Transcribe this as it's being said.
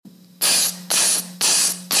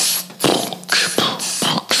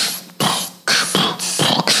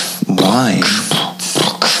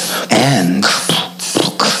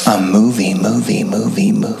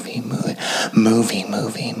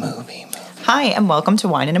Hi, and welcome to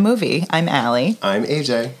Wine and a Movie. I'm Allie. I'm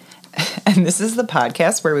AJ. And this is the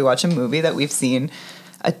podcast where we watch a movie that we've seen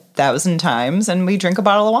 1,000 times and we drink a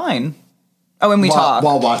bottle of wine. Oh, and we talk.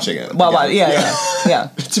 While watching it. Yeah.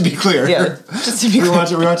 To be clear. Yeah, just to be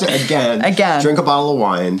clear. We watch it again. Drink a bottle of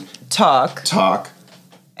wine. Talk.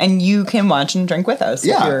 And you can watch and drink with us.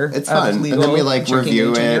 Yeah, if you're it's fun. And then we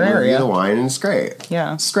review it, review the wine, and it's great.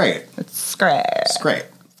 Yeah. It's great. It's great. It's great.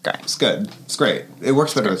 It's good. It's great. It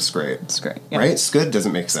works better with Scrate. It's great. Yeah. Right? Scud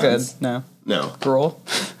doesn't make sense. Good. No. Gruel.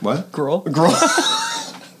 What? Gruel.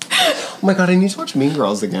 Oh my god, I need to watch Mean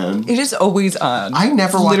Girls again. It is always on. I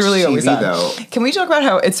never watch literally TV, always on. though. Can we talk about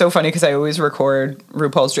how it's so funny because I always record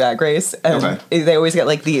RuPaul's Drag Race and they always get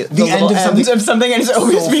like the end of something and it's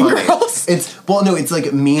always so Mean Girls. It's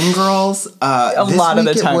like Mean Girls. A lot of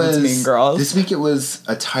the time it's Mean Girls. This week it was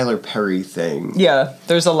a Tyler Perry thing. Yeah,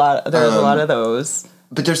 there's a lot of those.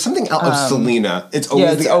 But there's something else of Selena. It's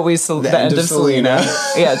always the end of Selena.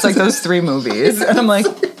 Yeah, it's like those 3 movies. And I'm like,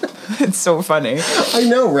 it's so funny. I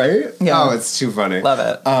know, right? Yeah. Oh, it's too funny. Love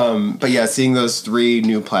it. But yeah, seeing those 3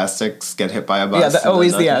 new plastics get hit by a bus. Yeah,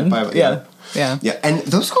 always the end. Yeah. And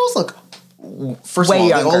those girls look, first of all,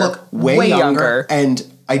 they all look way younger and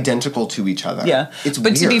identical to each other. Yeah. It's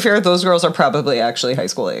But weird. to be fair, those girls are probably actually high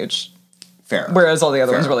school age. Fair. Whereas all the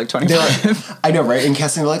other ones were like 25. I know, right? And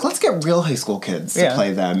casting, they're like, let's get real high school kids to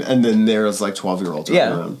play them. And then there's like 12-year-olds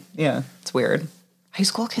running around. Yeah, it's weird. High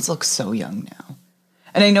school kids look so young now.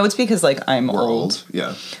 And I know it's because like I'm old.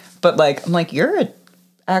 Yeah. But like, I'm like, you're an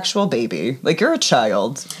actual baby. Like, you're a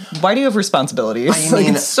child. Why do you have responsibilities? Like,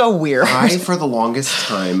 it's so weird. I, for the longest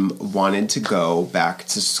time, wanted to go back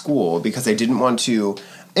to school because I didn't want to...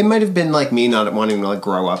 It might have been like me not wanting to like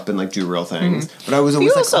grow up and like do real things, but I was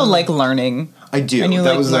always you also like learning. I do. And you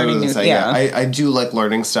that like was learning new. Yeah, I do like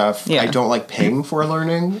learning stuff. Yeah. I don't like paying for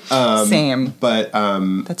learning. Same, but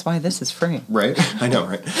that's why this is free. Right? I know,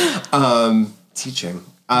 right? Teaching,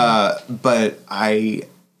 but I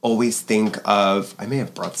always think of. I may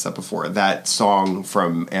have brought this up before. That song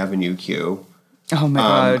from Avenue Q. Oh my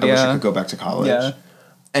god! I wish I could go back to college. Yeah.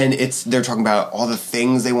 And they're talking about all the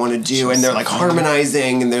things they want to do, and they're like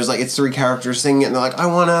harmonizing, and there's like it's 3 characters singing it, and they're like, I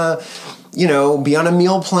want to, be on a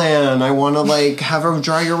meal plan. I want to like have a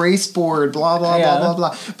dry erase board, blah blah blah blah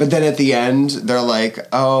blah. But then at the end, they're like,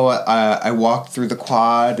 I walked through the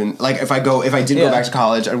quad, and like if I did go back to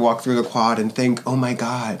college, I'd walk through the quad and think, oh my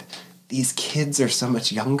god, these kids are so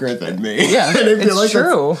much younger than me. Yeah, and I feel it's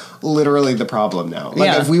true. That's literally the problem now.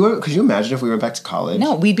 Like if we went, could you imagine if we went back to college?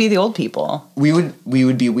 No, we'd be the old people. We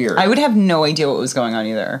would be weird. I would have no idea what was going on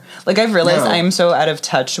either. Like I've realized I'm so out of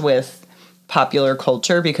touch with popular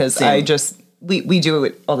culture because we do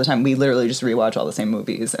it all the time. We literally just rewatch all the same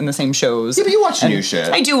movies and the same shows. Yeah, but you watch new shit.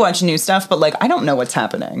 I do watch new stuff, but like I don't know what's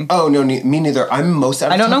happening. Oh no, me neither. I'm most out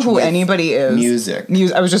of touch. I don't know who anybody is. Music.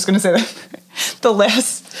 I was just gonna say that the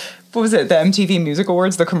last. What was it? The MTV Music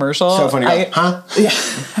Awards, the commercial. So funny. Yeah,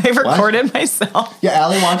 I recorded myself. Yeah,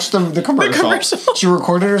 Allie watched the commercial. The commercial. She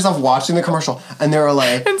recorded herself watching the commercial, and they were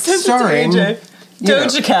like, starring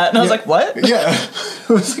Doja Cat, and I was like, what? Yeah, it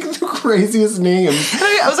was like the craziest names.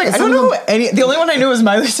 I was like, I don't know any. The only one I knew was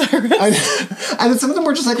Miley Cyrus. And some of them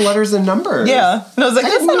were just like letters and numbers. Yeah, and I was like,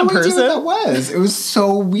 that's not a person. I had no idea what that was. It was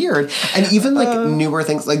so weird. And even like newer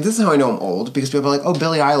things, like this is how I know I'm old because people are like, oh,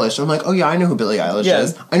 Billie Eilish. I'm like, oh yeah, I know who Billie Eilish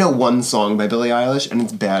is. I know one song by Billie Eilish, and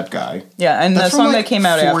it's "Bad Guy." Yeah, and the song that came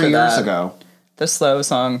out 4 after years ago. The slow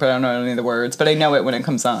song, but I don't know any of the words, but I know it when it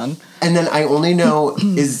comes on. And then I only know,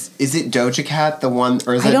 is it Doja Cat the one,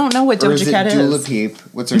 or is I don't know what Doja Cat is. Dua Peep?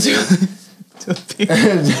 What's her name? Dua Peep.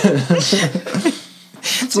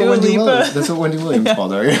 That's what Wendy Williams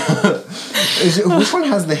called her. Which one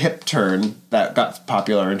has the hip turn that got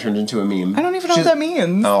popular and turned into a meme? I don't even know what that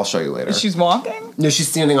means. I'll show you later. She's walking? No, she's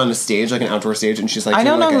standing on a stage, like an outdoor stage, and she's like... I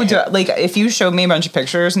don't know who... if you showed me a bunch of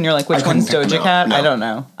pictures and you're like, which one's Doja Cat? No. I don't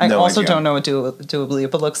know. I also don't know what Dua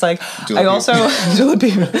Lipa looks like. Dua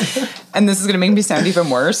Lipa. And this is going to make me sound even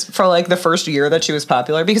worse. For like the first year that she was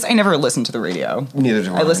popular, because I never listened to the radio. Neither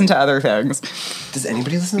do I. I listened to other things. Does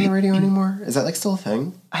anybody listen to the radio anymore? Is that like still a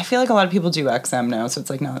thing? I feel like a lot of people do XM now, so it's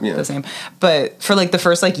like not the same. But for like the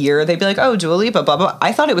first like year, they'd be like, oh, Dua Lipa, blah, blah.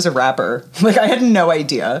 I thought it was a rapper. Like I had no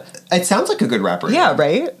idea. It sounds like a good rapper. Yeah,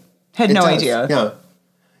 right? Had no idea. Yeah.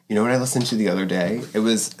 You know what I listened to the other day? It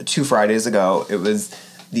was 2 Fridays ago. It was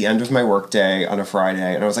the end of my work day on a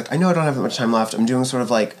Friday. And I was like, I know I don't have that much time left. I'm doing sort of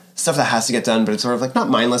like stuff that has to get done, but it's sort of like not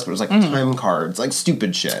mindless, but it was like time cards, like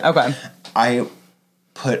stupid shit. Okay. I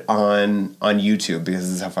put on YouTube because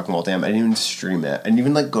this is how fucking old I am. I didn't even stream it. I didn't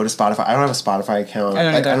even like go to Spotify. I don't have a Spotify account.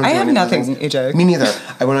 I have nothing, AJ. Me neither.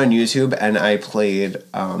 I went on YouTube and I played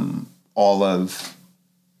all of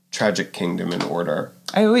Tragic Kingdom in order.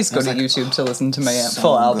 I always go to YouTube to listen to my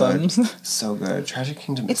full albums. So good. Tragic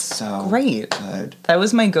Kingdom is so great. Good. That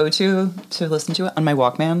was my go-to to listen to it on my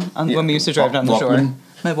Walkman when we used to drive down the shore.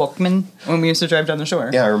 My Walkman when we used to drive down the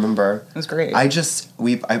shore. Yeah, I remember. It was great. I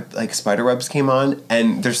like Spiderwebs came on,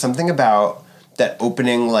 and there's something about that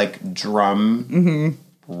opening like drum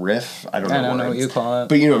riff. I don't know what you call it,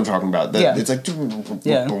 but you know what I'm talking about. It's like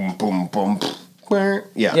boom, boom, boom.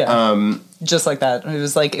 Yeah. Just like that. It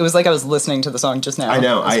was like I was listening to the song just now. I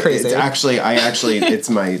know. It's crazy. It's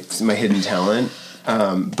my hidden talent.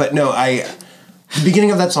 But no, the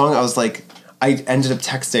beginning of that song, I was like, I ended up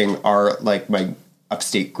texting my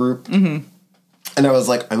upstate group, and I was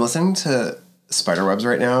like, I'm listening to Spiderwebs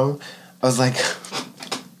right now. I was like,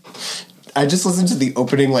 I just listened to the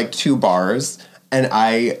opening like 2 bars, and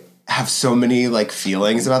I have so many like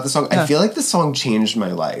feelings about the song. I feel like the song changed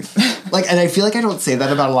my life. And I feel like I don't say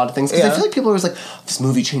that about a lot of things because I feel like people are always like, this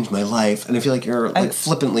movie changed my life, and I feel like you're like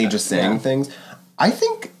flippantly just saying things. I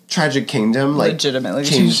think Tragic Kingdom legitimately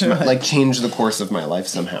changed the course of my life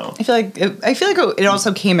somehow. I feel like it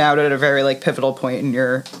also came out at a very like pivotal point in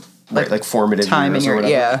your like formative time years in your or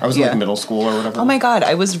whatever. I was in like middle school or whatever. Oh my god,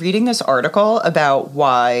 I was reading this article about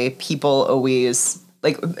why people always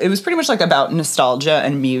like it was pretty much like about nostalgia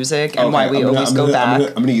and music and why we always go back.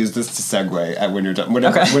 I'm gonna use this to segue when you're done.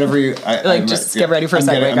 Whatever you get ready for a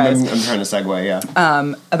segue, guys. I'm trying to segue.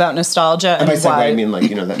 Yeah. About nostalgia and by segue why I mean like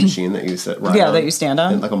that machine that you sit right on. That you stand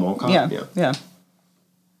on, like a mall cop. Yeah.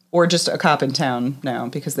 Or just a cop in town now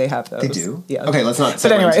because they have those. They do? Yeah. Okay, let's not segue.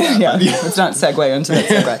 But anyway, let's not segue into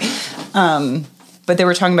that segue. But they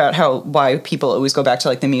were talking about why people always go back to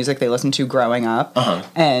like the music they listened to growing up,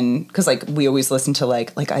 and because like we always listen to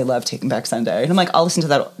like I love Taking Back Sunday, and I'm like I'll listen to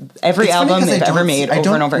that every album they've ever made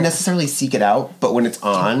over and over. I don't necessarily seek it out, but when it's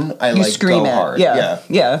on, I like scream go it. hard.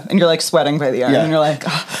 Yeah, and you're like sweating by the end, and you're like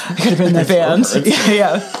I could have been in that band.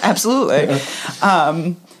 Yeah, absolutely.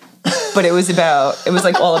 But it was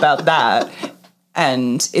like all about that.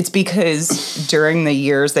 And it's because during the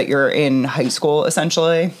years that you're in high school,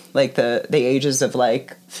 essentially, like the ages of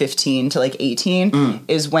like 15 to like 18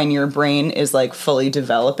 is when your brain is like fully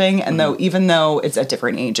developing. And even though it's at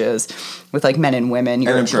different ages with like men and women,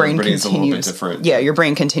 your brain continues. A little bit different. Yeah, your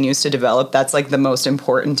brain continues to develop. That's like the most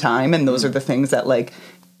important time. And those are the things that like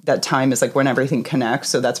that time is like when everything connects.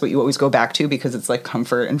 So that's what you always go back to because it's like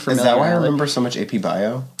comfort and familiarity. Is that why I remember so much AP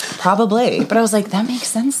Bio? Probably. But I was like, that makes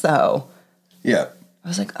sense though. Yeah. I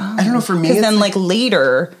was like, oh. I don't know, for me. Because then like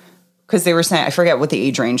later, because they were saying, I forget what the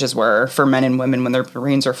age ranges were for men and women when their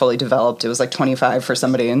brains are fully developed. It was like 25 for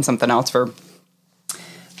somebody and something else for.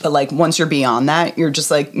 But like once you're beyond that, you're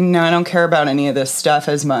just like, no, I don't care about any of this stuff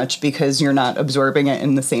as much because you're not absorbing it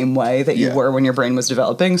in the same way that you were when your brain was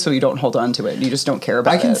developing. So you don't hold on to it. You just don't care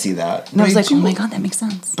about it. I can see that. And I was like, oh my God, that makes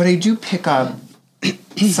sense. But I do pick up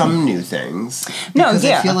some new things. No,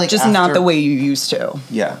 I feel like just not the way you used to.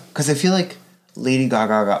 Yeah, because I feel like Lady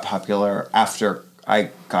Gaga got popular after I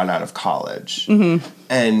got out of college.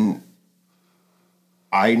 And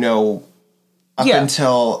I know up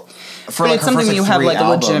until for like it's something first, you have like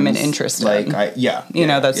albums, a legitimate interest in. I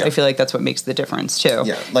feel like that's what makes the difference too.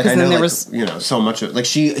 Yeah, like I know there was so much of like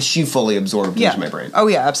she fully absorbed into my brain. Oh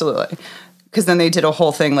yeah, absolutely. Because then they did a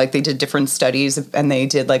whole thing, like they did different studies, and they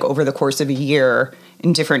did like over the course of a year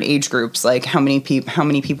in different age groups, like how many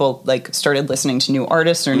people like started listening to new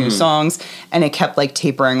artists or new songs, and it kept like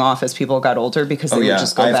tapering off as people got older because they would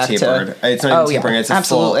just go back tapered. It's not even tapering; it's a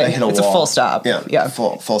absolutely. Full. I hit a it's wall. A full stop. Yeah,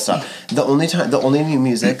 full stop. The only new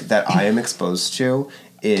music that I am exposed to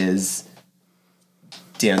is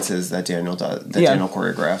dances that Daniel does, Daniel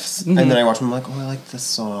choreographs, and then I watch them. I'm like, oh, I like this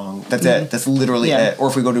song. That's it. That's literally it. Or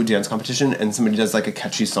if we go to a dance competition and somebody does like a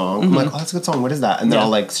catchy song, I'm like, oh, that's a good song. What is that? And then I'll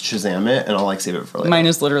like Shazam it and I'll like save it for later. Mine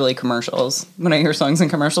is literally commercials. When I hear songs in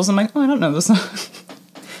commercials, I'm like, oh, I don't know this song.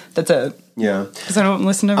 That's it. Yeah. Because I don't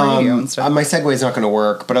listen to radio and stuff. My segue is not going to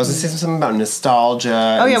work, but I was going to say something about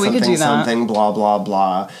nostalgia. Oh, yeah, we could do that. Something, blah, blah,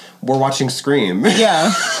 blah. We're watching Scream.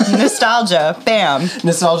 Yeah. Nostalgia. Bam.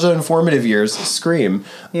 Nostalgia in formative years. Scream.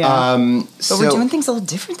 Yeah. But we're doing things a little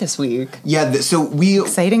different this week. Yeah.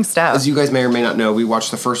 Exciting stuff. As you guys may or may not know, we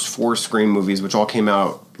watched the first 4 Scream movies, which all came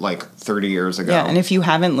out like 30 years ago. Yeah, and if you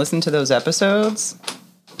haven't listened to those episodes,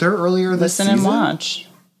 they're earlier this season. Listen and watch.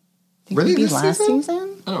 Were they this last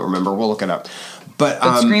season? I don't remember. We'll look it up.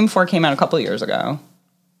 But Scream 4 came out a couple years ago.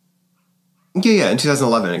 Yeah, in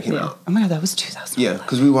 2011 it came out. Oh my God, that was 2011. Yeah,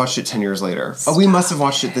 because we watched it 10 years later. Stop. Oh, we must have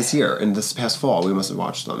watched it this year. In this past fall, we must have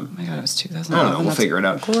watched them. Oh my God, it was 2011. I don't know. We'll figure it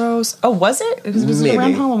out. Gross. Oh, was it? Because it was maybe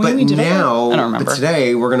around Halloween. But we did now, I don't remember. But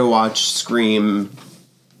today, we're going to watch Scream.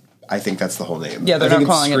 I think that's the whole name. Yeah, they're not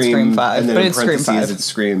calling it Scream 5, and then but in it's Scream 5. It's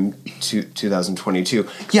Scream 2022.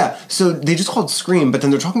 Yeah, so they just called Scream, but then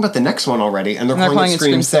they're talking about the next one already, and they're calling it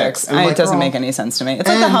Scream 6. And it doesn't make any sense to me. It's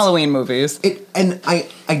like the Halloween movies.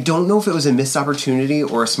 I don't know if it was a missed opportunity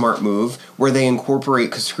or a smart move where they incorporate,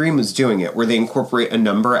 because Scream was doing it, where they incorporate a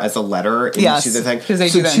number as a letter into the thing. Because they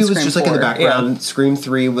do that in 2 was just 4. like in the background. Scream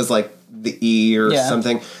 3 was like the E or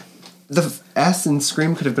something. The S in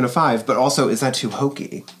Scream could have been a 5, but also, is that too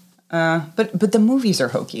hokey? But the movies are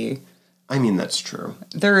hokey. I mean, that's true.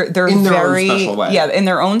 They're in their own special way. Yeah, in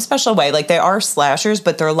their own special way. Like, they are slashers,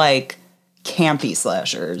 but they're like campy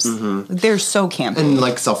slashers. Mm-hmm. They're so campy. And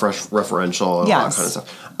like self-referential and all that kind of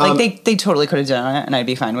stuff. Like, they totally could have done it, and I'd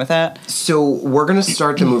be fine with that. So we're going to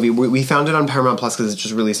start the movie. We found it on Paramount Plus because it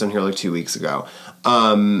just released on here like 2 weeks ago.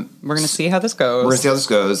 We're going to see how this goes.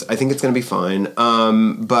 I think it's going to be fine.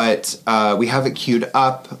 But we have it queued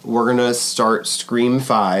up. We're going to start Scream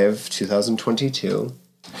 5 2022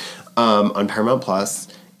 on Paramount Plus.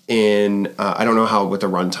 I don't know what the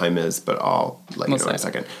runtime is, but I'll let you know in a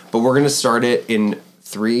second. But we're going to start it in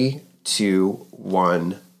 3, 2,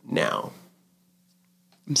 1 now.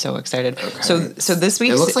 I'm so excited. Okay. So this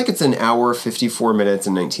week... It looks like it's an hour, 54 minutes,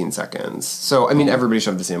 and 19 seconds. So, I mean, everybody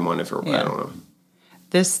should have the same one if you're... I don't know.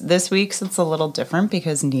 This week's it's a little different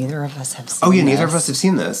because neither of us have seen it. Oh, yeah, neither of us have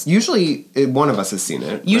seen this. Usually, one of us has seen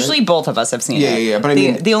it. Usually, right? both of us have seen it. Yeah. But I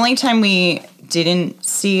mean... The only time we didn't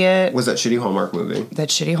see it... was that shitty Hallmark movie. That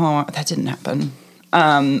didn't happen.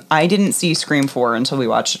 I didn't see Scream 4 until we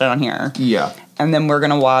watched it on here. Yeah. And then we're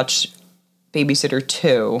going to watch Babysitter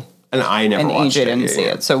 2... And I never watched AJ it. didn't see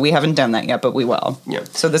it. So we haven't done that yet, but we will. Yeah.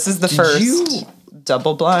 So this is the first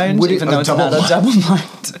double blind, even though it's not a double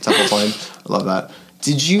blind. Double blind. I love that.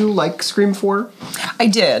 Did you like Scream 4? I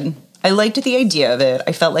did. I liked the idea of it.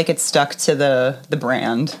 I felt like it stuck to the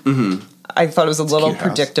brand. Mm-hmm. I thought it was a little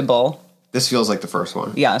predictable. House. This feels like the first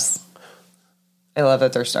one. Yes. I love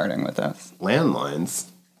that they're starting with this. Landlines.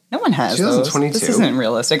 No one has 2022. Those. This isn't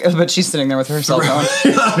realistic, but she's sitting there with her cell phone.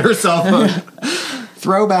 On her cell phone.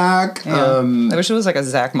 Throwback. Yeah. I wish it was like a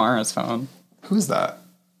Zach Morris phone. Who's that?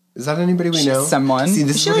 Is that anybody we know? Someone. See,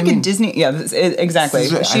 this is she like a Disney? Yeah, exactly.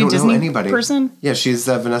 Is she a Disney person? Yeah, she's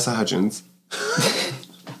Vanessa Hudgens.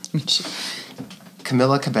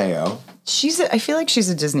 Camila Cabello. I feel like she's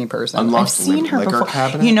a Disney person. Unlocked I've seen her before.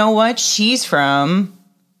 Cabinet? You know what? She's from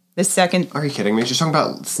the second... Are you kidding me? She's talking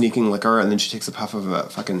about sneaking liquor and then she takes a puff of a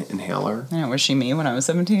fucking inhaler. Yeah, was she me when I was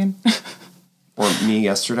 17? Or me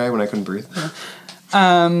yesterday when I couldn't breathe? Yeah.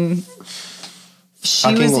 She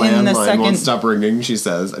fucking was in the second... won't stop ringing, she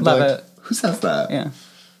says. I'd love it. Who says that? Yeah.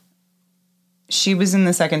 She was in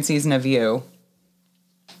the second season of You.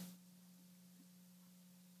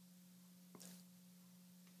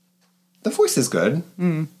 The voice is good.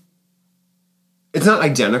 Mm. It's not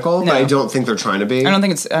identical, but I don't think they're trying to be. I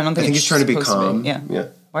think it's trying to be calm. Yeah.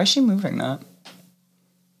 Why is she moving that?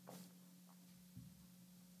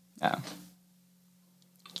 Oh.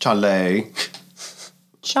 Chalet.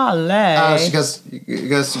 She goes, you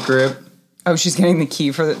guys grip. Oh, she's getting the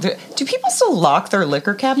key for the... Do people still lock their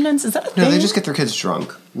liquor cabinets? Is that a thing? No, they just get their kids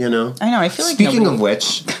drunk, you know? I know, I feel like Speaking of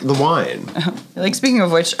which, the wine. Speaking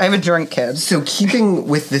of which, I have a drunk kid. So keeping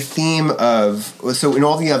with the theme of... So in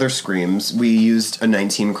all the other Screams, we used a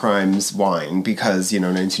 19 Crimes wine because,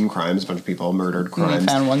 19 crimes, a bunch of people murdered crimes. And we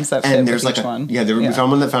found ones that fit with each one. Yeah, we found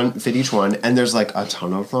one that fit each one, and there's like a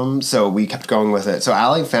ton of them, so we kept going with it. So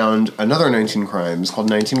Allie found another 19 Crimes called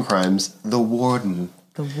 19 Crimes The Warden.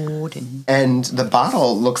 The Warden. And the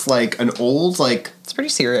bottle looks like an old, It's pretty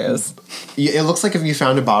serious. It looks like if you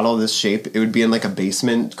found a bottle of this shape, it would be in, a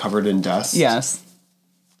basement covered in dust. Yes.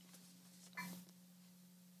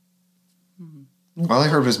 All I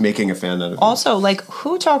heard was making a fan out of it. Also,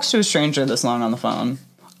 who talks to a stranger this long on the phone?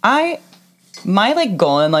 My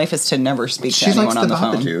goal in life is to never speak to anyone on the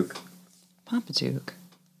phone. Papa Duke.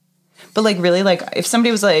 But, really, if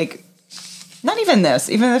somebody was not even this.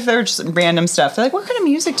 Even if they're just random stuff. They're like, what kind of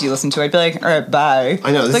music do you listen to? I'd be like, all right, bye.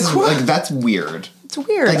 I know. This is that's weird. It's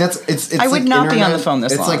weird. It's I would not be on the phone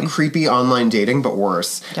this long. It's like creepy online dating, but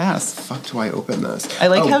worse. Yes. How the fuck do I open this? I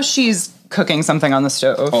like how she's cooking something on the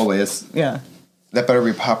stove. Always. Yeah. That better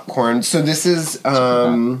be popcorn. So this is...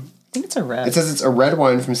 I think it's a red. It says it's a red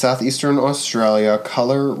wine from southeastern Australia.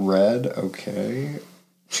 Color red. Okay.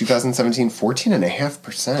 2017,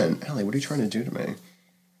 14.5%. Ellie, what are you trying to do to me?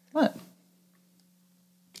 What?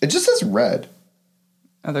 It just says red.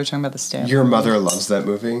 Oh, they're talking about the stamp. Your mother loves that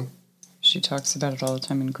movie. She talks about it all the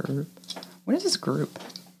time in Group. What is this Group?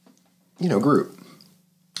 Group.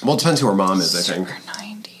 Well, it depends who her mom is, I think. Super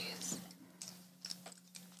 90s.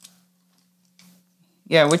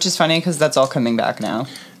 Yeah, which is funny because that's all coming back now.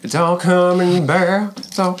 It's all coming back.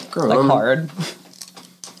 It's all coming. Like hard.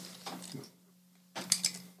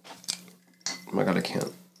 Oh my god, I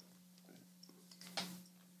can't.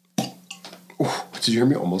 Ooh, did you hear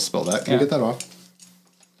me almost spell that? Can you get that off?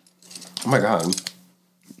 Oh my god.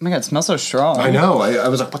 Oh my god, it smells so strong. I know. I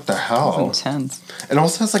was like, what the hell? It's intense. It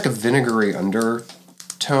also has like a vinegary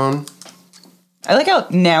undertone. I like how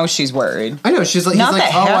now she's worried. I know. She's like, not he's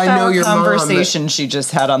like, the oh, I know your conversation she just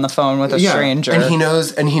had on the phone with a stranger. And he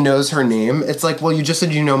knows her name. It's like, well, you just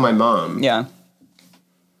said you know my mom. Yeah.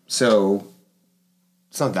 So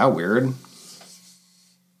it's not that weird.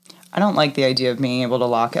 I don't like the idea of being able to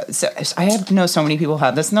lock it. So know so many people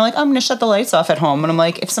have this, and they're like, I'm going to shut the lights off at home. And I'm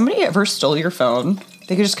like, if somebody ever stole your phone,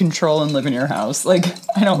 they could just control and live in your house. Like,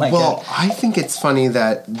 I don't like it. Well, I think it's funny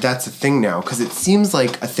that that's a thing now, because it seems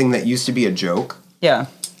like a thing that used to be a joke. Yeah.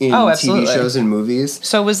 In TV shows and movies.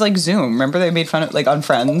 So it was like Zoom. Remember they made fun of, like, on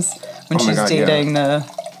Friends, when she's dating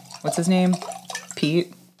what's his name?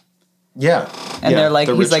 Pete? Yeah. And they're like,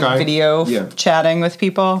 he's like video chatting with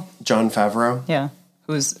people. Jon Favreau. Yeah.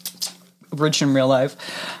 Who's rich in real life.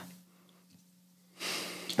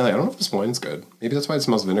 I don't know if this wine's good. Maybe that's why it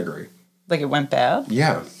smells vinegary. Like it went bad?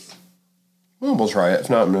 Yeah. Well, we'll try it. If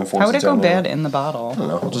not, I'm going to force it down. How would it go bad in the bottle? I don't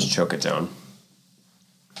know. I'll just choke it down.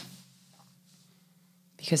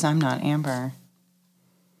 Because I'm not Amber.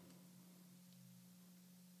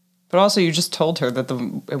 But also, you just told her that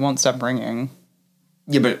it won't stop ringing.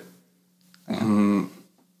 Yeah, but...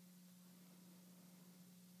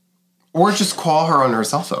 Or just call her on her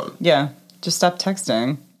cell phone. Yeah. Just stop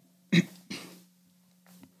texting.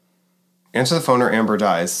 Answer the phone or Amber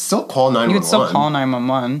dies. Still call 911. You could still call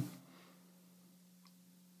 911.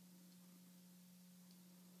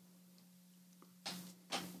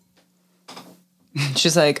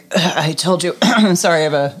 She's like, I told you. Sorry, I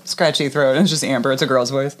have a scratchy throat. It's just Amber. It's a girl's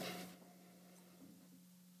voice.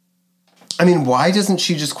 I mean, why doesn't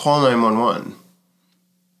she just call 911?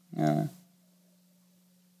 Yeah.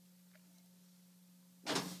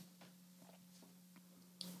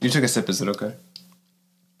 You took a sip. Is it okay?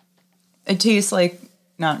 It tastes like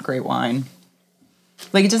not great wine.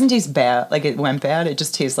 Like, it doesn't taste bad. Like, it went bad. It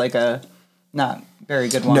just tastes like a not very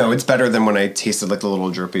good wine. No, it's better than when I tasted, like, the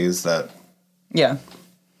little drippies that... Yeah.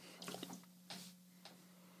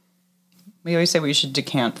 We always say we should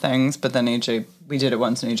decant things, but then we did it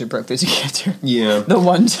once and AJ broke the decanter. Yeah. The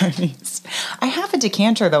one time I have a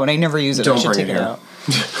decanter, though, and I never use it. Don't bring it here. Out.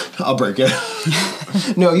 I'll break it.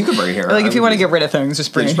 No, you can bring it here. Like, if you want to get rid of things,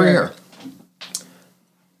 just bring it here.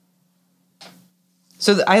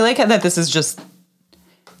 So I like how that this is just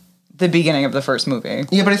the beginning of the first movie.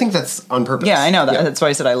 Yeah, but I think that's on purpose. Yeah, I know that. Yeah. That's why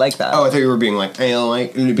I said I like that. Oh, I thought you were being like, I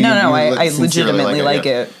like... No, I legitimately like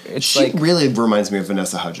it. It's she like, really reminds me of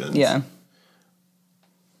Vanessa Hudgens. Yeah.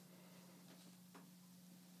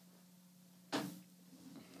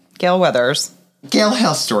 Gale Weathers. Gale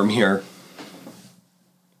Hailstorm here.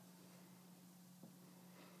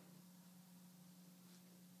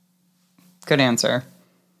 Good answer.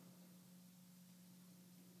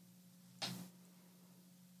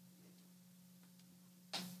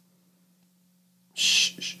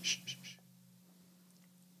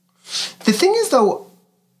 The thing is, though...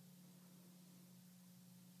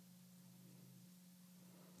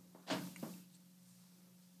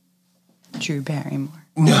 Drew Barrymore.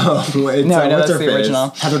 No, it's, no, that's the original.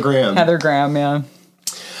 Heather Graham. Heather Graham, yeah.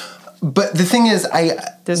 But the thing is,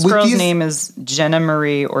 this girl's name is Jenna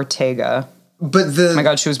Marie Ortega. But oh my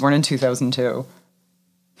god, she was born in 2002.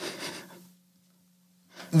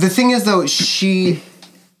 The thing is, though,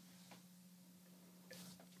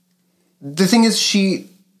 the thing is, she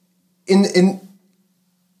in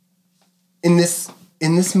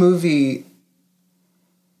this movie.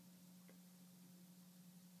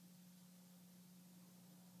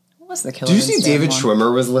 What was the killer? Did you see David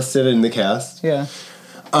Schwimmer was listed in the cast? Yeah.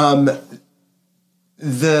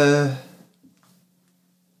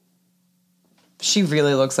 She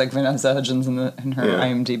really looks like Vanessa Hudgens in her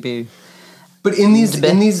IMDb. But in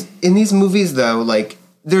these movies, though, like,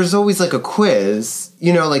 there's always like a quiz,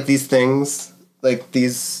 you know, like these things, like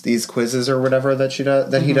these quizzes or whatever that he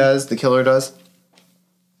does, the killer does.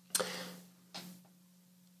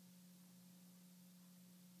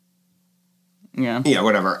 Yeah. Yeah,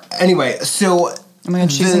 whatever. Anyway, so... Oh my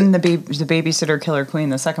god, she's in the Babysitter Killer Queen,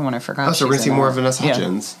 the second one. I forgot. Oh, so we're going to see more of Vanessa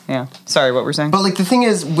Hudgens. Yeah. Sorry, what were you saying? But, like, the thing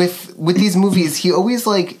is, with these movies, he always,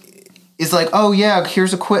 like... is like, oh yeah,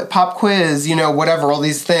 here's a pop quiz, you know, whatever, all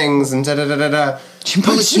these things, and da-da-da-da-da.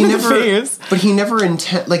 But he never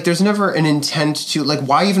intent, like, there's never an intent to, like,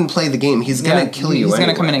 why even play the game? He's gonna kill you. He's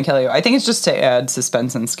gonna come in and kill you. I think it's just to add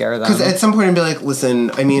suspense and scare them. Because at some point I'd be like,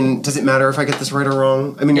 listen, I mean, does it matter if I get this right or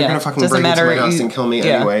wrong? I mean, you're gonna fucking break into my house and kill me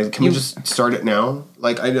anyway. Can we just start it now?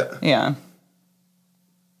 Like, yeah.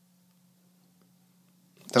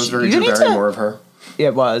 That was very Drew Barrymore of her.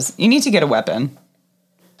 It was. You need to get a weapon.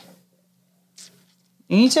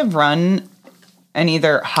 You need to run and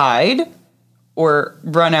either hide or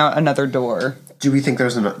run out another door. Do we think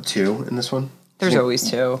there's two in this one? There's always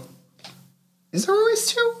two. Is there always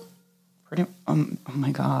two? Oh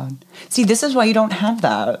my God. See, this is why you don't have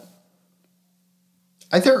that.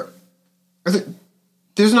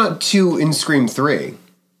 There's not two in Scream 3.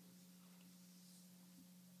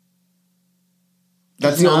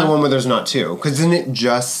 That's the only one where there's not two. Because isn't it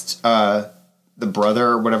just the brother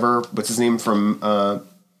or whatever? What's his name from...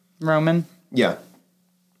 Roman? Yeah.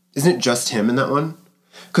 Isn't it just him in that one?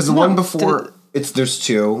 Because the one before, there's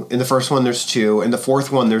two. In the first one, there's two. In the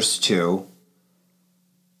fourth one, there's two.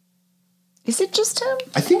 Is it just him?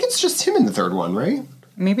 I think it's just him in the third one, right?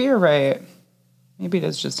 Maybe you're right. Maybe it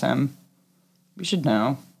is just him. We should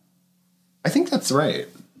know. I think that's right.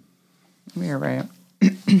 Maybe you're right.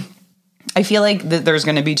 I feel like there's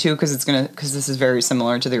going to be two because this is very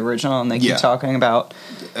similar to the original, and they keep talking about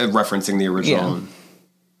referencing the original. Yeah.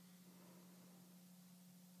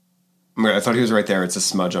 I thought he was right there. It's a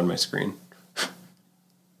smudge on my screen.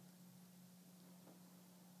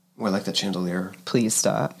 Oh, I like that chandelier. Please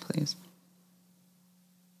stop, please.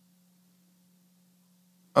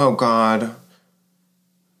 Oh God.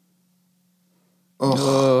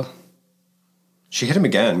 Oh. She hit him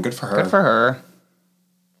again. Good for her. Good for her.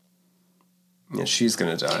 Yeah, she's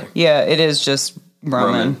gonna die. Yeah, it is just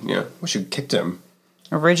Roman. Yeah. Well, she kicked him.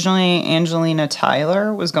 Originally, Angelina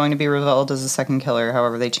Tyler was going to be revealed as the second killer.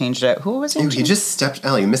 However, they changed it. Who was it? He just stepped...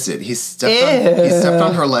 Ellie, you missed it. He stepped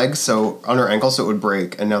on her leg, on her ankle, so it would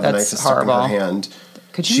break, and now the knife is stuck in her hand.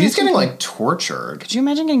 She's getting, like, tortured. Could you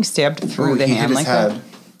imagine getting stabbed through the hand like that?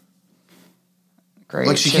 Great.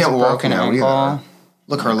 Like, she can't walk now either.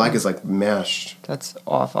 Look, her leg is, like, mashed. That's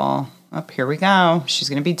awful. Here we go. She's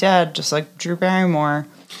going to be dead, just like Drew Barrymore.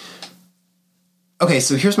 Okay,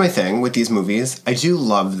 so here's my thing with these movies. I do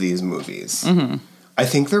love these movies. Mm-hmm. I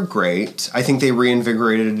think they're great. I think they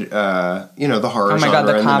reinvigorated, the horror genre in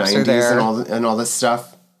the 90s and all this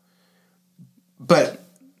stuff. But...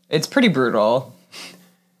 it's pretty brutal.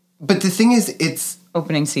 But the thing is, it's...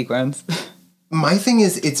 opening sequence. My thing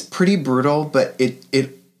is, it's pretty brutal, but it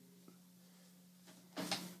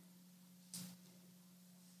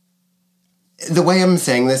the way I'm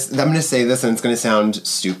saying this, I'm going to say this and it's going to sound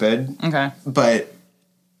stupid. Okay. But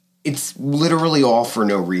it's literally all for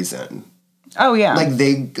no reason. Oh, yeah. Like,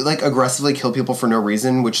 they, aggressively kill people for no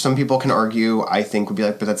reason, which some people can argue, I think, would be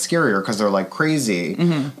like, but that's scarier because they're, crazy.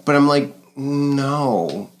 Mm-hmm. But I'm like,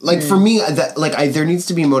 no. For me, there needs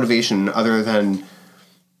to be motivation other than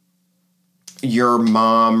your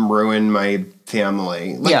mom ruined my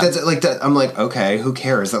family. That's, that, I'm like, okay, who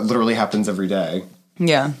cares? That literally happens every day.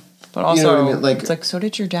 Yeah. But also, you know what I mean? It's so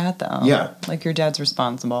did your dad, though. Yeah. Your dad's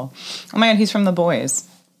responsible. Oh, my God, he's from The Boys.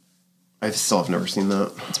 I still have never seen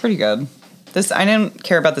that. It's pretty good. I didn't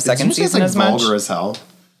care about the second season as much. It's vulgar as hell.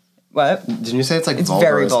 What? Didn't you say it's vulgar? It's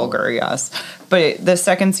very vulgar, yes. But the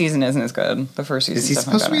second season isn't as good. The first season is he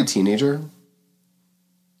supposed to be a teenager?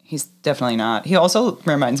 He's definitely not. He also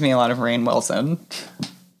reminds me a lot of Rainn Wilson.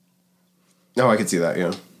 Oh, I could see that,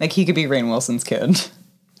 yeah. He could be Rainn Wilson's kid.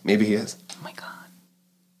 Maybe he is. Oh, my God.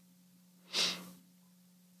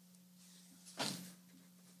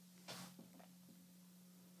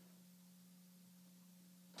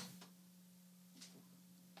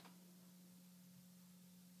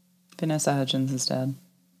 Vanessa Hudgens is dead.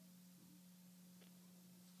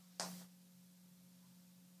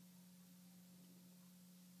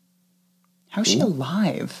 How's she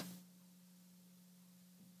alive?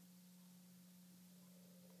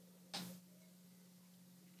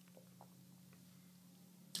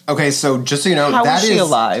 Okay, so just so you know, that is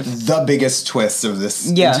alive? The biggest twist of this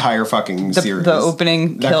entire fucking series. The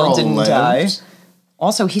opening kill didn't die.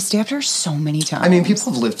 Also, he stabbed her so many times. I mean,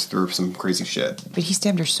 people have lived through some crazy shit. But he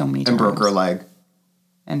stabbed her so many times. And broke her leg.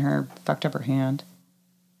 And fucked up her hand.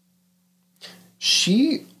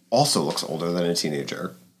 She also looks older than a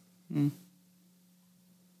teenager. Mm.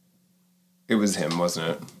 It was him, wasn't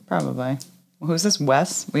it? Probably. Well, who's this,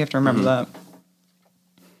 Wes? We have to remember that.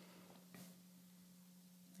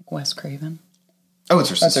 Wes Craven. Oh, it's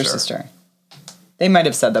her sister. That's her sister. They might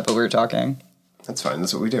have said that, but we were talking. That's fine.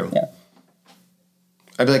 That's what we do. Yeah.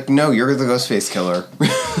 I'd be like, no, you're the Ghostface killer.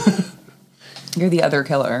 You're the other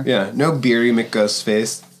killer. Yeah, no Beery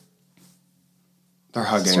McGhostface. They're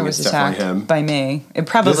hugging. So was it's definitely him. By me. It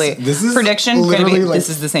probably this is prediction. Literally Maybe like this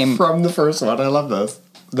is the same from the first one. I love this.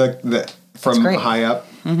 The from high up,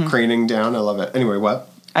 craning down. I love it. Anyway, what?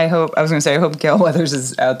 I was going to say, I hope Gale Weathers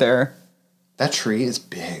is out there. That tree is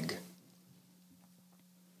big.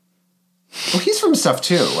 Well, he's from stuff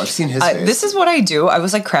too. I've seen his face. This is what I do. I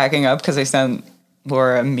was like cracking up because I sent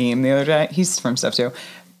Laura a meme the other day. He's from stuff too.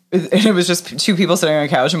 And it was just two people sitting on a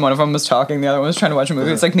couch and one of them was talking, the other one was trying to watch a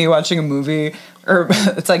movie. It's like me watching a movie, or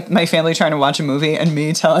it's like my family trying to watch a movie and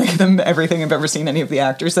me telling them everything I've ever seen any of the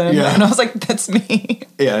actors in. Yeah. And I was like, that's me.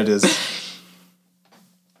 Yeah, it is.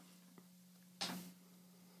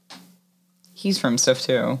 He's from stuff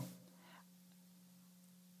too.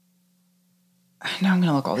 Now I'm going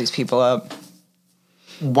to look all these people up.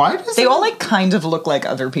 Why does they all like kind of look like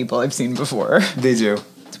other people I've seen before? They do.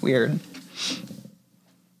 It's weird.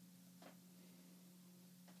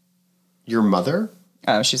 Your mother?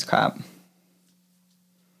 Oh, she's a cop.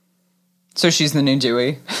 So she's the new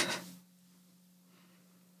Dewey.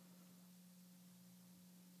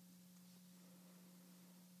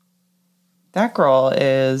 That girl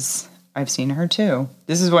is... I've seen her too.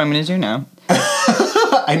 This is what I'm going to do now.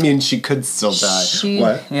 I mean, she could still die.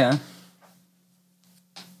 What? Yeah.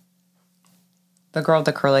 The girl with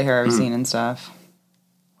the curly hair I've seen and stuff.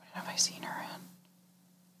 What have I seen her in?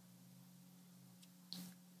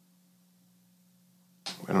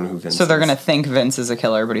 I don't know who Vince is. So they're going to think Vince is a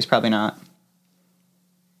killer, but he's probably not.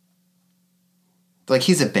 Like,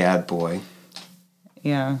 he's a bad boy.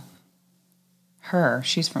 Yeah. Her.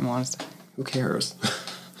 She's from a lot of stuff. Who cares?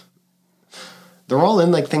 They're all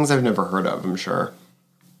in, like, things I've never heard of, I'm sure.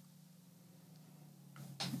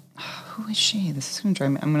 Who is she? This is going to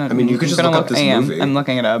drive me... I mean, you could just look up this movie. I'm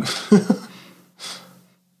looking it up.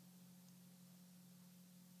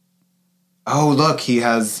 Oh, look, he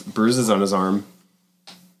has bruises on his arm.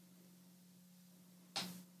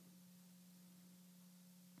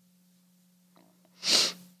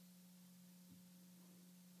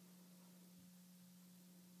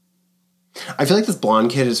 I feel like this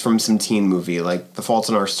blonde kid is from some teen movie, like The Fault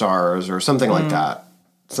in Our Stars or something like that.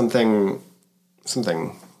 Something.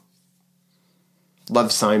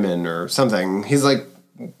 Love, Simon or something. He's like,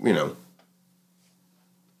 you know.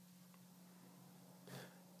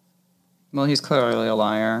 Well, he's clearly a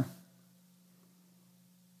liar.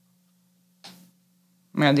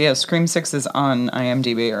 Man, yeah, Scream 6 is on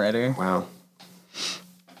IMDb already. Wow.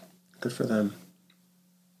 Good for them.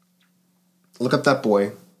 Look up that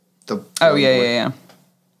boy. Yeah.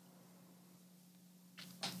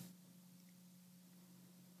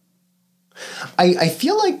 I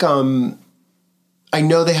feel like I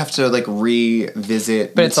know they have to like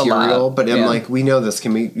revisit but material, it's a lot. But I'm like, we know this.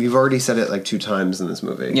 You've already said it like 2 times in this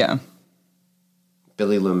movie. Yeah.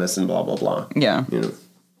 Billy Loomis and blah blah blah. Yeah. You know.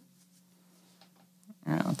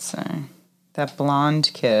 All right, let's see. That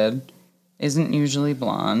blonde kid isn't usually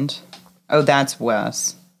blonde. Oh, that's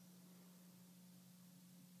Wes.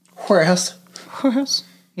 Wes.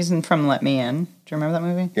 He's in From Let Me In. Do you remember that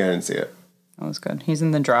movie? Yeah, I didn't see it. That was good. He's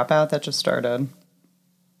in The Dropout that just started.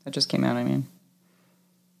 That just came out, I mean.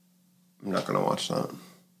 I'm not going to watch that.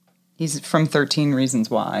 He's from 13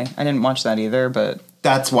 Reasons Why. I didn't watch that either, but...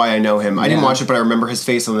 That's why I know him. I didn't watch it, but I remember his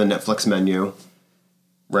face on the Netflix menu.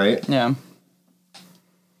 Right? Yeah. All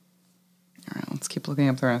right, let's keep looking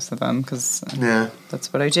up the rest of them, because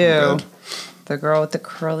that's what I do. The girl with the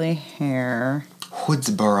curly hair.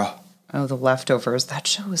 Woodsboro. Oh, The Leftovers. That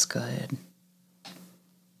show was good.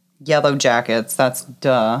 Yellow Jackets. That's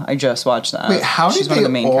duh. I just watched that. Wait, how She's did one of the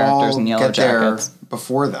main characters in Yellow Jackets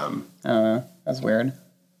before them? That's weird.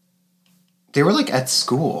 They were like at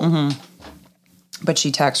school. Mm-hmm. But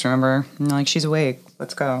she texts, remember? And like, she's awake.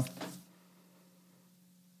 Let's go.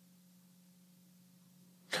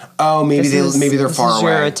 Oh, maybe they're far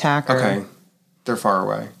away. Your attacker. Okay, they're far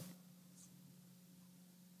away.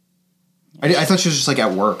 I thought she was just like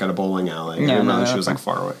at work at a bowling alley. I didn't realize she was like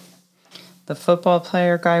far away. The football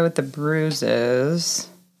player guy with the bruises.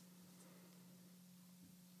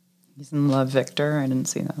 He's in Love, Victor. I didn't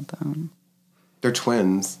see that though. They're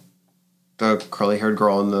twins. The curly-haired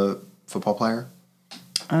girl and the football player.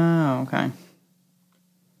 Oh, okay.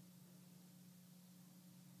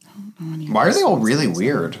 Why are they all really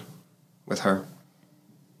weird with her?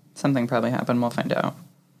 Something probably happened. We'll find out.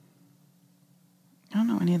 I don't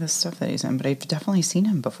know any of the stuff that he's in, but I've definitely seen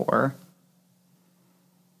him before.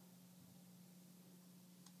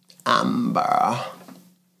 Amber.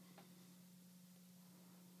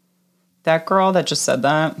 That girl that just said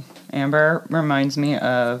that, Amber, reminds me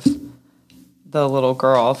of the little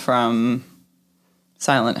girl from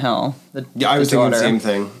Silent Hill. I was thinking the same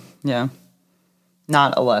thing. Yeah.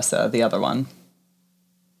 Not Alessa, the other one.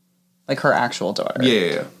 Like her actual daughter.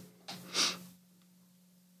 Yeah.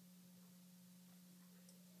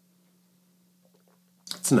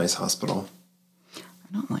 It's a nice hospital.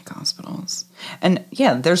 I don't like hospitals. And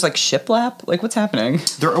yeah, there's like shiplap. Like, what's happening?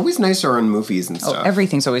 They're always nicer in movies and stuff. Oh,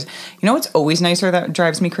 everything's always... You know what's always nicer that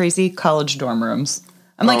drives me crazy? College dorm rooms.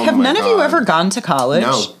 I'm like, have none of you ever gone to college?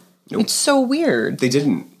 No. Nope. It's so weird. They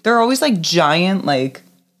didn't. They're always like giant like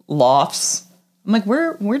lofts. I'm like,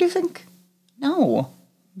 where do you think? No.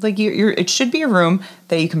 Like it should be a room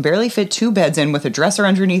that you can barely fit 2 beds in with a dresser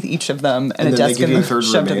underneath each of them and a desk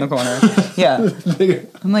shoved in the corner. Yeah.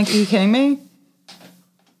 I'm like, are you kidding me?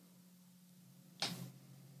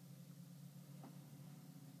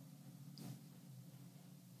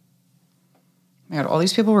 Man, all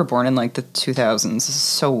these people were born in like the 2000s. This is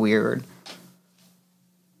so weird.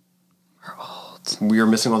 We're old. We are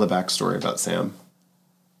missing all the backstory about Sam.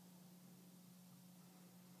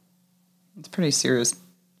 It's pretty serious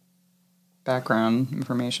background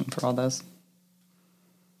information for all this.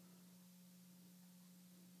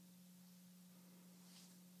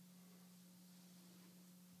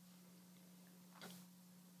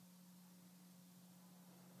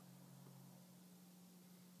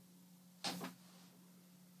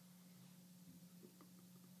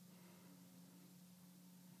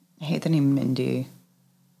 I hate the name Mindy.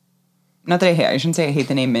 Not that I shouldn't say I hate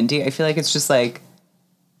the name Mindy. I feel like it's just like,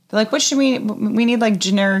 they're like, what should we need like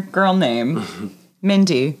generic girl name.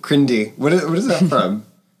 Mindy. Crindy. What is that from?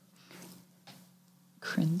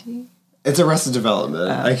 Crindy? It's Arrested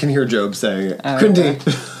Development. I can hear Job saying it. Oh, Crindy.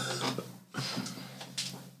 Okay.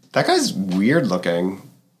 That guy's weird looking.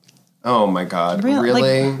 Oh my god.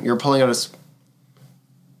 Really? Like, you're pulling out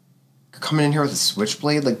you're coming in here with a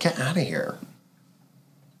switchblade? Like, get out of here.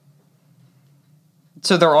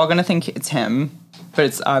 So they're all going to think it's him, but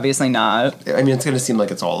it's obviously not. I mean, it's going to seem like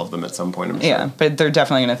it's all of them at some point, I'm sure. Yeah, but they're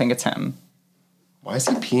definitely going to think it's him. Why is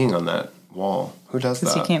he peeing on that wall? Who does that?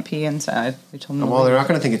 Because he can't pee inside. They told him well, they're not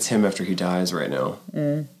going to think it's him after he dies right now.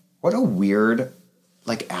 Mm. What a weird,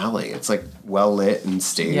 alley. It's, well lit and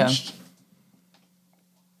staged. Yeah.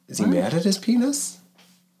 Is he mad at his penis?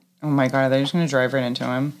 Oh, my God. Are they just going to drive right into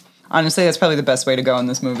him? Honestly, that's probably the best way to go in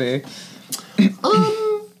this movie.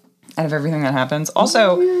 Out of everything that happens.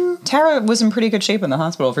 Also, Tara was in pretty good shape in the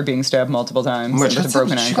hospital for being stabbed multiple times with a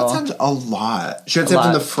broken ankle. She got stabbed a lot. She got stabbed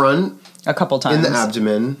in the front. A couple times. In the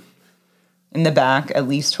abdomen. In the back, at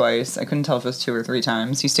least twice. I couldn't tell if it was 2 or 3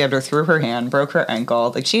 times. He stabbed her through her hand, broke her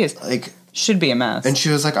ankle. She is... should be a mess. And she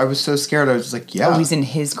was like, I was so scared. I was like, yeah. Oh, he's in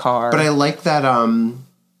his car. But I like that,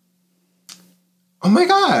 oh my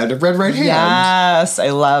god, red right hand. Yes,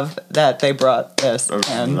 I love that they brought this.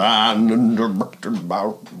 And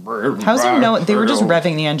how's there no... They were just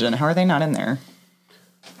revving the engine. How are they not in there?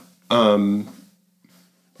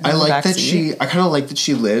 I like that I kind of like that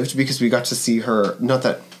she lived because we got to see her, not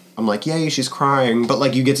that I'm like, yay, she's crying,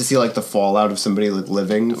 but you get to see the fallout of somebody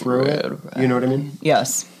living through it. You know what I mean?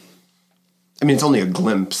 Yes. I mean, it's only a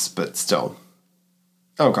glimpse, but still.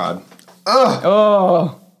 Oh god. Ugh.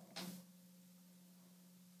 Oh.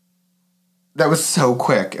 That was so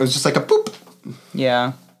quick. It was just like a boop.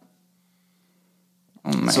 Yeah.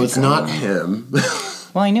 Oh my so it's God. not him.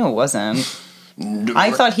 Well, I knew it wasn't.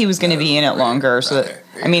 I thought he was going to be in it longer. So that,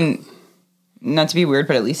 I mean, not to be weird,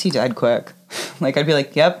 but at least he died quick. I'd be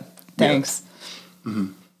like, yep, thanks. Yeah.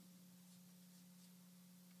 Mm-hmm.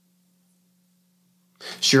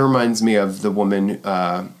 She reminds me of the woman,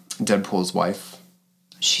 Deadpool's wife.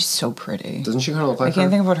 She's so pretty. Doesn't she kind of look like I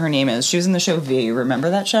can't think of what her name is. She was in the show V.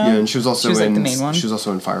 Remember that show? Yeah, and she was also in... the main one. She was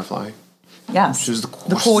also in Firefly. Yes. She was the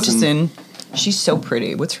courtesan. She's so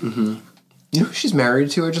pretty. What's her... Mm-hmm. You know who she's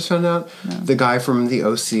married to, I just found out? No. The guy from the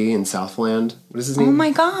OC in Southland. What is his name? Oh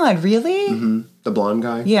my god, really? Mm-hmm. The blonde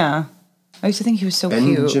guy? Yeah. I used to think he was so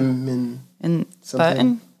cute. Benjamin...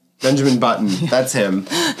 Button? Benjamin Button. That's him.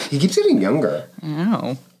 He keeps getting younger. I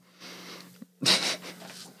know.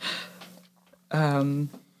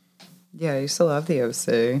 Yeah, I used to love the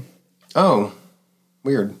OC. Oh,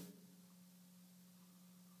 weird.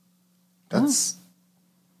 That's...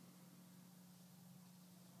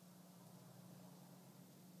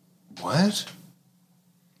 What?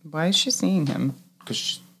 Why is she seeing him?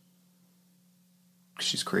 Because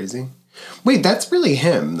she's crazy. Wait, that's really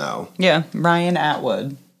him, though. Yeah, Ryan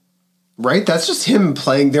Atwood. Right? That's just him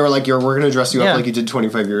playing. They were like, we're going to dress you up like you did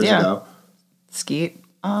 25 years ago. Skeet.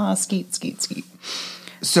 Skeet.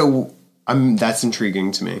 So, that's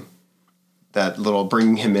intriguing to me. That little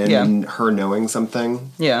bringing him in and her knowing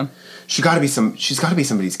something. Yeah. She's got to be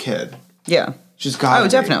somebody's kid, Yeah. She's got. Oh,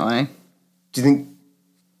 definitely. Do you think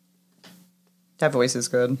that voice is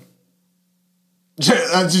good?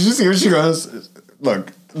 Did you see her? She goes,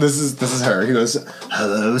 "Look, this is her." He goes,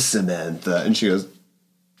 "Hello, Samantha," and she goes,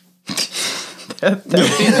 Oh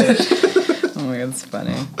my god, it's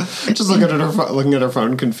funny. Just looking at her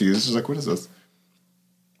phone, confused. She's like, "What is this?"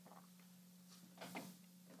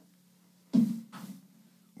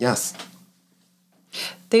 Yes.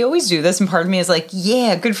 They always do this, and part of me is like,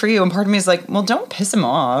 yeah, good for you. And part of me is like, well, don't piss him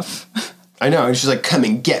off. I know. And she's like, come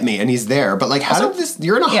and get me. And he's there. But like, how did this...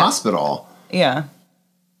 You're in a hospital. Yeah.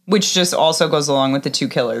 Which just also goes along with the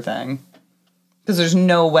 2-killer thing. Because there's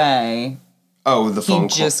no way... Oh, the phone call.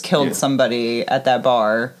 He just killed somebody at that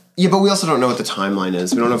bar. Yeah, but we also don't know what the timeline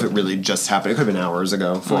is. We don't know if it really just happened. It could have been hours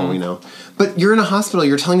ago, for all we know. But you're in a hospital.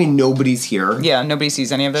 You're telling me nobody's here. Yeah, nobody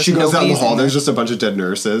sees any of this. She goes out in the hall. There's just a bunch of dead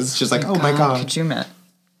nurses. She's like, oh my God. Could you admit?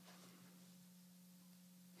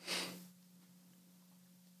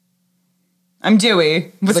 I'm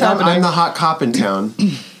Dewey. What's happening? I'm the hot cop in town.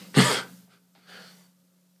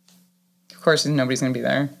 Of course, nobody's going to be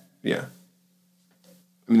there. Yeah.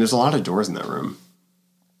 I mean, there's a lot of doors in that room.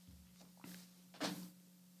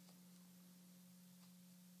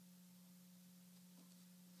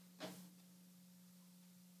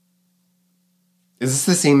 Is this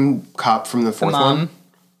the same cop from the fourth one?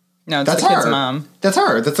 No, it's the kid's mom. That's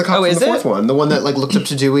her. That's the cop from the fourth one. The one that like looked up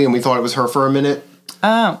to Dewey and we thought it was her for a minute.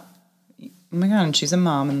 Oh. Oh my God, and she's a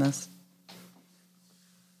mom in this.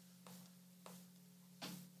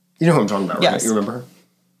 You know who I'm talking about, right? Yes. You remember her?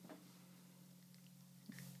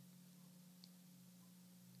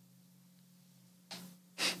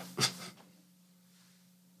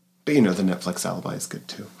 But you know, the Netflix alibi is good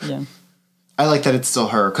too. Yeah. I like that it's still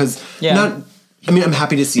her, because I mean, I'm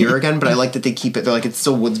happy to see her again, but I like that they keep it. They're like, it's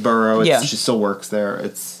still Woodsboro. She still works there.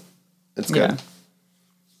 It's good. Yeah.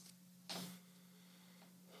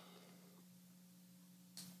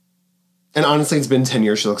 And honestly, it's been 10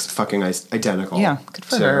 years. She looks fucking identical. Yeah, good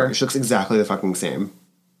for her. She looks exactly the fucking same.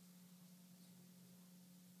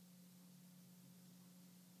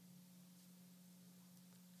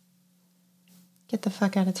 Get the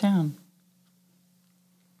fuck out of town.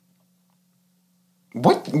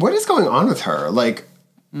 What is going on with her? Like,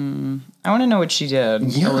 I want to know what she did.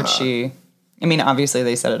 Yeah. Or what she... I mean, obviously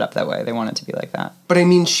they set it up that way. They want it to be like that. But I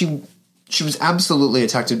mean, she was absolutely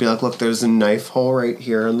attacked to be like, look, there's a knife hole right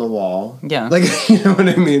here in the wall. Yeah. Like, you know what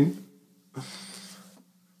I mean?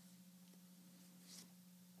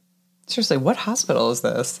 Seriously, what hospital is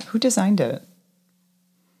this? Who designed it?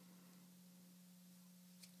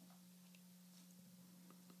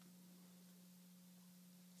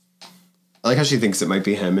 I like how she thinks it might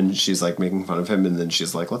be him, and she's like making fun of him, and then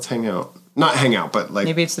she's like, let's hang out. Not hang out, but like...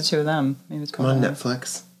 Maybe it's the two of them. Maybe it's come on,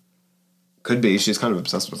 Netflix. Could be. She's kind of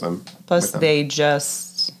obsessed with him. Plus,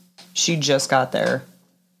 she just got there.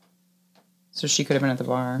 So she could have been at the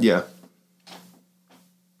bar. Yeah.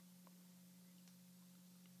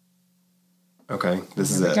 Okay, this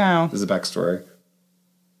is it. Go. This is a backstory.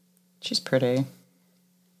 She's pretty.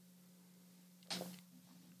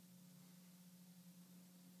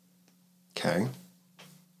 Okay.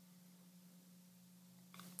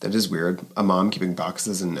 That is weird. A mom keeping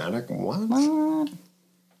boxes in an attic? What?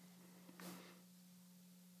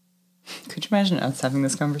 Could you imagine us having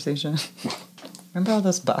this conversation? Remember all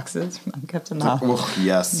those boxes Mom kept in the house? Oh,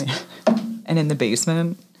 yes. And in the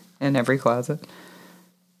basement, in every closet.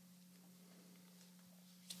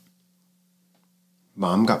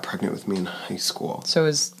 Mom got pregnant with me in high school. So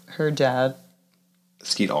is her dad...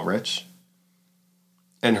 Skeet Ulrich.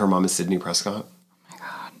 And her mom is Sydney Prescott. Oh my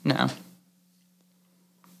God, no.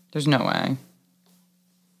 There's no way.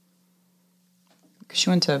 Because she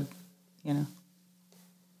went to,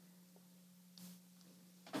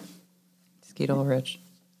 Skeet Ulrich.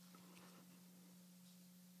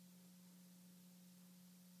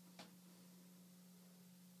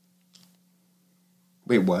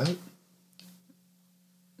 Wait, what?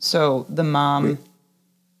 So the mom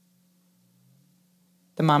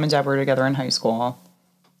and dad were together in high school.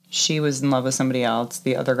 She was in love with somebody else.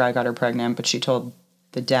 The other guy got her pregnant, but she told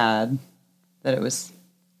the dad that it was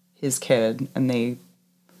his kid, and they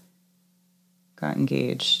got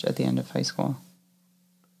engaged at the end of high school.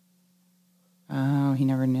 Oh, he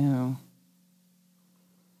never knew.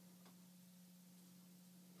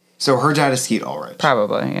 So her dad is Skeet Ulrich.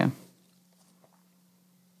 Probably, yeah.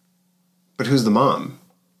 But who's the mom?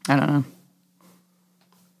 I don't know.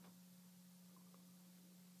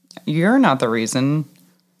 You're not the reason.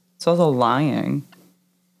 It's all the lying.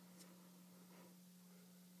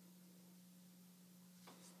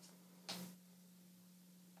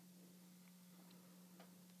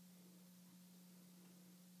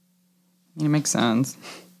 It makes sense.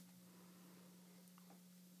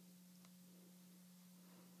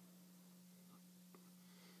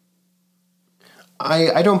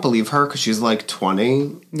 I don't believe her because she's like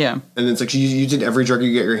 20. Yeah. And it's like you did every drug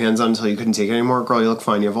you get your hands on until you couldn't take it anymore. Girl, you look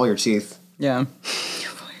fine. You have all your teeth. Yeah. You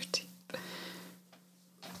have all your teeth.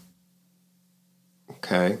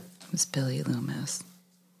 Okay. It was Billy Loomis.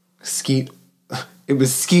 Skeet. It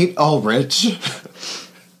was Skeet Ulrich.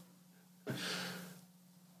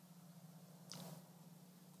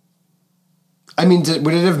 I mean,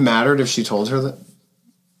 would it have mattered if she told her that?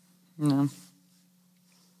 No.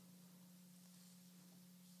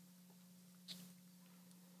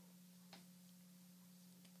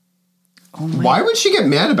 Oh why would she get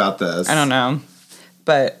mad about this? I don't know,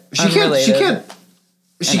 but she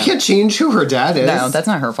can't change who her dad is. No, that's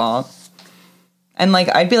not her fault. And like,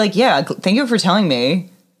 I'd be like, yeah, thank you for telling me,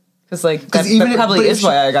 because like that probably is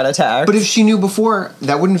why I got attacked. But if she knew before,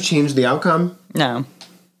 that wouldn't have changed the outcome. No.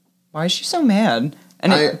 Why is she so mad?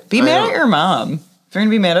 And be mad at your mom. If you're gonna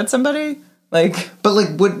be mad at somebody, like. But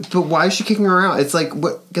why is she kicking her out? It's like,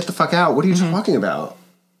 what? Get the fuck out! What are you talking about?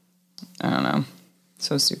 I don't know.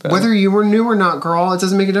 So stupid. Whether you were new or not, girl, it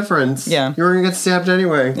doesn't make a difference. Yeah. You were gonna get stabbed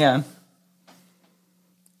anyway. Yeah.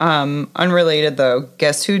 Unrelated though,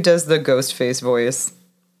 guess who does the ghost face voice?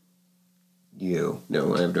 You.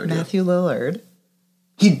 No, I have no idea. Matthew Lillard.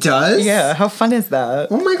 He does? Yeah, how fun is that?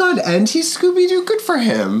 Oh my god, and he's Scooby-Doo. Good for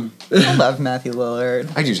him. I love Matthew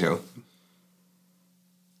Lillard. I do too.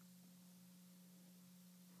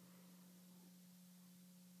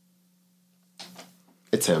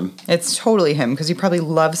 It's him. It's totally him, because he probably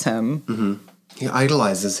loves him. Mm-hmm. He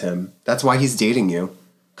idolizes him. That's why he's dating you.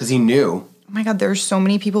 Because he knew. Oh my god, there's so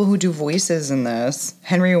many people who do voices in this.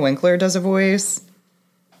 Henry Winkler does a voice.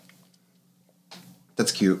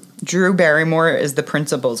 That's cute. Drew Barrymore is the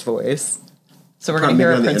principal's voice. So we're going to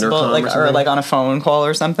hear a principal, or like on a phone call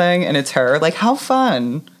or something, and it's her. Like, how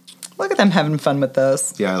fun. Look at them having fun with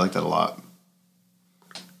this. Yeah, I like that a lot.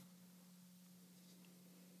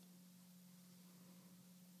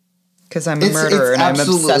 Because I'm a murderer and I'm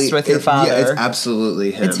obsessed with your father. Yeah, it's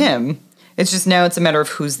absolutely him. It's him. It's just now it's a matter of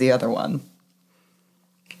who's the other one.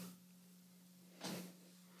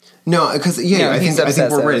 No, because I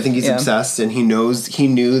think we're right. I think he's obsessed, and he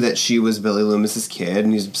knew that she was Billy Loomis's kid,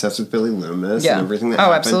 and he's obsessed with Billy Loomis and everything that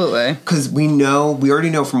happened. Absolutely. Because we already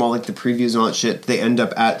know from all like the previews and all that shit, they end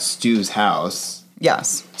up at Stu's house.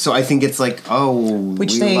 Yes. So I think it's like,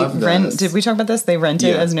 which they rent. Did we talk about this? They rent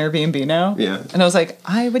it as an Airbnb now. Yeah. And I was like,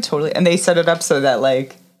 I would totally. And they set it up so that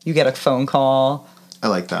like you get a phone call. I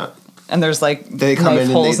like that. And there's like they come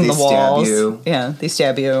in holes and in the walls. Stab you. Yeah, they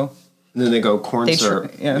stab you. And then they go corn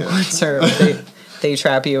syrup. Corn syrup. They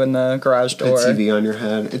trap you in the garage door. A TV on your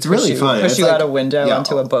head. It's really fun. Push you out a window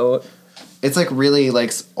onto a boat. It's like really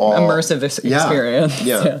like all immersive experience.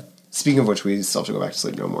 Yeah. Speaking of which, we still have to go back to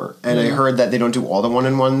sleep no more. And I heard that they don't do all the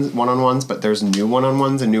one-on-ones, but there's new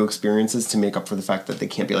one-on-ones and new experiences to make up for the fact that they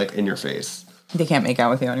can't be like in your face. They can't make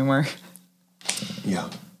out with you anymore. Yeah.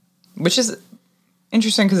 Which is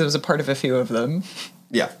interesting because it was a part of a few of them.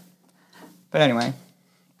 Yeah. But anyway,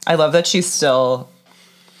 I love that she's still.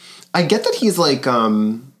 I get that he's like,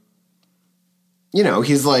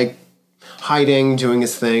 he's like hiding, doing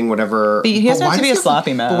his thing, whatever. But he doesn't have to be a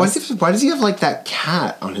sloppy mess. But why does he have like that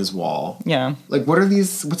cat on his wall? Yeah. Like,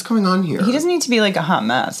 what's going on here? He doesn't need to be like a hot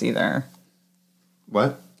mess either.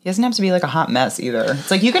 What? He doesn't have to be like a hot mess either. It's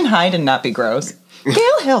like you can hide and not be gross.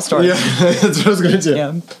 Hailstorm. Yeah, that's what I was going to do.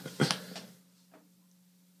 Yeah.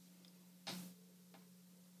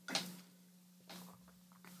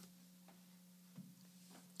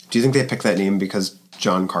 Do you think they picked that name because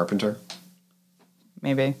John Carpenter?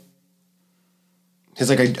 Maybe. He's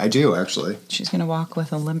like, I do, actually. She's going to walk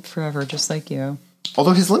with a limp forever, just like you.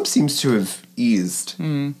 Although his limp seems to have eased.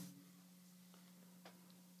 I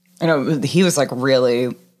know, he was like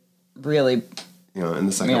really, really... in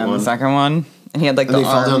the second one. Yeah, the second one. And he had like the arm...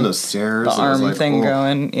 fell down those stairs. The arm thing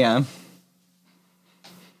going, yeah.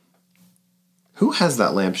 Who has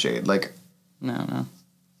that lampshade? Like... No.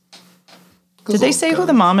 Did they say who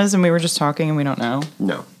the mom is and we were just talking and we don't know?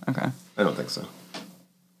 No. Okay. I don't think so.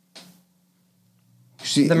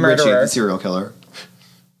 The murderer. Richie, the serial killer.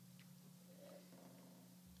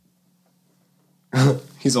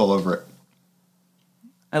 He's all over it.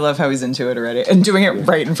 I love how he's into it already. And doing it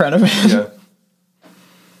right in front of him. Yeah.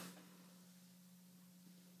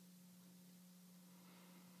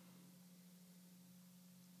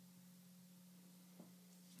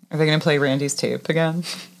 Are they going to play Randy's tape again?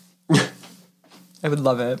 I would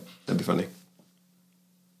love it. That'd be funny.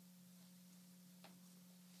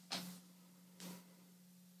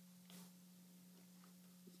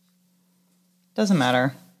 Doesn't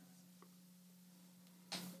matter.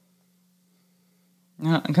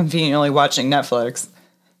 I'm conveniently watching Netflix.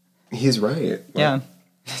 He's right. Yeah.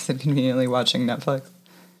 I said conveniently watching Netflix.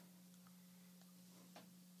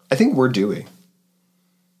 I think we're Dewey.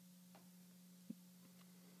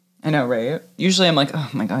 I know, right? Usually I'm like, oh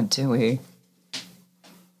my God, Dewey.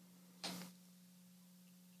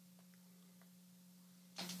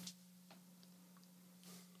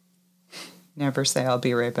 Never say I'll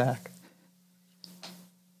be right back.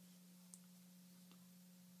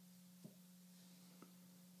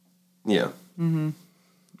 Yeah. Mm-hmm.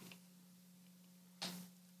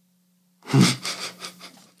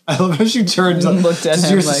 I love how she turned and looked at him.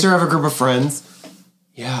 Does your sister have a group of friends?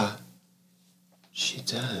 Yeah. She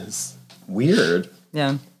does. Weird.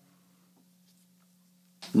 Yeah.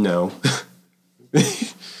 No.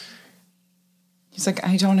 He's like,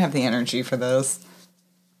 I don't have the energy for this.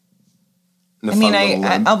 I mean,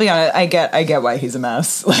 I'll be honest. I get why he's a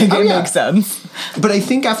mess. Like, it makes sense. But I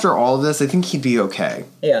think after all of this, I think he'd be okay.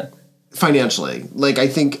 Yeah. Financially. Like,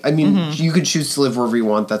 I mean, you could choose to live wherever you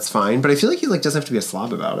want. That's fine. But I feel like he, like, doesn't have to be a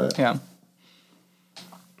slob about it. Yeah.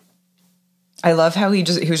 I love how he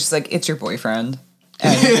was just like, it's your boyfriend.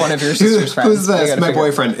 And one of your sister's friends. Who's this? My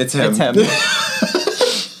boyfriend. It's him. It's him.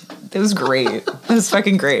 It was great. It was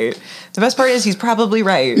fucking great. The best part is he's probably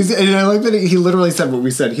right. And I like that he literally said what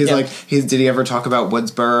we said. He's like, did he ever talk about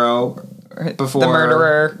Woodsboro before? The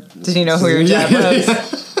murderer. Did he know who your dad was?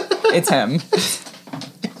 It's him.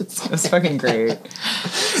 It's fucking great.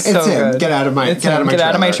 It's him. Good. Get out of my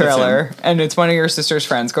trailer. And it's one of your sister's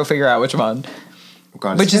friends. Go figure out which one. Oh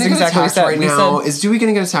God. Which is exactly what right now. Is Dewey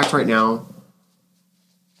going to get attacked right now?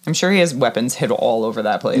 I'm sure he has weapons hid all over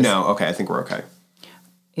that place. No. Okay. I think we're okay.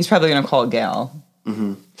 He's probably going to call Gail.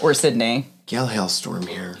 Mm-hmm. Or Sydney. Gail Hailstorm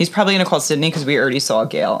here. He's probably going to call Sydney because we already saw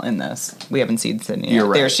Gail in this. We haven't seen Sydney yet. You're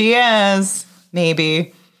right. There she is.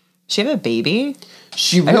 Maybe. She have a baby?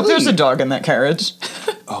 I hope there's a dog in that carriage.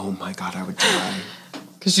 Oh my God, I would die.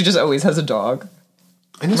 Because she just always has a dog.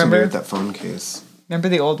 I know somebody with that phone case. Remember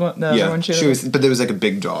the old one? The other one she was, but there was like a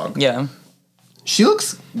big dog. Yeah. She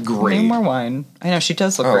looks great. Need more wine. I know, she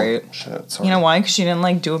does look great. Shit, sorry. You know why? Because she didn't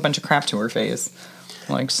like do a bunch of crap to her face.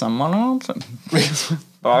 Like someone else.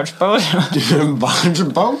 Bodge Botox.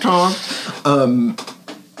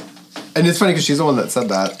 And it's funny because she's the one that said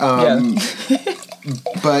that.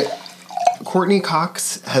 But Courtney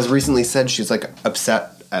Cox has recently said she's like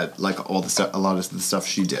upset at like all the stuff, a lot of the stuff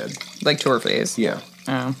she did, like to her face. Yeah.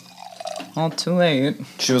 Oh, all too late.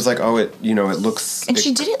 She was like, "Oh, it looks." And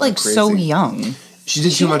she did it like crazy. So young. She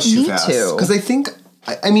did too much too fast. Because I think.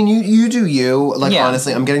 I mean, you do you. Like,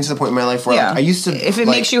 honestly, I'm getting to the point in my life where like, I used to... If it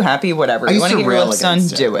makes you happy, whatever. You want to get your lips done,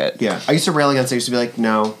 do it. Yeah. I used to rail against it. I used to be like,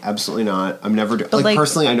 no, absolutely not. I'm never doing... Like,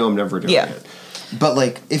 personally, I know I'm never doing it. But,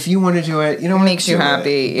 like, if you want to do it, you know what? It makes you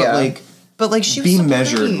happy, But, like, she was be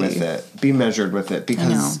measured with it. Be measured with it.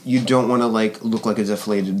 Because you don't want to, like, look like a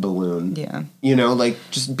deflated balloon. Yeah. You know, like,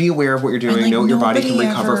 just be aware of what you're doing. Know what your body can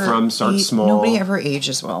recover from. Start small. Nobody ever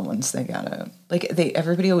ages well once they get it. Like,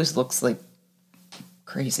 everybody always looks, like,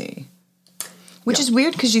 crazy. Which is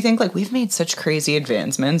weird because you think, like, we've made such crazy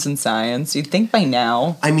advancements in science. You'd think by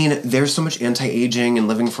now... I mean, there's so much anti-aging and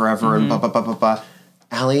living forever and blah, blah, blah, blah, blah.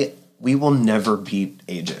 Allie, we will never beat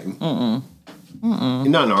aging. Not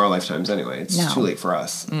in our lifetimes, anyway. It's too late for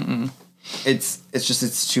us. It's just,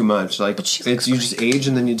 it's too much. Like, you just age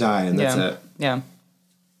and then you die, and that's it. Yeah.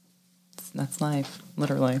 That's life,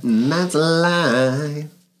 literally. That's life.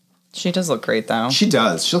 She does look great, though. She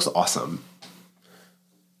does. She looks awesome.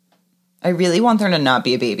 I really want there to not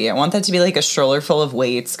be a baby. I want that to be like a stroller full of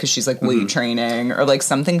weights because she's like weight training or like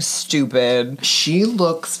something stupid. She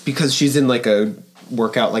looks, because she's in like a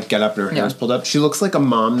workout, like get up and her hair's pulled up. She looks like a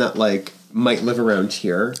mom that like might live around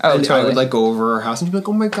here. Oh, and totally. I would like go over her house and she'd be like,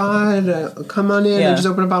 oh my God, come on in and just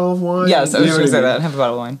open a bottle of wine. Yes, I was going to say that. Have a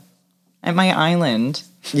bottle of wine. At my island.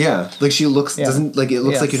 Yeah. Like she looks, doesn't, like it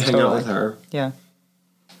looks like you'd hang out with her. Yeah.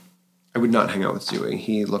 I would not hang out with Dewey.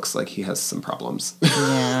 He looks like he has some problems.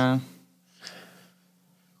 Yeah.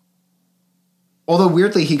 Although,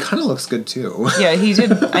 weirdly, he kind of looks good, too. Yeah, he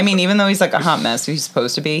did. I mean, even though he's like a hot mess, he's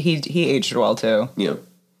supposed to be, he aged well, too. Yeah.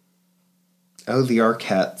 Oh, the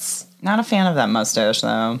Arquettes. Not a fan of that mustache,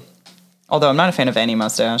 though. Although, I'm not a fan of any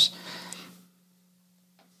mustache.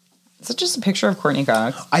 Is it just a picture of Courtney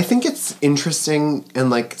Cox? I think it's interesting, and,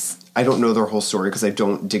 like, I don't know their whole story because I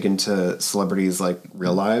don't dig into celebrities, like,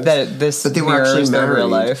 real lives. But they were actually married. Real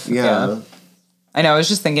life. Yeah. I know, I was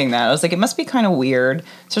just thinking that. I was like, it must be kind of weird.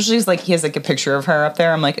 Especially as, like, he has, like, a picture of her up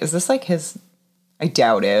there. I'm like, is this, like, his... I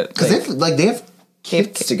doubt it. Because they have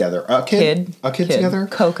kids together. A kid together?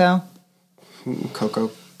 Coco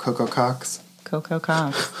Coco Cox. Coco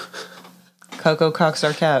Cox. Coco Cox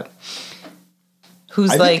Arquette.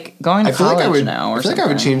 Who's going to college now or I feel something. like I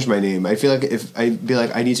would change my name. I feel like if I'd be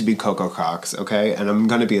like, I need to be Coco Cox, okay? And I'm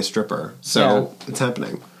going to be a stripper. So it's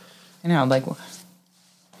happening. I know, I like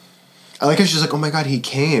how she's like, oh my God, he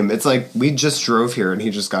came. It's like, we just drove here and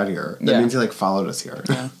he just got here. That means he followed us here.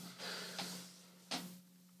 Yeah.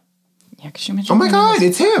 Yeah, because she mentioned. Oh my God,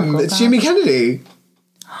 it's him. It's Jamie Kennedy.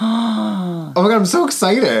 Oh my God, I'm so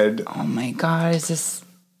excited. Oh my God, is this?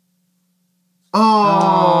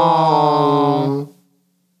 Oh.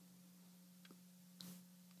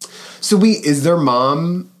 So is their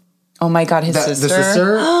mom? Oh my God, his sister. The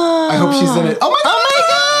sister. I hope she's in it. Oh my God.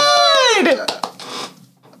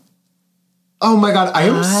 Oh my God, I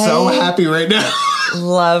am so happy right now.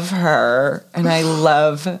 Love her, and I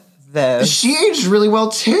love this. She aged really well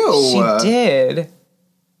too. She did.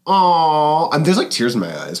 Aww. There's tears in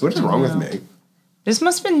my eyes. What is wrong with me? This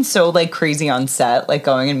must have been so crazy on set,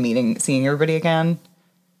 going and seeing everybody again.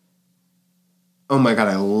 Oh my God,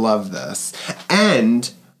 I love this.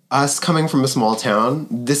 And us coming from a small town,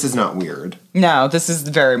 this is not weird. No, this is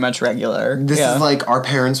very much regular. This is our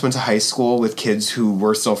parents went to high school with kids who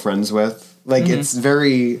we're still friends with. It's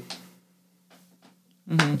very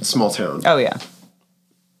small town. Oh, yeah.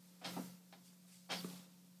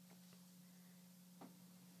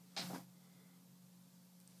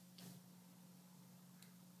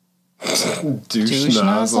 Douche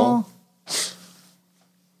nozzle.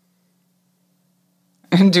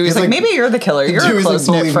 And Dewey's maybe you're the killer. You're a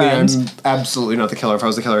close-knit friend. I'm absolutely not the killer. If I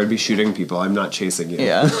was the killer, I'd be shooting people. I'm not chasing you.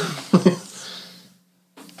 Yeah.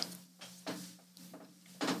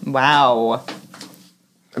 Wow.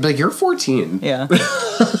 I'd be like, you're 14. Yeah.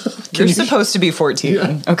 You're supposed to be 14.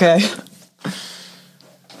 Yeah. Okay.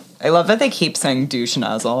 I love that they keep saying douche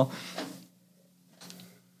nozzle.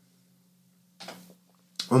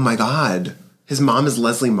 Oh my God. His mom is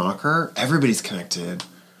Leslie Mocker. Everybody's connected.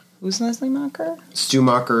 Who's Leslie Mocker? Stu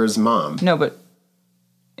Mocker's mom. No, but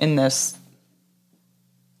in this...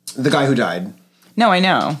 The guy who died. No, I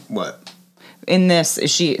know. What? In this,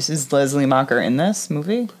 is Leslie Mocker in this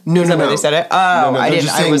movie? No, is that where they said it? Oh, no, I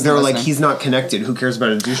didn't. I was. They're he's not connected. Who cares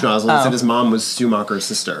about a douche nozzle? He said his mom was Stu Mocker's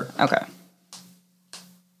sister. Okay.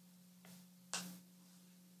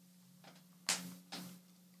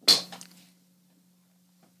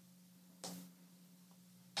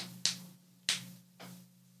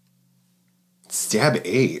 Stab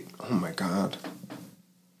 8. Oh my God.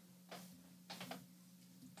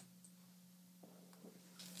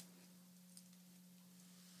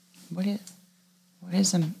 What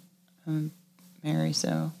is a Mary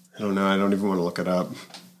So? I don't know. I don't even want to look it up.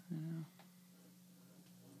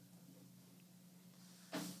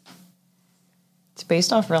 It's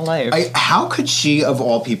based off real life. How could she, of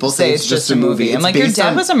all people, say it's just a movie? I'm your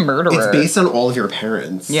dad was a murderer. It's based on all of your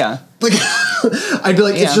parents. Yeah. I'd be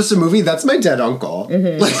like, it's just a movie? That's my dead uncle.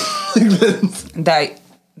 Mm-hmm.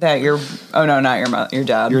 That your... Oh, no, not your mother. Your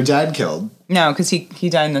dad. Your dad killed. No, because he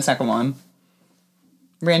died in the second one.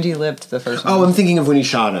 Randy lived the first one. Oh, I'm thinking of when he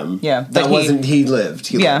shot him. Yeah. That wasn't... He lived.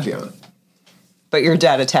 He lived, yeah. But your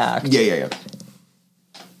dad attacked. Yeah.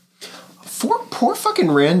 Poor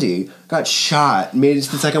fucking Randy got shot, made it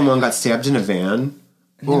to the second one, got stabbed in a van.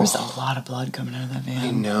 And there was a lot of blood coming out of that van.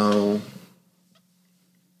 I know.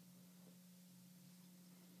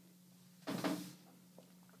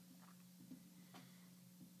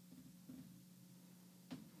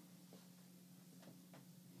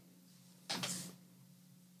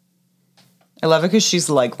 I love it because she's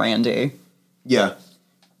like Randy. Yeah.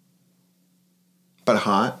 But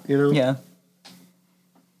hot, you know? Yeah.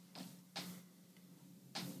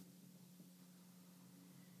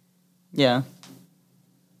 Yeah.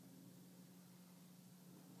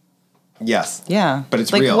 Yes. Yeah. But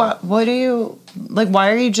it's like, real. What do you... Like,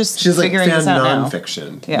 why are you just figuring this out now?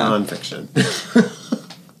 Non-fiction. Yeah. Non-fiction.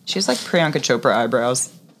 She's like Priyanka Chopra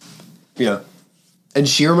eyebrows. Yeah. And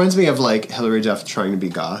she reminds me of, like, Hilary Duff trying to be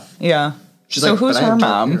goth. Yeah. She's so like, who's her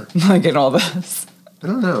mom? Like, in all this? I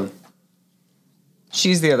don't know.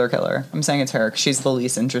 She's the other killer. I'm saying it's her. She's the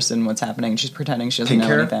least interested in what's happening. She's pretending she doesn't know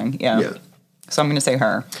anything. Yeah. So I'm going to say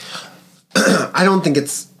her. I don't think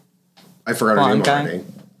it's... I forgot her name already.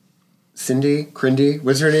 Cindy? Crindy?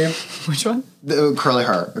 What's her name? Which one? The curly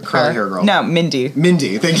hair girl. No, Mindy.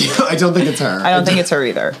 Mindy, thank you. I don't think it's her. I don't think it's her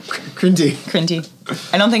either. Crindy.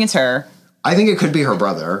 I don't think it's her. I think it could be her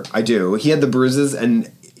brother. I do. He had the bruises, and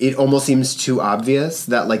it almost seems too obvious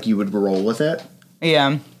that, like, you would roll with it.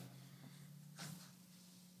 Yeah.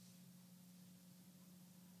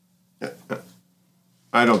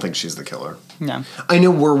 I don't think she's the killer. No. I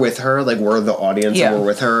know we're with her, like, we're the audience and we're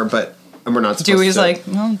with her, but we're not supposed Dewey's to. like,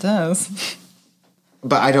 well, it does.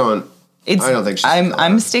 But I don't think she's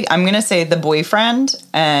I'm gonna say the boyfriend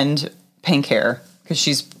and pink hair because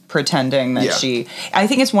she's pretending that I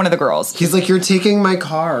think it's one of the girls. He's like, you're taking my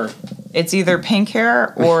car. It's either pink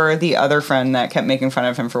hair or the other friend that kept making fun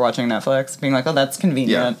of him for watching Netflix, being like, oh, that's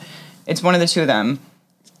convenient. Yeah. It's one of the two of them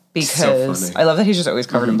because I love that he's just always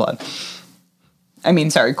covered in blood. I mean,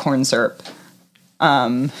 sorry, corn syrup.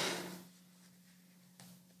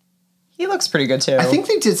 He looks pretty good too. I think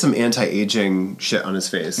they did some anti-aging shit on his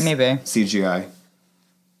face. Maybe. CGI.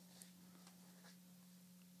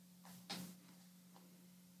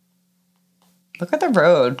 Look at the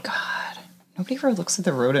road. God. Nobody ever looks at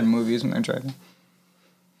the road in movies when they're driving.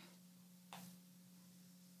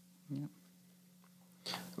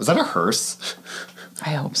 Was that a hearse?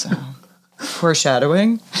 I hope so.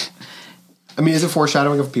 Foreshadowing? I mean, is it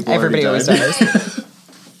foreshadowing of people Everybody always does.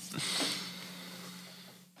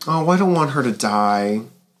 Oh, I don't want her to die.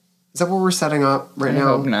 Is that what we're setting up right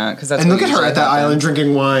now? I hope not, because that's. And look at her at that island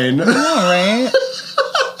drinking wine. I know, right?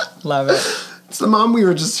 Love it. It's the mom we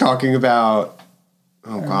were just talking about.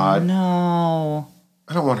 Oh God. No.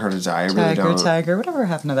 I don't want her to die. I really don't. Tiger. Whatever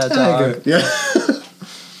happened to that dog? Yeah.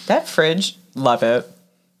 That fridge. Love it.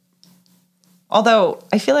 Although,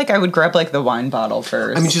 I feel like I would grab, like, the wine bottle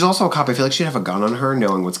first. I mean, she's also a cop. I feel like she'd have a gun on her,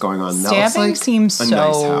 knowing what's going on. Stabbing that like seems a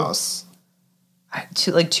nice house.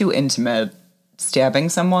 Too intimate. Stabbing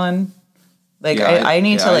someone. Like, I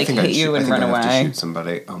need to, like, hit you and run away. I have to shoot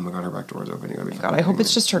somebody. Oh, my God, her back door's opening. God, I hope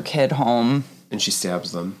it's just her kid home. And she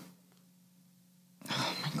stabs them.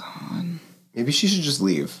 Oh, my God. Maybe she should just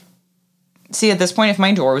leave. See, at this point, if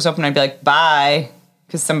my door was open, I'd be like, bye.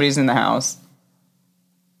 Because somebody's in the house.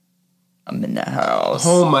 I'm in the house.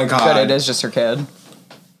 Oh my God. But it is just her kid.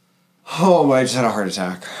 Oh, I just had a heart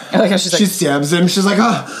attack. I like how she stabs him. She's like,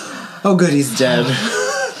 oh good, he's dead.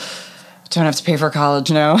 Don't have to pay for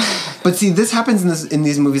college now. But see, this happens in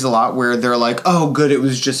these movies a lot where they're like, oh good, it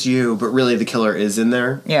was just you. But really the killer is in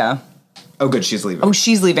there. Yeah. Oh good, she's leaving. Oh,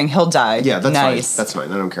 she's leaving. He'll die. Yeah, that's nice. fine. That's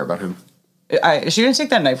fine. I don't care about him. Is she going to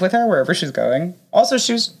take that knife with her wherever she's going? Also,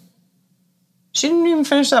 she didn't even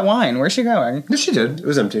finish that wine. Where's she going? No, she did. It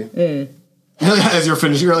was empty. As you're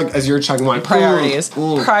finishing, as you're chugging wine. Priorities.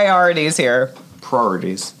 Ooh. Priorities here.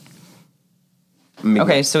 Priorities.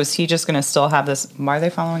 Okay, so is he just going to still have this? Why are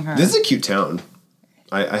they following her? This is a cute town.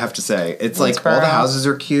 I have to say. It's like all the houses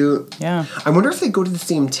are cute. Yeah. I wonder if they go to the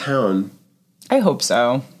same town. I hope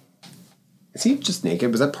so. Is he just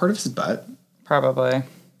naked? Was that part of his butt? Probably.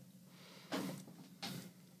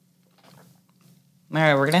 All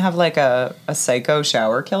right, we're going to have like a psycho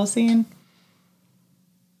shower kill scene.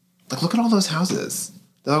 Like, look at all those houses.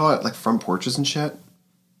 They're all like front porches and shit.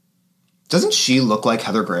 Doesn't she look like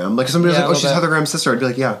Heather Graham? Like, somebody's like, oh, she's Heather Graham's sister. I'd be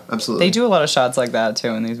like, yeah, absolutely. They do a lot of shots like that, too,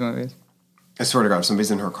 in these movies. I swear to God, if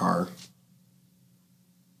somebody's in her car,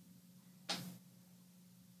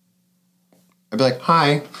 I'd be like,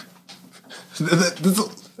 hi.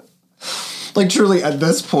 Like, truly, at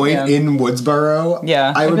this point in Woodsboro,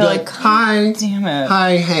 I would be like, hi. Damn it.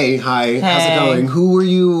 Hi, hey, how's it going? Who are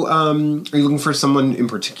you, are you looking for someone in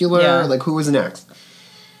particular? Yeah. Like, who was next?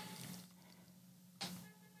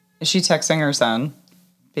 Is she texting her son?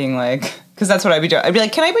 Being like, because that's what I'd be doing. I'd be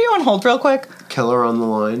like, can I put you on hold real quick? Killer on the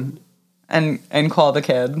line. And call the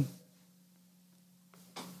kid.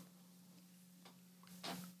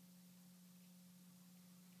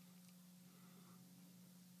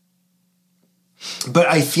 But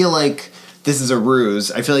I feel like this is a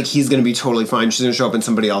ruse. I feel like he's going to be totally fine. She's going to show up and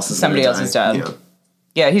somebody else is dead.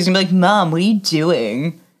 Yeah, he's going to be like, Mom, what are you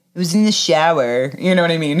doing? It was in the shower. You know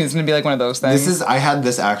what I mean? He's going to be like one of those things. I had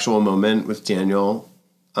this actual moment with Daniel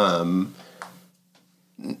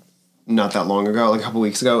not that long ago, like a couple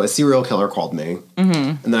weeks ago. A serial killer called me.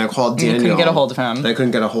 Mm-hmm. And then I called Daniel. You couldn't get a hold of him. And I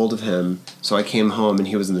couldn't get a hold of him. So I came home and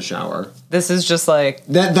he was in the shower. This is just like...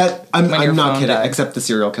 I'm not kidding, except the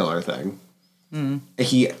serial killer thing.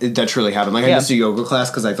 That truly happened. Like, I missed a yoga class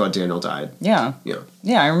because I thought Daniel died. Yeah.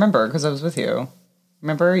 Yeah, I remember because I was with you.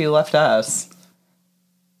 Remember, you left us.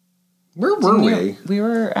 Where were we? We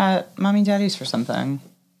were at Mommy and Daddy's for something.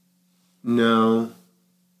 No.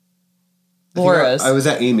 Laura's. I was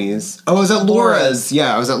at Amy's. Oh, I was at Laura's.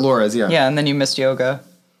 Yeah, I was at Laura's, yeah. Yeah, and then you missed yoga.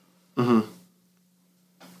 Mm-hmm.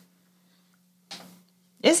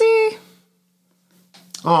 Is he?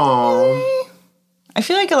 Aww. I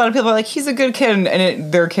feel like a lot of people are like, he's a good kid,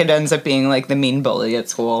 and their kid ends up being like the mean bully at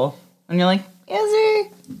school. And you're like, is he?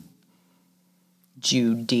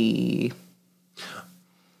 Judy.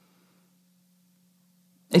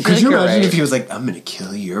 Could you imagine if he was like, I'm going to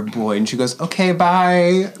kill your boy, and she goes, okay,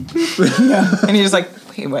 bye. And he's just like,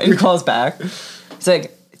 wait, what? He calls back. He's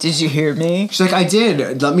like, Did you hear me? She's like, I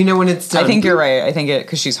did. Let me know when it's done. I think you're right. I think it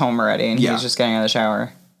because she's home already and he's just getting out of the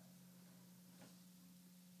shower.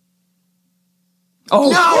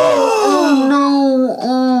 Oh no!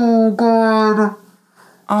 Oh God!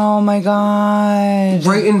 Oh my God!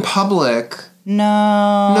 Right in public.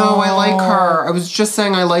 No. No, I like her. I was just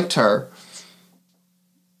saying I liked her.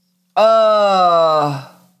 Ugh.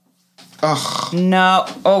 No.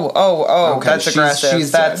 Oh. Okay, that's aggressive.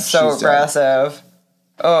 She's that's dead. so aggressive.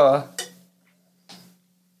 Ugh.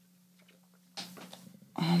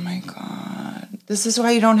 Oh my God. This is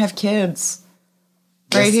why you don't have kids.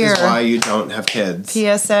 Right here. This is why you don't have kids.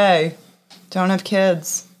 PSA. Don't have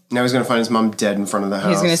kids. Now he's going to find his mom dead in front of the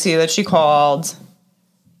house. He's going to see that she called.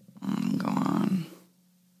 Oh my God.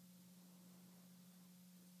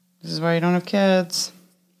 This is why you don't have kids.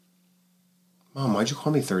 Mom, why'd you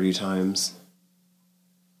call me 30 times?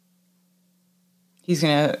 He's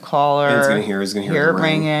going to call her. And he's going to hear it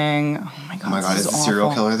ringing. Oh my God. Oh my God, is the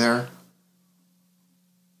serial killer there?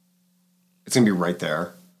 It's going to be right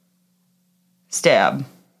there. Stab.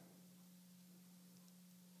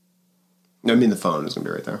 No, I mean the phone is going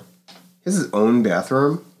to be right there. He has his own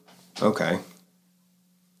bathroom? Okay.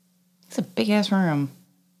 It's a big-ass room.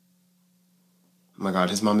 Oh my God,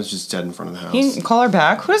 his mom is just dead in front of the house. He didn't call her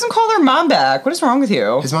back? Who doesn't call their mom back? What is wrong with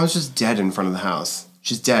you? His mom's just dead in front of the house.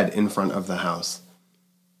 She's dead in front of the house.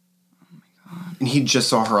 Oh my God. And he just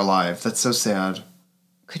saw her alive. That's so sad.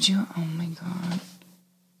 Could you? Oh my God.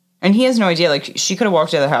 And he has no idea. Like, she could have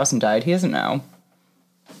walked out of the house and died. He doesn't know.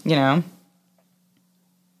 You know?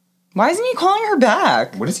 Why isn't he calling her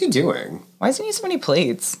back? What is he doing? Why doesn't he have so many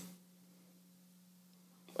plates?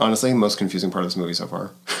 Honestly, most confusing part of this movie so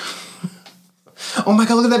far. Oh my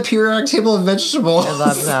God, look at that periodic table of vegetables. I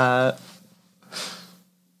love that.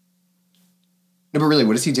 No, but really,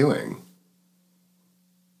 what is he doing?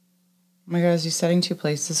 Oh my God, is he setting two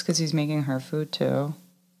places because he's making her food too?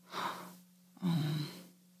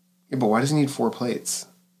 Yeah, but why does he need 4 plates?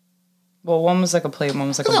 Well, one was like a plate, one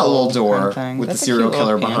was like a little door kind of with That's the serial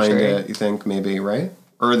killer behind pantry. it, you think, maybe, right?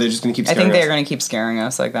 Or are they just going to keep scaring I think us? they're going to keep scaring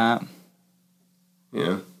us like that.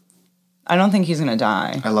 Yeah. I don't think he's going to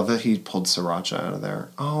die. I love that he pulled sriracha out of there.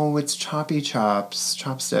 Oh, it's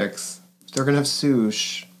chopsticks. They're going to have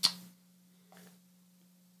sushi.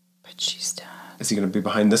 But she's dead. Is he going to be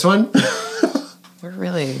behind this one? We're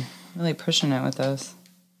really pushing it with this.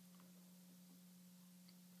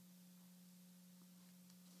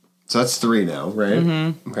 So that's 3 now, right?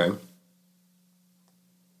 Mm-hmm. Okay.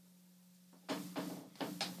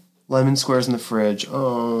 Lemon squares in the fridge.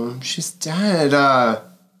 Oh, she's dead.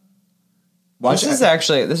 This is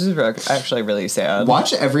actually really sad.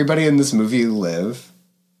 Watch everybody in this movie live.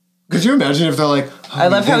 Could you imagine if they're like, oh, I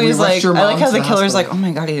love how he's like, I like how the killer's like, oh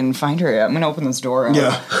my God, he didn't find her yet. I'm going to open this door.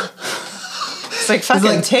 Yeah. It's like, fucking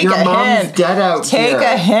like, take your a mom's hint. Dead out Take here.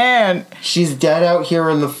 a hint. She's dead out here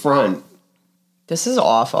in the front. This is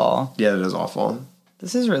awful. Yeah, it is awful.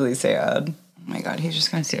 This is really sad. Oh my God, he's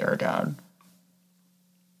just going to see her dead.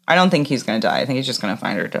 I don't think he's going to die. I think he's just going to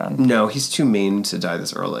find her dead. No, he's too mean to die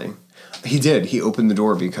this early. He did. He opened the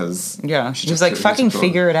door because... Yeah, she was like, fucking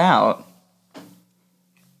figure it out.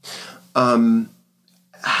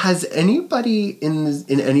 Has anybody in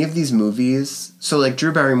any of these movies... So, like,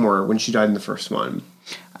 Drew Barrymore, when she died in the first one...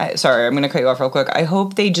 Sorry, I'm going to cut you off real quick. I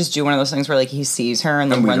hope they just do one of those things where, like, he sees her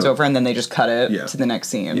and then runs over and then they just cut it to the next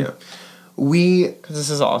scene. Yeah. Because this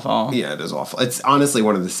is awful. Yeah, it is awful. It's honestly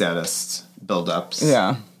one of the saddest build-ups.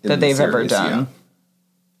 Yeah, that they've ever done.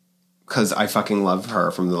 Because I fucking love her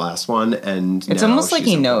from the last one, and it's almost like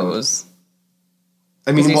he knows.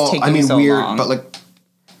 I mean, so weird, long. but like,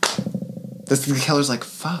 the killer's like,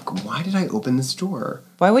 fuck, why did I open this door?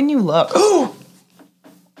 Why wouldn't you look?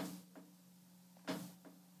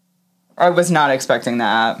 I was not expecting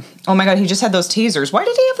that. Oh my God, he just had those tasers. Why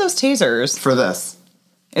did he have those tasers? For this.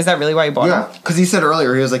 Is that really why he bought them? Yeah, because he said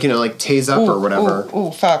earlier, he was like, tase up or whatever.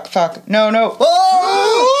 Ooh, fuck. No.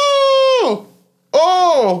 Oh!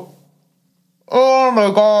 Oh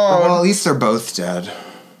my God. Well, at least they're both dead.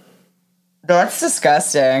 That's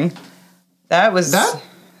disgusting. That was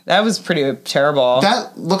pretty terrible.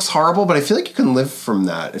 That looks horrible, but I feel like you can live from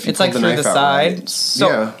that if you it's like the through knife the out side. Right. So,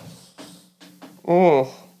 yeah.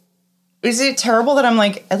 Oh. Is it terrible that I'm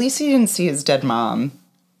like, at least he didn't see his dead mom?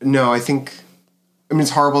 No, I mean,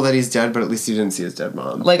 it's horrible that he's dead, but at least he didn't see his dead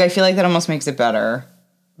mom. Like, I feel like that almost makes it better.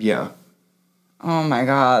 Yeah. Oh my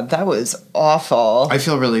God, that was awful. I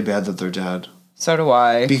feel really bad that they're dead. So do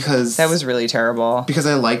I. Because... that was really terrible. Because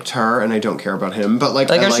I liked her and I don't care about him, but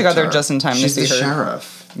like I guess she got there just in time to see her. She's the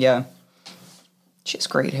sheriff. Yeah. She has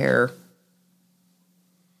great hair.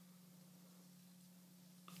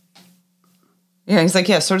 Yeah, he's like,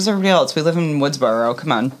 yeah, so does everybody else. We live in Woodsboro.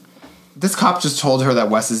 Come on. This cop just told her that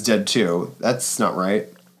Wes is dead, too. That's not right.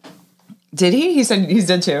 Did he? He said he's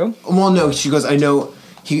dead, too? Well, no, she goes, I know...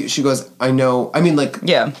 She goes, I know. I mean, like,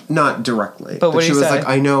 yeah, not directly. But what she was say? Like,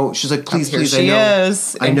 I know. She's like, please, please, I know.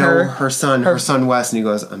 I know her son Wes, and he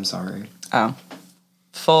goes, I'm sorry. Oh,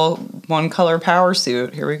 full one color power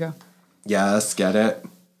suit. Here we go. Yes, get it.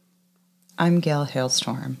 I'm Gail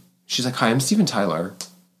Hailstorm. She's like, hi, I'm Steven Tyler.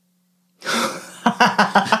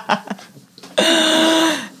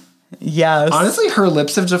 Yes. Honestly, her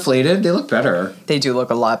lips have deflated. They look better. They do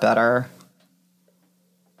look a lot better.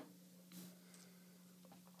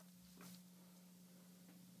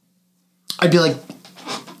 I'd be like,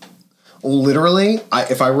 literally,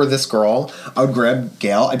 if I were this girl, I would grab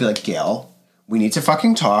Gail. I'd be like, Gail, we need to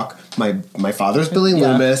fucking talk. My father's Billy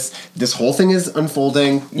Loomis. This whole thing is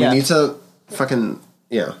unfolding. We need to fucking,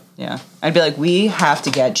 Yeah. I'd be like, we have to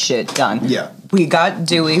get shit done. Yeah. We got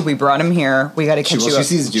Dewey. We brought him here. We got to catch you up.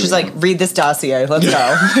 She's like, read this dossier. Let's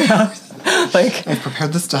go. Like, I've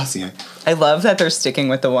prepared this dossier. I love that they're sticking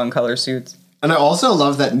with the one color suits. And I also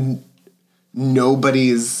love that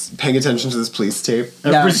nobody's paying attention to this police tape.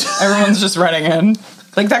 Everyone's just running in.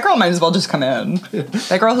 Like, that girl might as well just come in.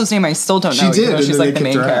 That girl whose name I still don't know. She did. She's like the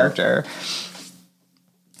main character.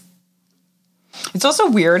 It's also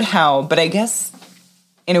weird how, but I guess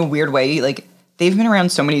in a weird way, like, they've been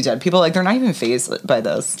around so many dead people. Like, they're not even fazed by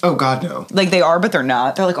this. Oh, God, no. Like, they are, but they're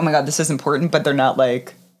not. They're like, oh my God, this is important, but they're not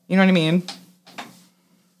like, you know what I mean?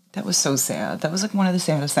 That was so sad. That was like one of the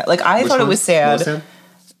saddest things. Like, I thought it was sad.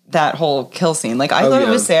 That whole kill scene. Like, I thought it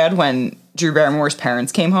was sad when Drew Barrymore's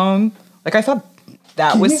parents came home. Like, I thought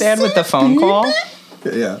that was sad with the phone call.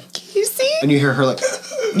 Yeah. Can you see? And you hear her like...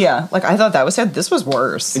 Yeah, like, I thought that was sad. This was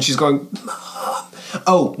worse. And she's going... Mom.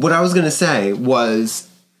 Oh, what I was going to say was...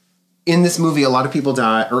 In this movie, a lot of people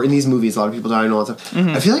die... Or in these movies, a lot of people die and all that stuff.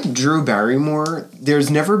 Mm-hmm. I feel like Drew Barrymore...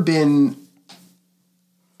 There's never been...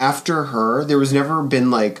 After her, there was never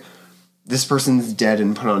been, like... This person's dead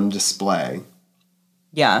and put on display.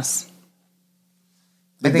 Yes.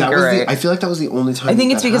 Like, I think you're right. I feel like that was the only time. I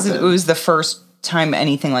think it's because it was the first time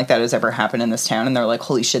anything like that has ever happened in this town, and they're like,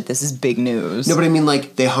 "Holy shit, this is big news." No, but I mean,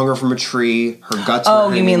 like, they hung her from a tree. Her guts.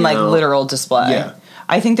 Oh, you mean like literal display? Yeah.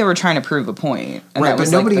 I think they were trying to prove a point, and right, that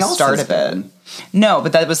was but like the start of it. No,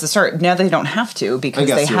 but that was the start. Now they don't have to because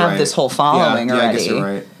they have this whole following already. I guess you're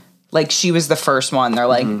right. Like, she was the first one. They're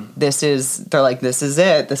like, this is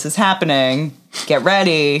it. This is happening. Get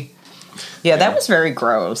ready. Yeah, that was very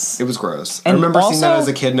gross. It was gross. And I remember seeing that as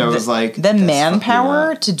a kid, and I was like... The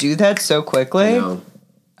manpower to do that so quickly. I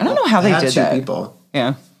don't know how they did that. 2 people.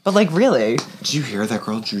 Yeah. But, like, really. Did you hear that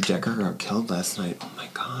girl Drew Decker got killed last night? Oh, my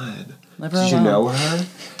God. Did you know her?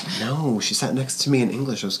 No, she sat next to me in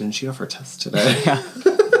English. I was going to cheat off her test today. Yeah.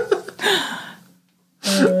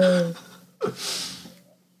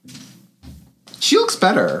 She looks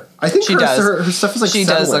better. I think she does. Her stuff is like she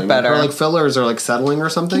settling. Does look better. Her like fillers are like settling or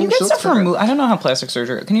something. Can you get stuff removed? I don't know how plastic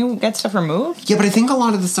surgery. Can you get stuff removed? Yeah, but I think a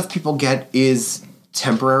lot of the stuff people get is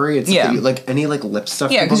temporary. It's like any like lip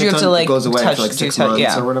stuff. Yeah, because you have to like goes away touch, for like 6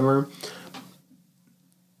 months or whatever.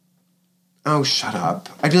 Oh, shut up!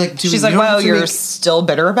 I'd be like, dude, she's like, wow, you're still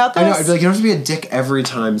bitter about this. I know. I'd be like, you don't have to be a dick every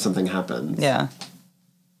time something happens. Yeah.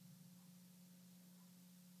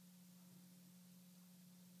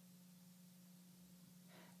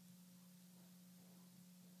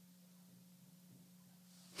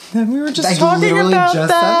 We were just talking about that. Said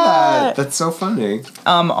that. That's so funny.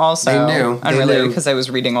 Also, they knew. Unrelated, because I was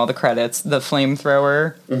reading all the credits. The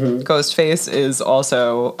flamethrower Ghostface is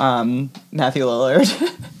also Matthew Lillard.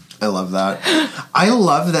 I love that. I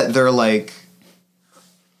love that they're like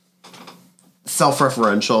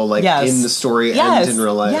self-referential, like in the story and in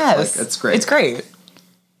real life. Yes, like, it's great. It's great.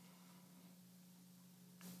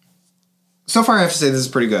 So far, I have to say this is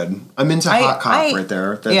pretty good. I'm into Hot Cop right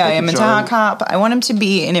there. I'm into Hot Cop. I want him to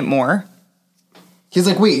be in it more. He's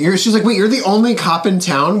like, she's like, wait, you're the only cop in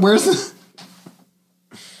town? Where's the...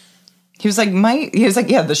 He was like,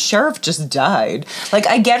 yeah, the sheriff just died. Like,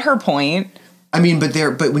 I get her point. I mean, but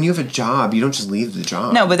when you have a job, you don't just leave the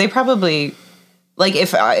job. No, but they probably, like,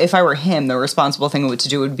 if I were him, the responsible thing to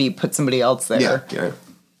do would be put somebody else there. Yeah.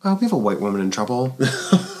 Oh, we have a white woman in trouble.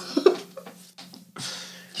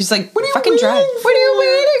 He's like, fucking drive. What are you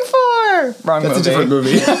waiting for? Wrong movie. That's a different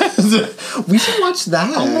movie. We should watch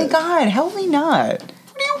that. Oh my God, how will we not?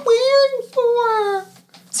 What are you waiting for?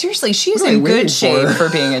 Seriously, she's in good shape for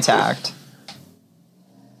being attacked.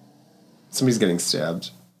 Somebody's getting stabbed.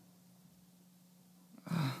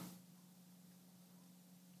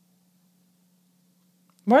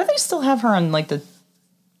 Why do they still have her on, like, the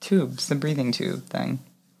tubes, the breathing tube thing?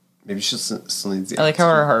 Maybe she still needs the I like how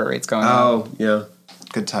her heart rate's going up. Oh, yeah.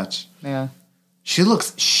 Good touch. Yeah. She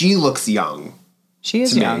looks young. She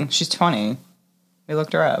is young. She's 20. We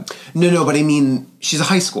looked her up. No, but I mean, she's a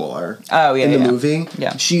high schooler. Oh, yeah, in the movie.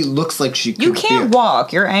 Yeah. She looks like she could You can't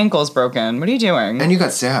walk. Your ankle's broken. What are you doing? And you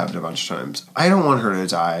got stabbed a bunch of times. I don't want her to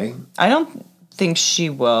die. I don't think she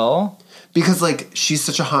will. Because, like, she's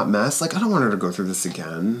such a hot mess. Like, I don't want her to go through this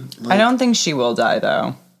again. Like, I don't think she will die,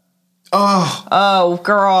 though. Oh. Oh,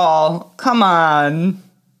 girl. Come on.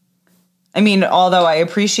 I mean, although I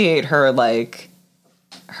appreciate her, like,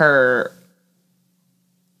 her...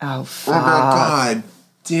 Oh, fuck. Oh, my God.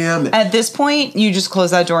 Damn it. At this point, you just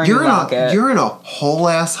close that door and you lock it. You're in a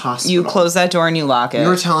whole-ass hospital. You close that door and you lock it.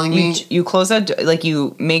 You're telling me... You close that... Like,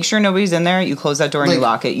 you make sure nobody's in there, you close that door and you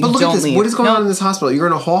lock it. You but look don't at this. leave. What is going on in this hospital? You're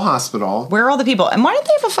in a whole hospital. Where are all the people? And why don't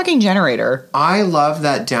they have a fucking generator? I love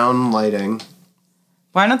that down lighting.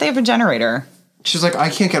 Why don't they have a generator? She's like, I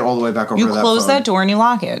can't get all the way back over to that phone. You close that door and you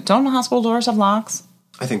lock it. Don't hospital doors have locks?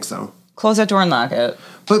 I think so. Close that door and lock it.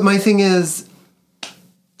 But my thing is...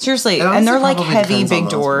 Seriously, and they're like heavy, big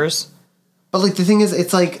doors. But like the thing is,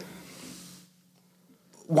 it's like...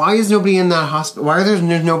 Why is nobody in that hospital? Why are there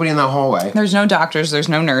nobody in that hallway? There's no doctors. There's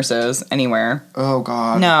no nurses anywhere. Oh,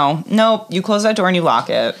 God. No. Nope. You close that door and you lock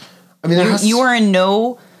it. I mean, you are in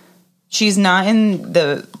no... She's not in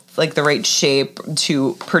the... like the right shape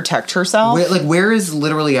to protect herself. Where is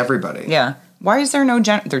literally everybody? Yeah. Why is there no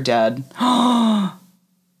they're dead.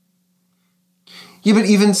 Yeah, but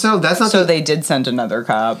even so, that's not... So they did send another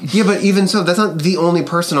cop. Yeah, but even so, that's not the only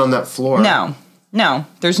person on that floor. No.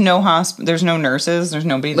 There's no there's no nurses, there's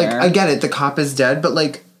nobody there. I get it, the cop is dead, but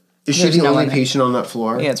like, is she the only patient on that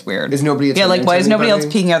floor? Yeah, it's weird. Is nobody Yeah, like, why is nobody else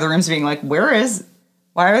peeking out the rooms being like, why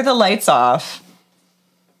are the lights off?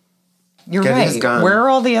 You're right. Where are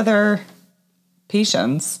all the other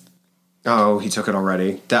patients? Oh, he took it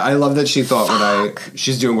already. I love that she thought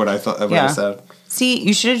she's doing what I thought. What I said. See,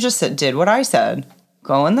 you should have just did what I said.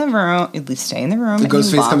 Go in the room. At least stay in the room. The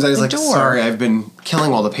ghost face comes out. He's like, door. "Sorry, I've been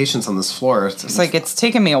killing all the patients on this floor." It's like it's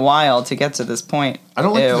taken me a while to get to this point. I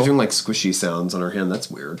don't like that they're doing like squishy sounds on her hand.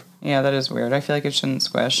 That's weird. Yeah, that is weird. I feel like it shouldn't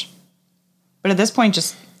squish. But at this point,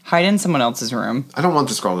 just hide in someone else's room. I don't want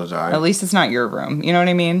this girl to die. At least it's not your room. You know what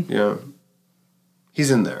I mean? Yeah.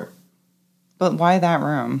 He's in there. But why that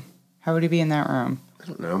room? How would he be in that room? I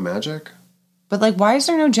don't know. Magic? But, like, why is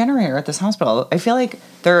there no generator at this hospital? I feel like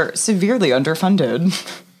they're severely underfunded.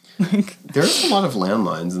 There's a lot of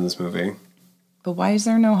landlines in this movie. But why is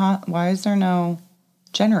there no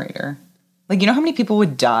generator? Like, you know how many people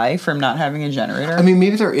would die from not having a generator? I mean,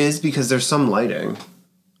 maybe there is because there's some lighting.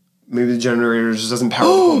 Maybe the generator just doesn't power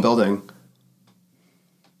the whole building.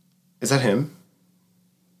 Is that him?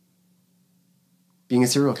 Being a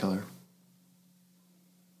serial killer.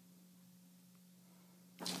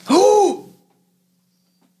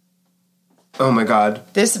 Oh my God.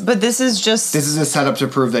 This is just... This is a setup to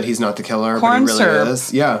prove that he's not the killer, but he really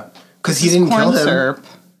is. Yeah. Because he didn't kill him. Syrup.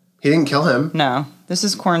 He didn't kill him. No. This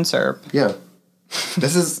is corn syrup. Yeah.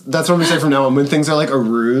 That's what we say from now on. When things are like a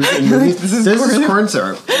ruse in movies, this is corn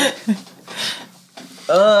syrup.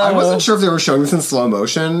 I wasn't sure if they were showing this in slow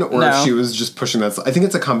motion or if she was just pushing that. I think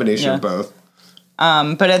it's a combination of both.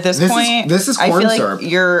 But at this point, this is corn syrup.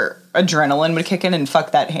 Like your adrenaline would kick in and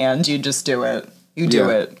fuck that hand. You just do it. You do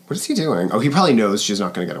it. What is he doing? Oh, he probably knows she's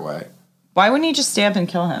not going to get away. Why wouldn't he just stab and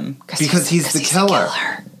kill him? Because he's the killer.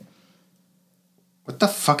 What the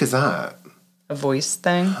fuck is that? A voice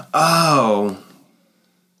thing? Oh.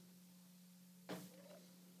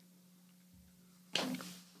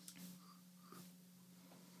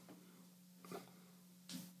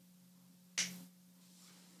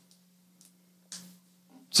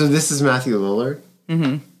 So this is Matthew Lillard?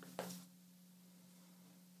 Mm-hmm.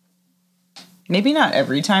 Maybe not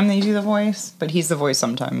every time they do the voice, but he's the voice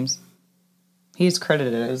sometimes. He's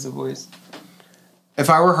credited as the voice. If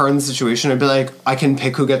I were her in the situation, I'd be like, I can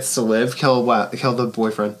pick who gets to live, kill the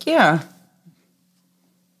boyfriend. Yeah.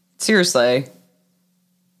 Seriously.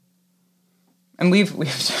 And we've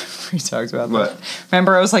talked about that.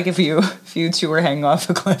 Remember, I was like, if you two were hanging off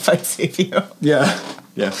a cliff, I'd save you. Yeah.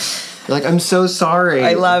 Yeah. You're like, I'm so sorry.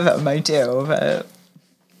 I love him, I do, but...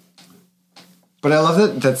 But I love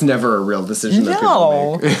that that's never a real decision that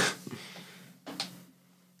people make.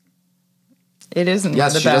 It isn't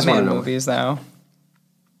the Batman movies, though.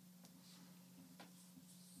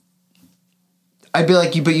 I'd be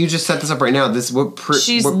like, but you just set this up right now.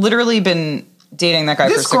 She's literally been dating that guy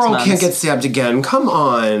for 6 months. This girl can't get stabbed again. Come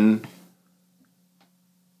on.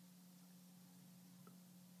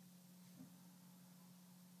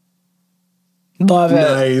 Love it.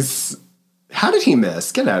 Nice. How did he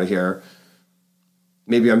miss? Get out of here.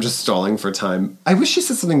 Maybe I'm just stalling for time. I wish she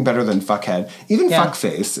said something better than fuckhead. Even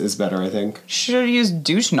fuckface is better, I think. Should have used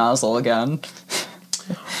douche nozzle again.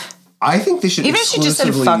 I think they should even if she just said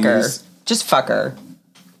fucker. Just fucker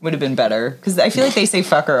would have been better. Because I feel like they say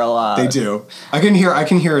fucker a lot. They do. I can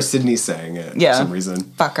hear Sydney saying it for some reason.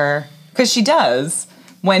 Fucker. Because she does.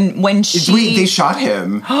 When she... Wait, they shot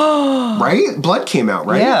him. Right? Blood came out,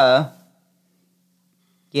 right? Yeah.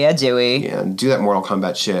 Yeah, Dewey. Yeah, do that Mortal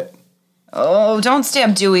Kombat shit. Oh, don't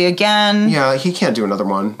stab Dewey again. Yeah, he can't do another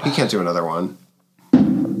one. Oh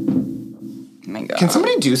my God. Can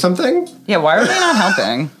somebody do something? Yeah, why are they not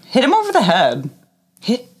helping? Hit him over the head.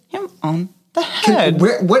 Hit him on the head.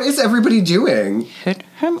 What is everybody doing? Hit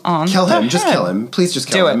him on Kill the him. head. Just kill him. Please just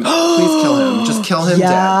kill him. Please kill him. Just kill him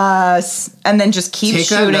dead. Yes. And then just keep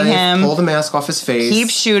shooting him. Pull the mask off his face. Keep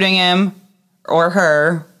shooting him. Or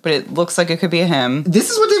her. But it looks like it could be a him. This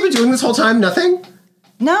is what they've been doing this whole time? Nothing?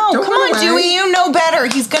 No, Don't come on, Dewey, you know better.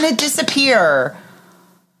 He's gonna disappear.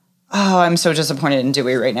 Oh, I'm so disappointed in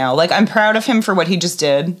Dewey right now. Like, I'm proud of him for what he just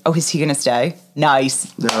did. Oh, is he gonna stay?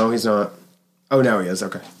 Nice. No, he's not. Oh, now he is.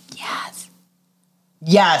 Okay.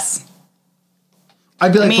 Yes.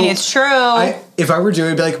 I'd be like, it's true. If I were Dewey,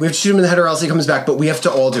 I'd be like, we have to shoot him in the head or else he comes back, but we have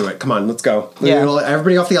to all do it. Come on, let's go. Yeah.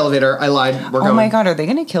 Everybody off the elevator. I lied. We're going. Oh my God, are they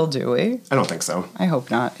gonna kill Dewey? I don't think so. I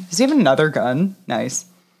hope not. Does he have another gun? Nice.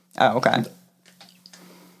 Oh, okay.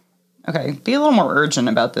 Okay, be a little more urgent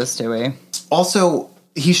about this, Dewey. Also,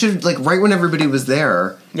 he should, like, right when everybody was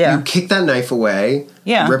there, you kick that knife away,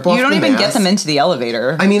 rip off you don't even get them into the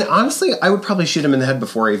elevator. I mean, honestly, I would probably shoot him in the head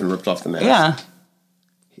before I even ripped off the mask. Yeah.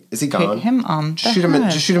 Is he gone? Hit him on the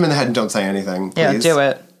head. Just shoot him in the head and don't say anything, please. Yeah, do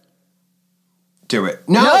it. Do it.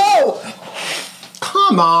 No!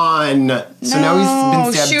 Come on! So now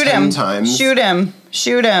he's been stabbed 10 times. Shoot him.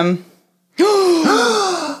 Shoot him.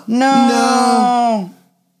 No.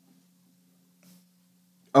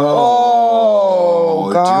 Oh,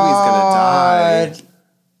 God. Dewey's gonna die.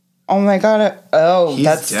 Oh, my God. Oh, He's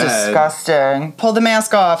that's dead. disgusting. Pull the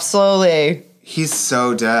mask off slowly. He's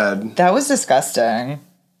so dead. That was disgusting.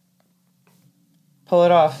 Pull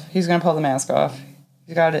it off. He's gonna pull the mask off.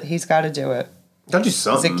 He's got to do it. Gotta do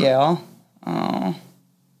something. Is it Gail? Oh.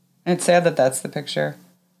 It's sad that that's the picture.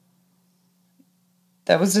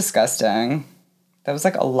 That was disgusting. That was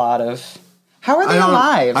like a lot of... How are they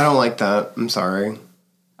alive? I don't like that. I'm sorry.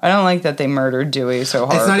 I don't like that they murdered Dewey so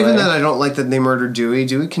hard. It's not even that I don't like that they murdered Dewey.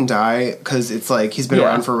 Dewey can die because it's like he's been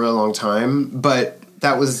around for a really long time, but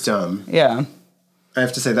that was dumb. Yeah. I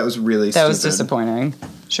have to say that was really stupid. That was disappointing.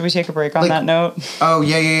 Should we take a break on that note? Oh,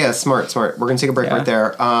 yeah. Smart. We're going to take a break right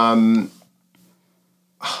there.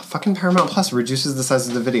 Fucking Paramount Plus reduces the size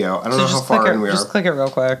of the video. I don't know how far in we are. Just click it real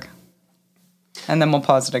quick. And then we'll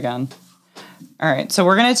pause it again. All right, so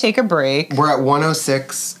we're going to take a break. We're at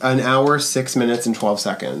 1:06, an hour, 6 minutes, and 12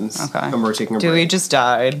 seconds. Okay. And we're taking a break. Dewey just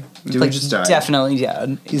died. Dewey just died. Definitely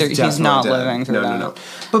dead. He's not dead. Living through that. No.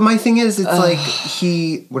 But my thing is, it's like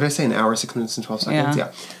what did I say, an hour, 6 minutes, and 12 seconds?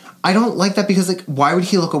 Yeah. I don't like that because, like, why would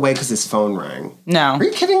he look away because his phone rang? No. Are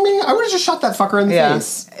you kidding me? I would have just shot that fucker in the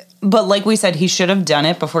face. But like we said, he should have done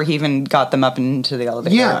it before he even got them up into the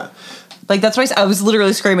elevator. Yeah. Like, that's why I was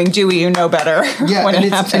literally screaming, Dewey, you know better. Yeah, and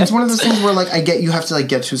it's one of those things where, like, I get you have to, like,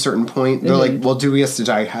 get to a certain point. They're like, well, Dewey has to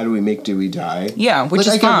die. How do we make Dewey die? Yeah, which is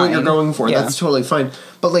fine. I get what you're going for. Yeah. That's totally fine.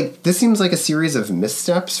 But, like, this seems like a series of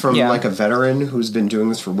missteps from, like, a veteran who's been doing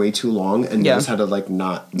this for way too long and knows how to, like,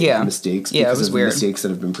 not make mistakes because of mistakes that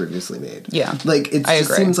have been previously made. Yeah. Like, it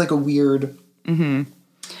just seems like a weird... Mm-hmm.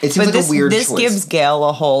 It seems like a weird choice. This gives Gail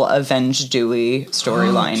a whole Avenge Dewey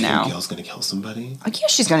storyline now. Gail's gonna kill somebody? Yeah,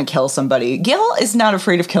 she's gonna kill somebody. Gail is not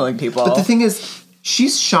afraid of killing people. But the thing is,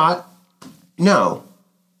 she's shot... No.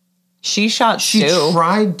 She shot Stu. She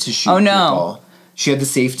tried to shoot people. She had the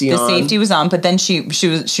safety on. The safety was on, but then she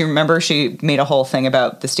made a whole thing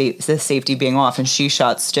about the safety being off, and she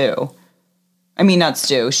shot Stu. I mean, not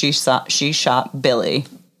Stu. She shot Billy.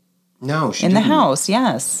 No, she didn't. In the house,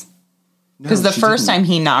 yes. Because the first time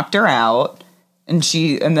he knocked her out, and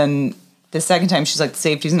then the second time she's like, the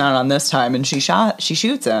safety's not on this time, and she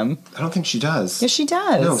shoots him. I don't think she does. Yes, she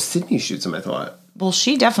does. No, Sydney shoots him, I thought. Well,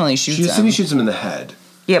 she definitely shoots him. Sydney shoots him in the head.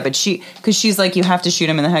 Yeah, but because she's like, you have to shoot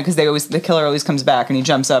him in the head because the killer always comes back and he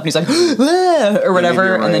jumps up and he's like, or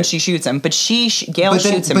whatever, and then she shoots him. But Gail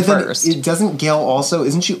shoots him first. It doesn't Gail also?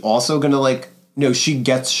 Isn't she also gonna like? No, she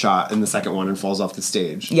gets shot in the second one and falls off the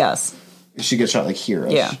stage. Yes, she gets shot like here.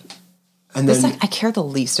 Yeah. And then I care the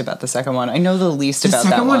least about the second one. I know the least about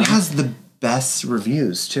that one. The second one has the best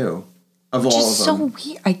reviews too, of all of them. Which is so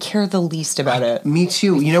weird. I care the least about it. Me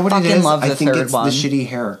too. You know what it is? I think it's the shitty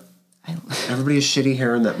hair. Everybody has shitty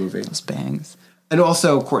hair in that movie. Those bangs. And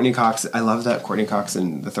also Courtney Cox. I love that Courtney Cox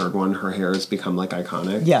in the third one, her hair has become like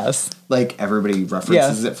iconic. Yes. Like everybody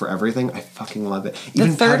references it for everything. I fucking love it.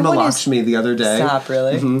 Even Padma Lakshmi the other day. Stop,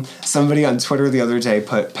 really? Mm-hmm, somebody on Twitter the other day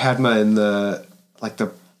put Padma in the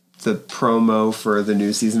promo for the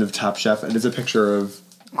new season of Top Chef, and it's a picture of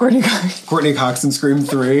Courtney Cox in Scream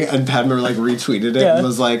 3, and Padma like retweeted it and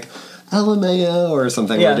was like, LMAO or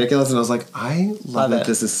something ridiculous, and I was like, I love that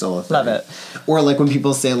this is still a thing. Love it. Or like when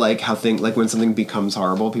people say like when something becomes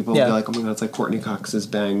horrible, people will be like, oh my god, it's like Courtney Cox's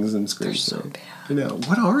bangs and Scream. They're so bad. You know,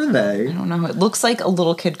 what are they? I don't know. It looks like a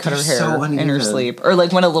little kid cut her hair in her sleep, or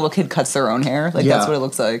like when a little kid cuts their own hair. Like that's what it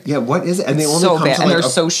looks like. Yeah, what is it? And they only come to like they're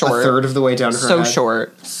so short, a third of the way down her head. So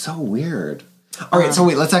short. So weird. All right, so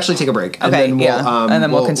wait, let's actually take a break. And then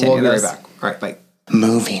we'll continue. We'll be right back. All right, bye.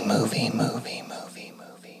 Movie.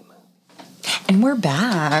 And we're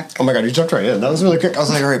back. Oh my god, you jumped right in. That was really quick. I was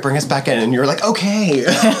like, all right, bring us back in. And you were like, okay.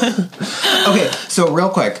 Okay, so real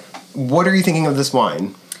quick, what are you thinking of this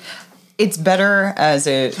wine? It's better as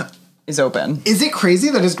it is open. Is it crazy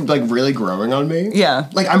that it's like really growing on me? Yeah.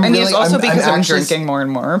 Like it's also because I'm drinking more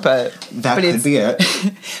and more, but could be it.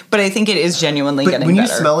 But I think it is genuinely getting better. When you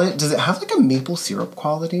smell it, does it have like a maple syrup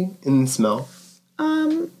quality in the smell?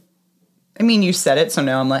 I mean, you said it, so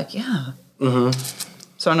now I'm like, yeah. Mm-hmm.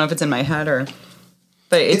 So I don't know if it's in my head or...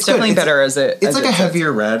 But it's definitely better as it... It's like a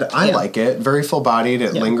heavier red. I like it. Very full-bodied.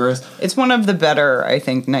 It lingers. It's one of the better, I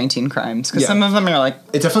think, 19 Crimes. Because some of them are like...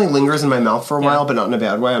 It definitely lingers in my mouth for a while, but not in a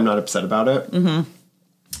bad way. I'm not upset about it. Mm-hmm.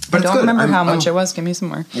 But I don't remember how much it was. Give me some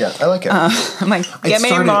more. Yeah, I like it. I'm like, give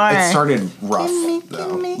me more. It started rough,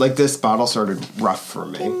 though. Like, this bottle started rough for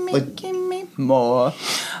me. Give me more.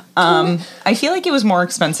 I feel like it was more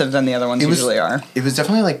expensive than the other ones usually are. It was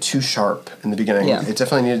definitely, like, too sharp in the beginning. Yeah. It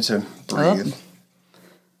definitely needed to breathe.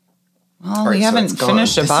 Well, we haven't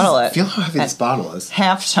finished a bottle at... Feel how heavy this bottle is.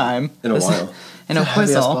 Halftime. In a while. In a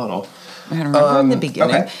whistle. Bottle. I remember in the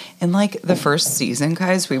beginning, in like the first season,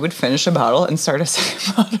 guys, we would finish a bottle and start a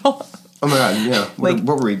second bottle. Oh my god, yeah. What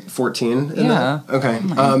were we, 14? Yeah. Okay.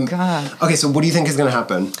 Oh my god. Okay, so what do you think is going to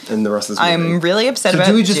happen in the rest of this movie? I'm really upset about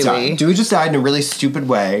Dewey. Dewey just died in a really stupid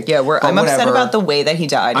way. Yeah, I'm upset about the way that he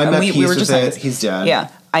died. I'm at peace with it. He's dead.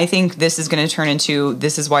 Yeah. I think this is going to turn into,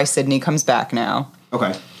 this is why Sydney comes back now.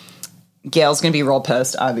 Okay. Gail's going to be real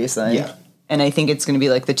pissed, obviously. Yeah. And I think it's going to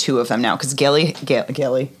be like the two of them now. Because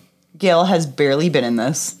Gail has barely been in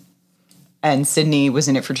this. And Sydney was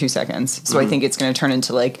in it for 2 seconds. So I think it's going to turn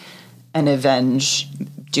into like an avenge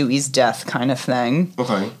Dewey's death kind of thing.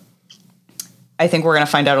 Okay. I think we're going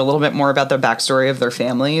to find out a little bit more about the backstory of their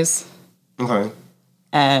families. Okay.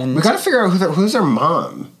 And we got to figure out who's their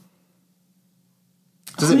mom.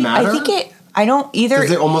 Does it matter? I think I don't either.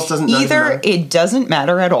 Because it almost doesn't matter. Either it doesn't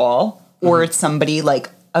matter at all, or it's somebody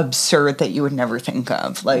like absurd that you would never think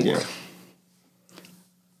of. Like the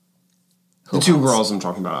two girls I'm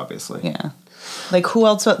talking about, obviously. Yeah. Like who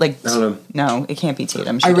else? Like I don't know. No, it can't be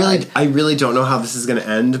Tatum. I really don't know how this is going to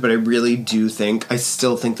end, but I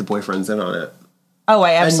still think the boyfriend's in on it. Oh,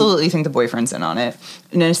 I absolutely think the boyfriend's in on it,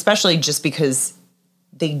 and especially just because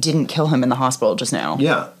they didn't kill him in the hospital just now.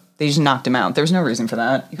 Yeah. They just knocked him out. There's no reason for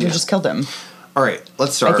that. You could have just killed him. All right,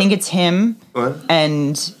 let's start. I think it's him. What?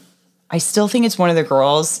 And I still think it's one of the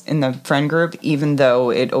girls in the friend group, even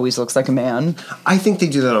though it always looks like a man. I think they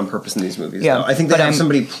do that on purpose in these movies, though. I think they have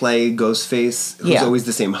somebody play Ghostface who's always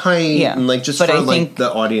the same height. Yeah. And like just for like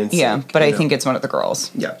the audience. Yeah, sake, but I think it's one of the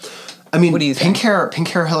girls. Yeah. I mean, what do you think? Pink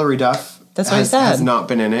hair Hilary Duff That's what I said. Has not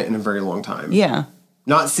been in it in a very long time. Yeah.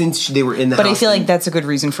 Not since they were in the house. But I feel like that's a good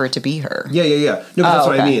reason for it to be her. Yeah. No, but that's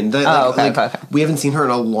what I mean. Okay. We haven't seen her in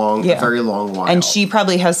a very long while. And she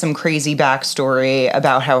probably has some crazy backstory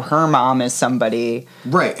about how her mom is somebody.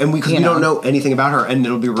 Right. And we don't know anything about her, and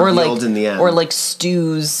it'll be revealed in the end. Or like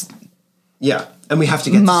Stu's. Yeah. And we have to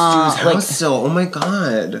get to Stu's house still. Oh my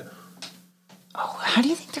god. Oh, how do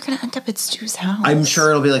you think they're going to end up at Stu's house? I'm sure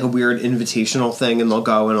it'll be like a weird invitational thing, and they'll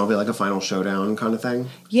go, and it'll be like a final showdown kind of thing.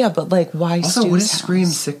 Yeah, but like, why Stu's house? Also, what is Scream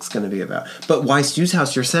 6 going to be about? But why Stu's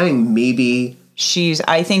house? You're saying maybe...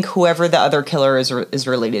 I think whoever the other killer is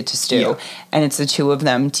related to Stu. Yeah. And it's the two of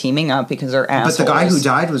them teaming up because they're assholes. But the guy who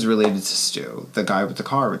died was related to Stu. The guy with the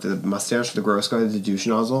car, with the mustache, the gross guy with the douche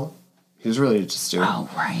nozzle. He was related to Stu. Oh,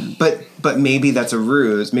 right. But maybe that's a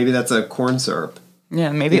ruse. Maybe that's a corn syrup.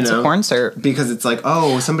 Yeah, maybe it's a corn syrup. Because it's like,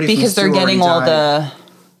 somebody because from they're getting all died.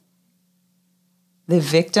 the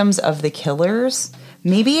victims of the killers.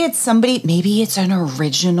 Maybe it's an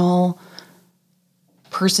original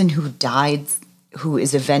person who died, who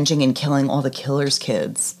is avenging and killing all the killer's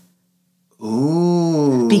kids.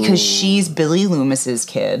 Ooh. Because she's Billy Loomis's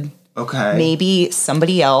kid. Okay. Maybe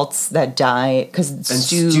somebody else that died because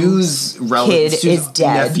Stu's kid is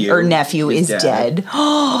dead nephew is dead.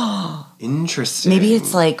 Interesting. Maybe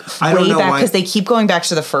it's like way back because they keep going back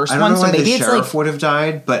to the first one. So maybe it's like would have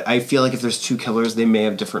died, but I feel like if there's two killers, they may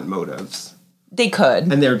have different motives. They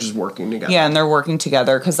could, and they're just working together. Yeah, and they're working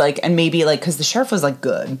together because and maybe because the sheriff was like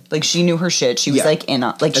good, like she knew her shit. She was like in,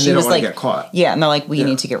 and she was like get caught. Yeah, and they're like, we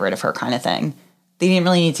need to get rid of her, kind of thing. They didn't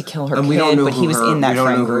really need to kill her kid, but he was in that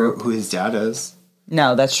friend group. Who his dad is.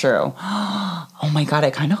 No, that's true. Oh my god,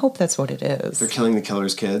 I kind of hope that's what it is. They're killing the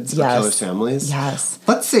killer's kids, yes. Or killer's families. Yes.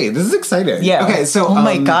 Let's see. This is exciting. Yeah. Okay, so oh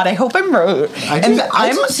my god, I hope I'm right. I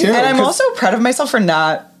do too. And I'm also proud of myself for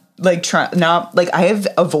not. I have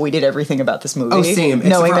avoided everything about this movie. Oh, same.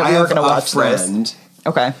 Knowing that we were going to watch this.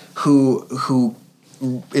 Okay. Who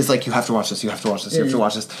is like, you have to watch this, you have to watch this, you have to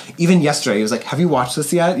watch this. Even yesterday, he was like, have you watched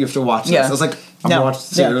this yet? You have to watch this. I was like, I'm going to watch this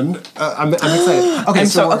soon. I'm excited.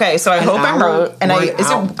 Okay, so I hope I'm right. And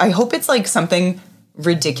I hope it's like something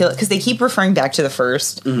ridiculous, because they keep referring back to the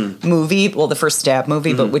first movie, well, the first Stab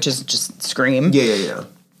movie, but which is just Scream. Yeah.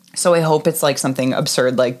 So I hope it's like something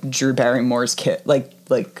absurd, like Drew Barrymore's kid,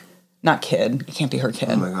 like not kid. It can't be her kid.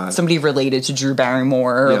 Oh my god. Somebody related to Drew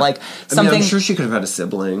Barrymore, or like something. I'm sure she could have had a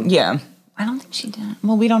sibling. Yeah. I don't think she did.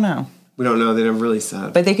 Well, we don't know. We don't know. They never really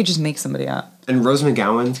said. But they could just make somebody up. And Rose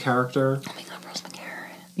McGowan's character. Oh my god, Rose McGowan.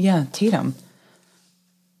 Yeah, Tatum.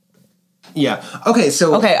 Yeah. Okay,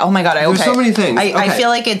 so. Okay, oh my god. There's so many things. I feel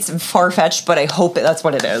like it's far-fetched, but I hope that's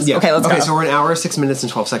what it is. Yeah. Okay, let's go. Okay, so we're an hour, 6 minutes,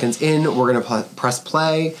 and 12 seconds in. We're going to press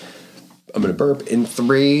play. I'm going to burp in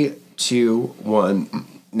 3, 2, 1,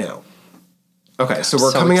 now. Okay, so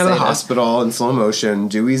we're coming out of the hospital in slow motion.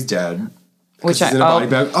 Dewey's dead. Which he's in a body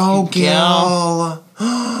bag. Oh, Gil.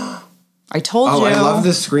 I told you. Oh, I love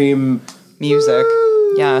the Scream music.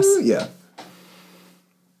 Yes. Yeah.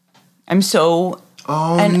 I'm so...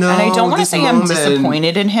 Oh, and no. And I don't want to say I'm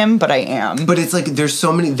disappointed in him, but I am. But it's like, there's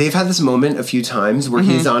so many... They've had this moment a few times where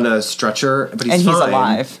he's on a stretcher, but he's fine. He's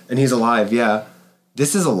alive. And he's alive, yeah.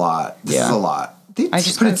 This is a lot. This is a lot. They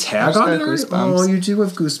just put a tag on it already? Oh, you do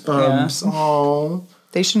have goosebumps. Yeah. Oh.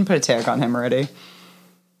 They shouldn't put a tag on him already.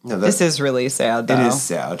 No, this is really sad, though. It is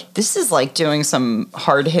sad. This is like doing some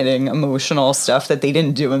hard-hitting, emotional stuff that they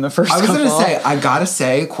didn't do in the first couple. I was going to say, I gotta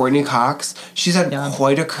say, Courtney Cox, she's had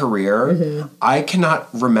quite a career. I cannot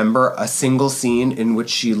remember a single scene in which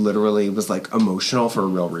she literally was, like, emotional for a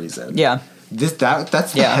real reason. Yeah. That's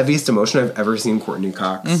the heaviest emotion I've ever seen Courtney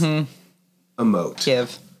Cox emote.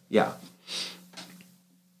 Give. Yeah.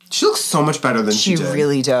 She looks so much better than she did. She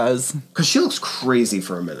really does. Because she looks crazy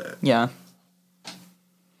for a minute. Yeah.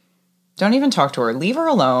 Don't even talk to her. Leave her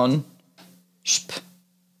alone. Shp.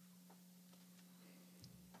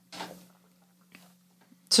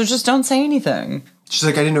 So just don't say anything. She's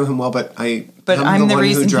like, I didn't know him well, but I'm the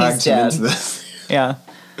reason he's dead. Into this. Yeah.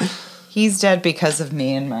 He's dead because of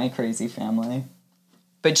me and my crazy family.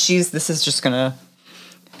 But this is just gonna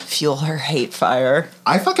fuel her hate fire.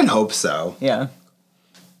 I fucking hope so. Yeah.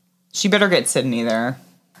 She better get Sydney there.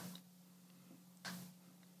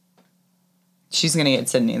 She's gonna get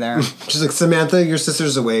Sydney there. She's like, Samantha, your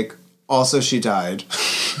sister's awake. Also, she died.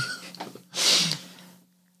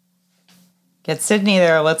 Get Sydney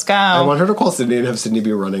there. Let's go. I want her to call Sydney and have Sydney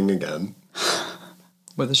be running again.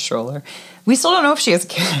 With a stroller. We still don't know if she has a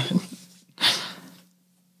kid.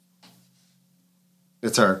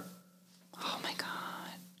 It's her. Oh my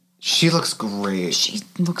god. She looks great. She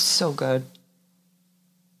looks so good.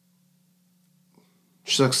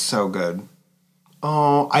 She looks so good.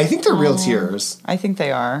 Oh, I think they're real tears. I think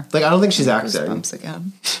they are. Like, I don't think she's acting. Goosebumps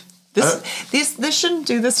again. This shouldn't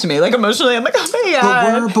do this to me. Like, emotionally, I'm like, oh my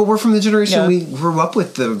god. But we're from the generation we grew up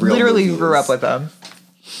with the real Literally movies. Grew up with them.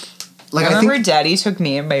 Like, I remember Daddy took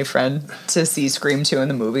me and my friend to see Scream 2 in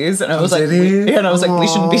the movies, and I was like, we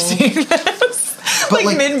shouldn't be seeing this. But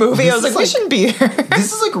like mid-movie, I was like, we shouldn't be here.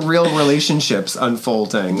 This is like real relationships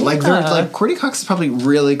unfolding. Yeah. Like, they're like, Courtney Cox is probably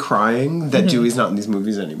really crying that Dewey's not in these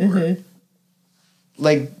movies anymore.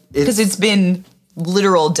 Like, because it's been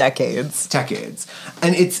literal decades.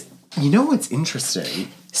 And it's, you know what's interesting?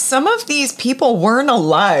 Some of these people weren't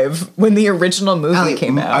alive when the original movie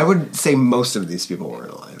came out. I would say most of these people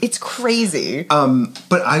weren't alive. It's crazy.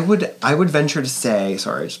 But I would venture to say,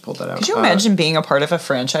 sorry, I just pulled that out. Could you imagine being a part of a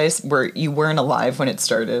franchise where you weren't alive when it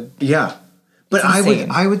started? Yeah. But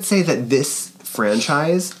I would say that this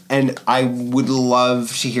franchise, and I would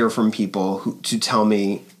love to hear from people to tell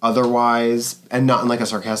me otherwise, and not in like a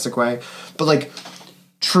sarcastic way, but like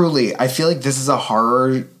truly, I feel like this is a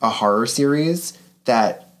horror series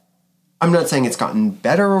that I'm not saying it's gotten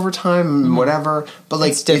better over time, whatever, but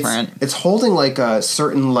like it's different. It's holding like a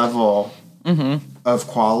certain level of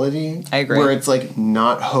quality. I agree. Where it's like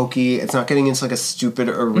not hokey. It's not getting into like a stupid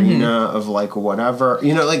arena of like whatever.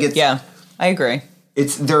 You know, like it's... Yeah, I agree.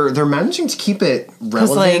 It's they're managing to keep it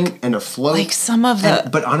relevant and afloat. Like some of the,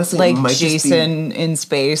 but honestly, like it might Jason just be, in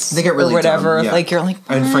space, they get really or whatever. dumb, yeah. Like you're like,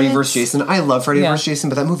 what? And Freddy vs. Jason. I love Freddy vs. Jason,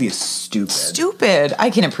 but that movie is stupid. Stupid. I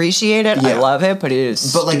can appreciate it. I love it, but it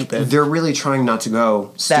is. But stupid. Like they're really trying not to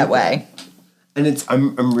go stupid. That way. And it's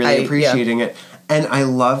I'm really appreciating it, and I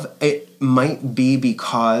love it. Might be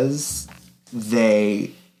because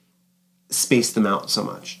they spaced them out so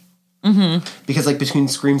much. Mm-hmm. Because like between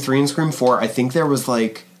Scream 3 and Scream 4, I think there was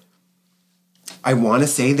like, I want to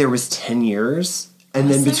say there was 10 years. And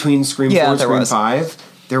then between Scream 4 and Scream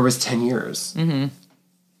 5, there was 10 years. Mm-hmm.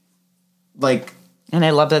 Like... And I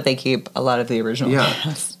love that they keep a lot of the original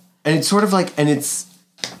cast. And it's sort of like... And it's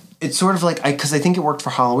sort of like... Because I think it worked for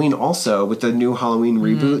Halloween also, with the new Halloween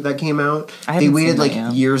reboot that came out. They waited like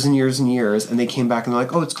years and years and years, and they came back and they're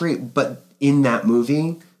like, oh, it's great. But in that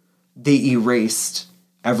movie, they erased...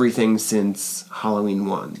 everything since Halloween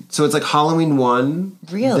 1. So it's like Halloween 1,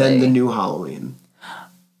 then the new Halloween.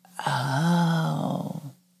 Oh.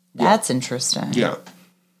 That's interesting. Yeah.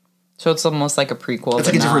 So it's almost like a prequel. It's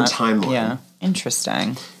like a different timeline. Yeah.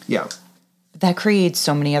 Interesting. Yeah. But that creates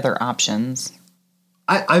so many other options.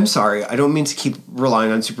 I'm sorry. I don't mean to keep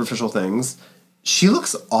relying on superficial things. She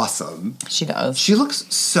looks awesome. She does. She looks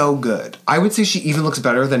so good. I would say she even looks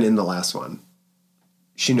better than in the last one.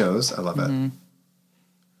 She knows. I love it.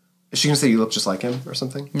 Is she going to say you look just like him or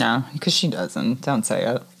something? No, because she doesn't. Don't say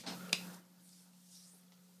it.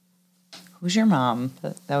 Who's your mom?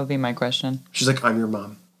 That would be my question. She's like, I'm your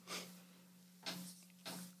mom.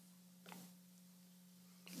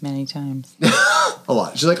 Many times. A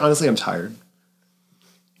lot. She's like, honestly, I'm tired.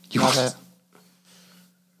 You love it.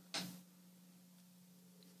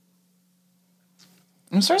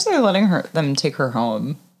 I'm sorry they're letting them take her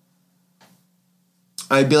home.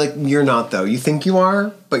 I'd be like, you're not, though. You think you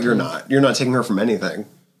are, but you're not. You're not taking her from anything.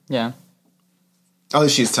 Yeah. Oh,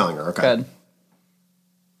 she's telling her. Okay. Good.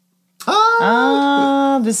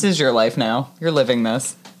 This is your life now. You're living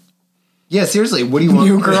this. Yeah, seriously. What do you want?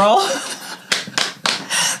 New girl.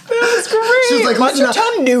 That's great. She's like, what's your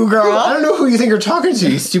tongue, new girl? I don't know who you think you're talking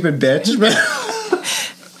to, you stupid bitch.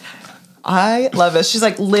 I love it. She's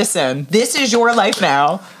like, listen, this is your life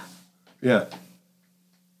now. Yeah.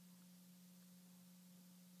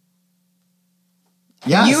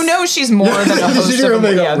 Yes. You know she's more than a host of a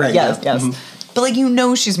morning show. Right, yes. Mm-hmm. But, like, you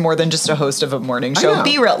know she's more than just a host of a morning show.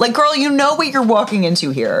 Be real. Like, girl, you know what you're walking into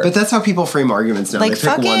here. But that's how people frame arguments now. Like,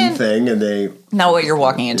 they pick one thing and they... Know what you're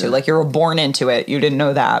walking into. Like, you were born into it. You didn't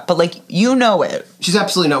know that. But, like, you know it. She's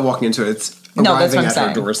absolutely not walking into it. It's that's what I'm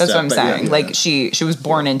saying. That's what I'm saying. Yeah. Like, she was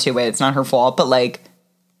born into it. It's not her fault. But, like,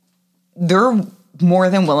 they're... more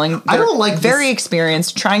than willing. I don't like very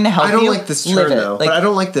experienced, trying to help you. I don't like this turn though. Like, but I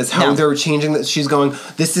don't like this how they're changing that. She's going,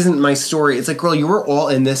 this isn't my story. It's like, girl, you were all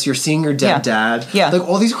in this. You're seeing your dead dad. Yeah, like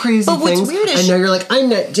all these crazy things. And now you're like, I'm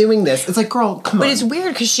not doing this. It's like, girl, come on. But it's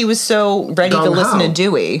weird because she was so ready to listen to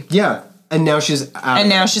Dewey. Yeah, and now she's out. And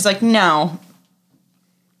now she's like, no.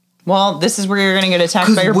 Well, this is where you're going to get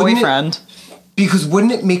attacked by your boyfriend. Because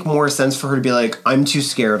wouldn't it make more sense for her to be like, I'm too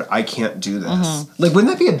scared, I can't do this? Mm-hmm. Like,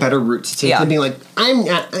 wouldn't that be a better route to take than being like, I'm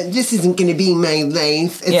not, this isn't going to be my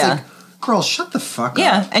life? It's like, girl, shut the fuck up.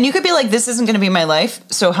 Yeah, and you could be like, this isn't going to be my life,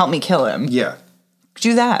 so help me kill him. Yeah.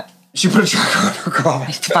 Do that. She put a tracker on her car.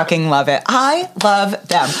 I fucking love it. I love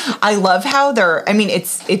them. I love how they're, I mean,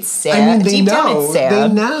 it's sad. I mean, they Deep know. Down, it's sad.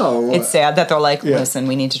 They know. It's sad that they're like, listen,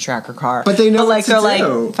 we need to track her car. But they know what to do.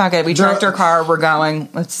 Like, fuck it, we tracked her car, we're going,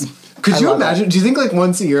 let's... Could you imagine? Do you think like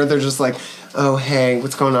once a year they're just like, oh hey,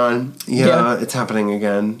 what's going on? Yeah, it's happening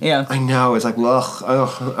again. Yeah, I know. It's like,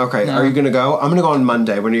 okay. No. Are you gonna go? I'm gonna go on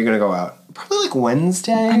Monday. When are you gonna go out? Probably like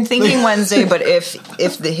Wednesday. I'm thinking Wednesday, but if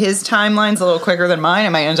his timeline's a little quicker than mine, I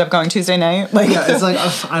might end up going Tuesday night. Like, yeah, it's like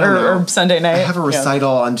I don't know. Or Sunday night. I have a recital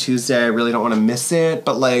on Tuesday. I really don't want to miss it,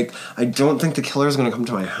 but like I don't think the killer's gonna come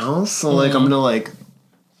to my house. So like I'm gonna like.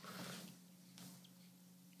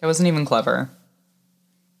 It wasn't even clever.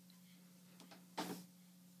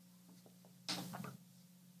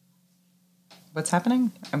 What's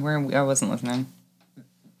happening? I wasn't listening.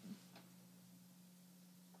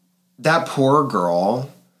 That poor girl.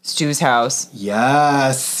 Stu's house.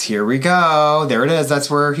 Yes, here we go. There it is. That's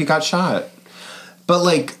where he got shot. But,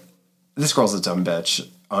 like, this girl's a dumb bitch,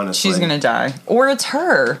 honestly. She's gonna die. Or it's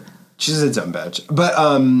her. She's a dumb bitch. But,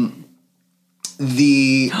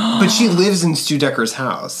 but she lives in Stu Decker's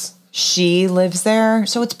house. She lives there?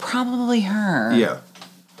 So it's probably her. Yeah.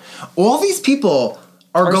 All these people...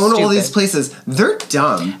 are going to all these places. They're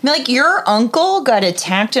dumb. I mean, like, your uncle got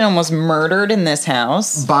attacked and almost murdered in this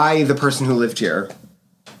house. By the person who lived here.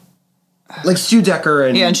 Like Stu Decker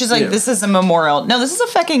and... Yeah, and she's like, this is a memorial. No, this is a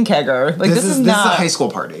fucking kegger. Like, this is not... This is a high school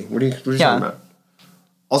party. What are you talking about?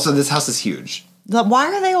 Also, this house is huge. Why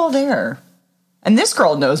are they all there? And this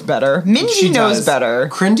girl knows better. Mindy knows better.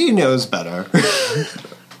 Crindy knows better.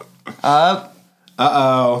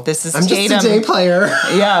 Uh-oh. This is I'm Tatum. just a day player.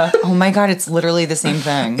 Yeah. Oh my God, it's literally the same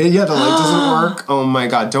thing. Yeah, the light doesn't work. Oh my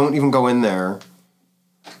God, don't even go in there.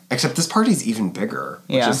 Except this party's even bigger,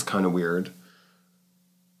 which is kind of weird.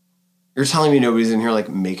 You're telling me nobody's in here, like,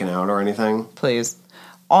 making out or anything? Please.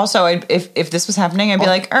 Also, if this was happening, I'd be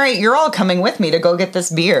like, all right, you're all coming with me to go get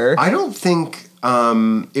this beer. I don't think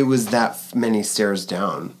it was that many stairs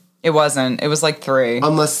down. It wasn't. It was like 3.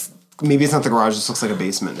 Unless, maybe it's not the garage. This looks like a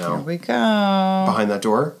basement now. Here we go. Behind that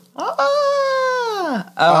door? Oh,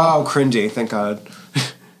 cringy. Thank God.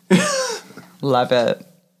 Love it.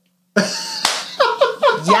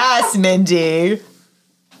 Yes, Mindy.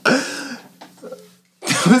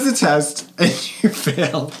 That was a test, and you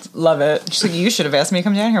failed. Love it. She's like, you should have asked me to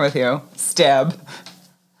come down here with you. Stab.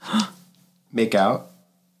 Make out.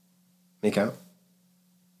 Make out.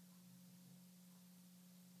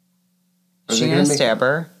 Is she gonna stab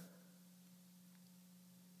her?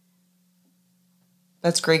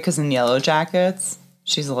 That's great because in Yellow Jackets,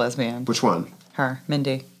 she's a lesbian. Which one? Her,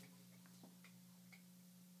 Mindy.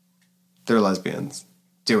 They're lesbians.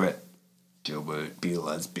 Do it. Do it. Be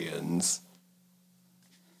lesbians.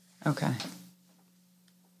 Okay.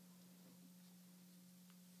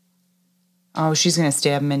 Oh, she's gonna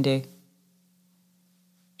stab Mindy.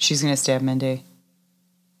 She's gonna stab Mindy.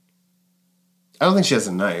 I don't think she has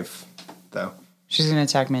a knife, though. She's gonna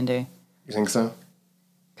attack Mindy. You think so?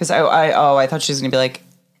 Because I thought she was gonna be like,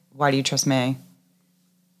 why do you trust me?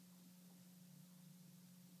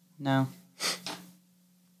 No.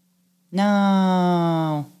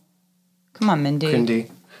 No. Come on, Mindy.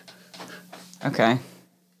 Crindy. Okay.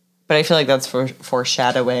 But I feel like that's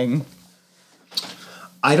foreshadowing.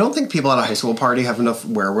 I don't think people at a high school party have enough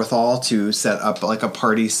wherewithal to set up like a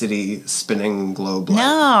Party City spinning globe light.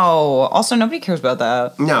 No. Also, nobody cares about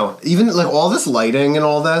that. No. Even like all this lighting and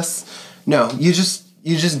all this. No. You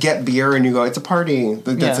just get beer and you go, it's a party.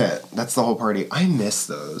 That's it. That's the whole party. I miss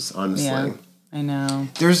those, honestly. Yeah, I know.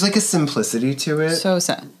 There's like a simplicity to it. So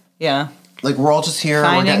sad. Yeah. Like we're all just here.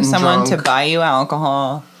 Finding we're getting someone drunk. to buy you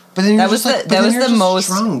alcohol. But then that was the most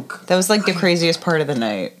drunk. That was like the craziest part of the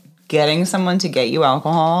night. Getting someone to get you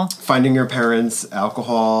alcohol. Finding your parents'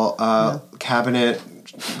 alcohol cabinet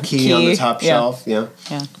key on the top shelf. Yeah.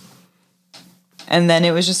 Yeah. And then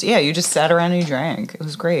it was just, you just sat around and you drank. It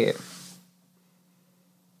was great.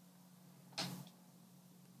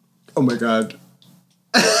 Oh my God.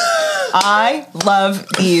 I love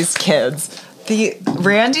these kids.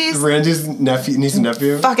 Randy's nephew, niece and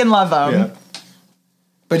nephew. Fucking love them. Yeah.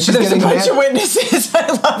 But she's There's getting a bunch mad. of witnesses. I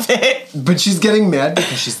love it. But she's getting mad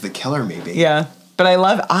because she's the killer, maybe. Yeah. But I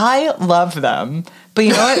love them. But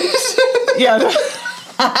you know what? Yeah.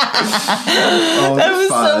 That was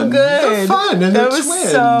fun. so good. They're fun. And that they're was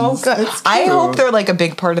twins. so good. It's I cute. hope they're like a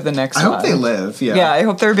big part of the next one. I hope they live. Yeah. Yeah, I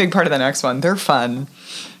hope they're a big part of the next one. They're fun.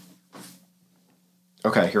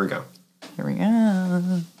 Okay, here we go. Here we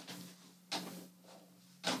go.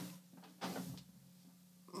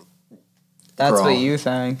 That's Girl. what you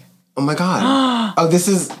think. Oh my God. This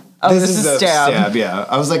is the stab. Yeah.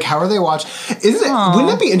 I was like, how are they watching?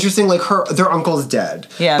 Wouldn't it be interesting? Like their uncle's dead.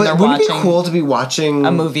 Yeah, but they're wouldn't it be watching cool to be watching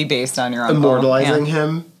a movie based on your uncle. Immortalizing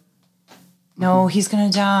him? No, he's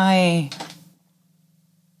gonna die.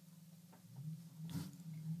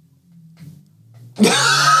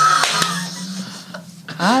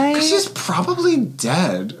 She's probably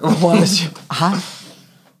dead. What?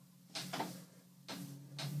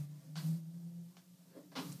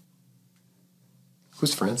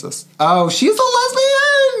 Who's Frances? Oh, she's a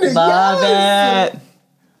lesbian! Love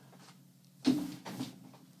it.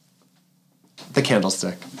 The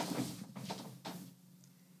candlestick.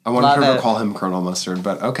 I wanted her to call him Colonel Mustard,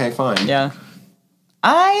 but okay, fine. Yeah.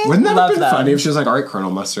 Wouldn't that have been them. funny if she was like, all right, Colonel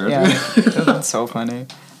Mustard? Yeah. That's so funny.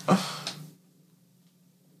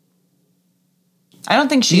 I don't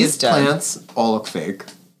think she's dead. These plants all look fake.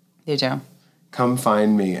 They do. Come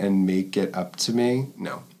find me and make it up to me?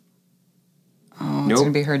 No. Oh, it's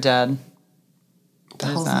going to be her dead. What the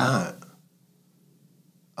hell's that?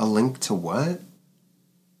 A link to what?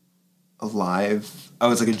 A live...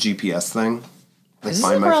 Oh, it's like a GPS thing? Like Is this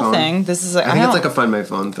Find a My real Phone? thing? This is I think it's like a Find My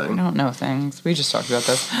Phone thing. I don't know things. We just talked about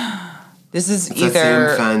this. This is It's either...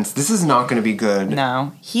 that same fence. This is not going to be good.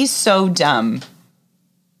 No. He's so dumb.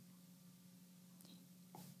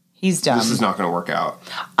 He's dumb. This is not going to work out.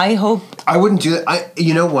 I hope. I wouldn't do it.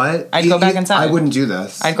 You know what? I'd go back inside. I wouldn't do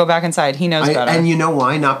this. I'd go back inside. He knows better. And you know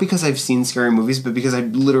why? Not because I've seen scary movies, but because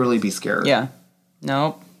I'd literally be scared. Yeah.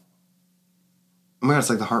 Nope. Oh my God,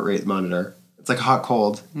 it's like the heart rate monitor. It's like hot,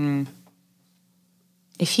 cold.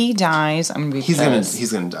 If he dies, I'm going to be pissed.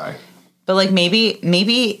 He's gonna die. But, like, maybe,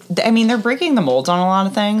 I mean, they're breaking the mold on a lot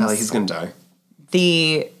of things. Like, he's gonna die.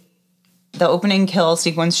 The opening kill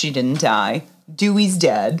sequence, she didn't die. Dewey's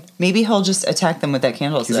dead. Maybe he'll just attack them with that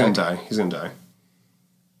candlestick. He's gonna die.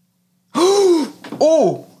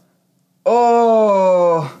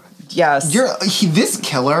 Oh! Yes. This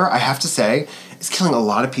killer, I have to say, is killing a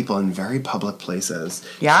lot of people in very public places.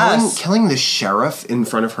 Yes. Killing the sheriff in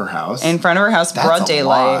front of her house. In front of her house, broad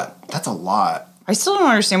daylight. That's a lot. I still don't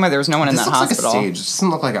understand why there was no one in that hospital. This looks like a stage. It doesn't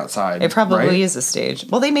look like outside. It probably is a stage.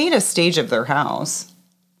 Well, they made a stage of their house.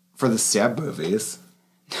 For the stab movies.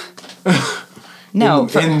 No.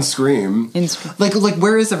 In Scream. Like,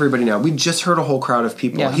 where is everybody now? We just heard a whole crowd of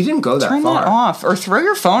people. Yeah. He didn't go that far. Turn that off. Or throw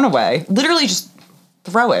your phone away. Literally just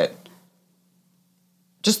throw it.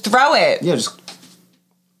 Just throw it. Yeah,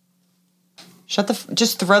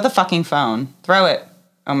 just throw the fucking phone. Throw it.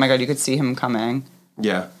 Oh my God, you could see him coming.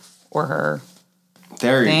 Yeah. Or her.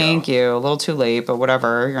 There you go. Thank you. A little too late, but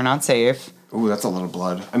whatever. You're not safe. Ooh, that's a lot of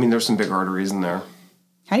blood. I mean, there's some big arteries in there.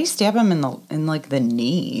 How do you stab him in the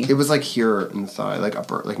knee? It was like here in the thigh, like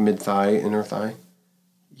upper, like mid thigh, inner thigh.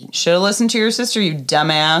 Should have listened to your sister, you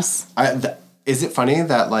dumbass. Is it funny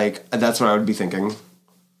that that's what I would be thinking?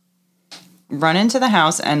 Run into the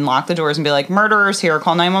house and lock the doors and be like, "Murderers here!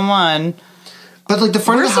 Call 911." But like the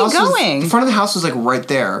front Where's of the house, he going? The front of the house was like right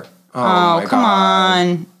there. Oh my come God.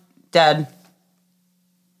 On, dead.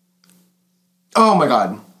 Oh my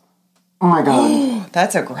God. Oh my God.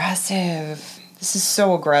 That's aggressive. This is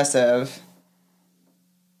so aggressive.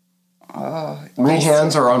 Oh, my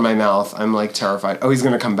hands are on my mouth. I'm like terrified. Oh, he's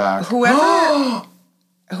gonna come back. Whoever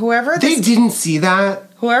they didn't see that.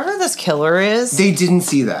 Whoever this killer is, they didn't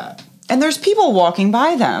see that. And there's people walking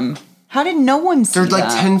by them. How did no one see that? They're like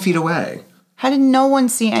 10 feet away. How did no one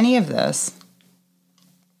see any of this?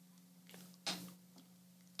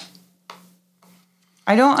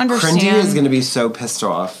 I don't understand. Crindy is going to be so pissed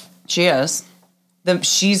off. She is.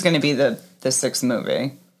 She's going to be the sixth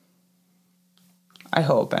movie. I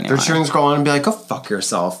hope, anyway. They're cheering Scroll on and be like, go fuck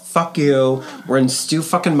yourself. Fuck you. We're in Stu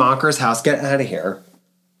fucking Mocker's house. Get out of here.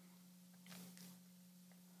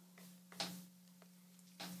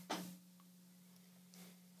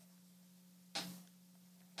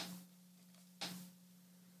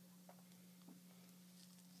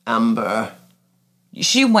 Amber.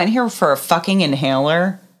 She went here for a fucking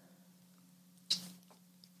inhaler?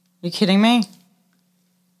 You kidding me?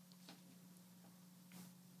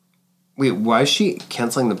 Wait, why is she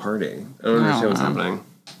canceling the party? I don't understand what's happening.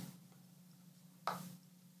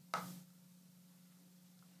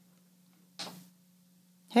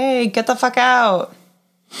 Hey, get the fuck out.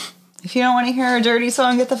 If you don't want to hear a dirty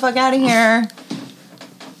song, get the fuck out of here.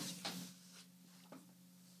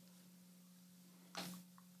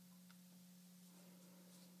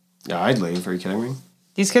 Yeah, I'd leave. Are you kidding me?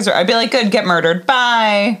 These kids I'd be like, good, get murdered.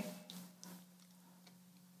 Bye.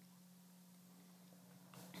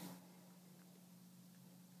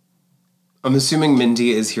 I'm assuming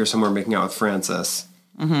Mindy is here somewhere making out with Francis.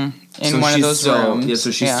 Mm-hmm. In one of those rooms. Yeah,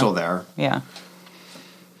 so she's still there. Yeah.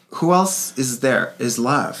 Who else is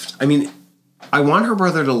left? I mean, I want her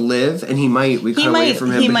brother to live, and he might. We cut away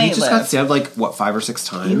from him, but he just got stabbed 5 or 6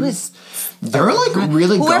 times. They're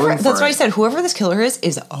really going for That's why I said whoever this killer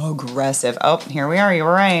is aggressive. Oh, here we are. You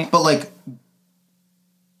were right.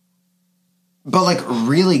 But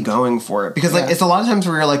really going for it because it's a lot of times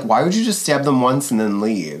where you're like, why would you just stab them once and then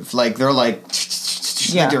leave? Like they're like,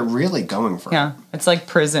 they're really going for it. Yeah, it's like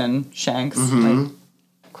prison shanks. Like,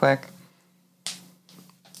 quick.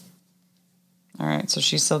 All right, so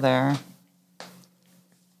she's still there.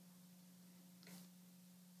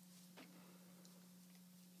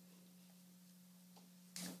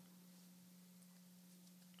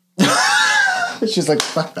 She's like,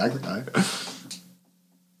 fuck that guy.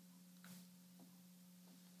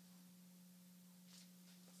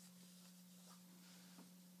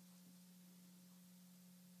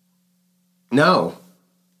 No.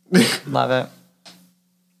 Love it.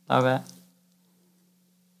 Love it.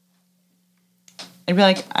 I'd be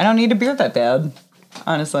like, I don't need a beer that bad,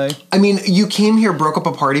 honestly. I mean, you came here, broke up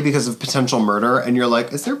a party because of potential murder, and you're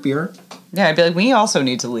like, is there beer? Yeah, I'd be like, we also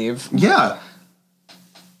need to leave. Yeah.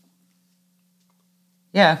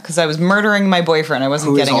 Yeah, because I was murdering my boyfriend. I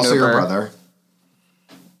wasn't getting an Uber. Who is also your brother.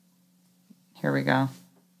 Here we go.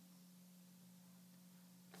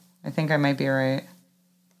 I think I might be right.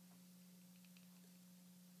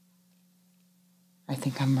 I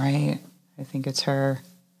think I'm right. I think it's her.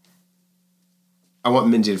 I want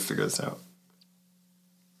Mindy to figure this out.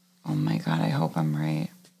 Oh my God, I hope I'm right.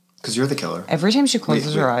 Because you're the killer. Every time she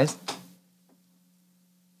closes her eyes.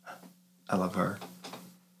 I love her.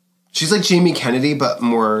 She's like Jamie Kennedy, but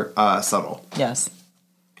more subtle. Yes.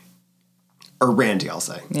 Or Randy, I'll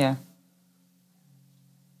say. Yeah.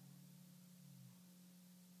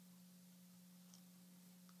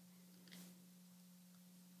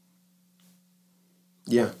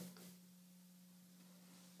 Yeah.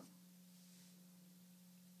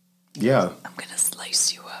 Yeah. I'm going to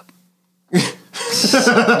slice you up.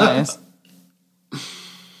 Nice.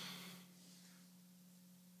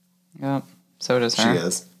 Yep. So does her. She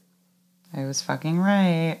is. I was fucking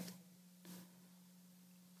right.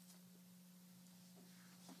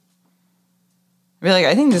 I feel like,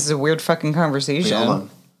 I think this is a weird fucking conversation. Wait, hold on.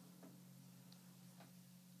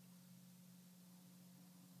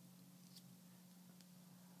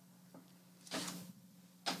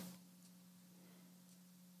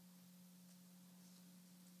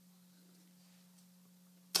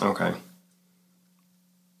 Okay.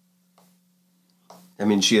 I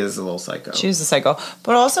mean, she is a little psycho. She is a psycho.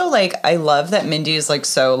 But also, like, I love that Mindy is, like,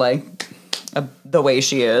 so, like, the way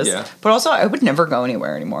she is. Yeah. But also, I would never go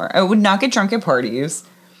anywhere anymore. I would not get drunk at parties.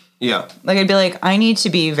 Yeah. Like, I'd be like, I need to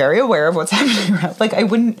be very aware of what's happening around. Like,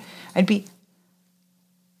 I'd be...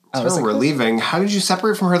 So we're leaving. How did you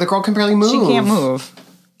separate from her? The girl can barely move. She can't move.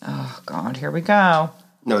 Oh, God, here we go.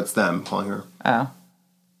 No, it's them pulling her. Oh.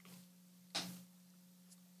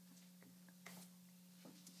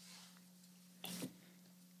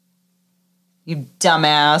 You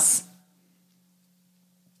dumbass.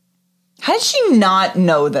 How did she not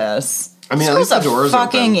know this? I mean, this at least the door's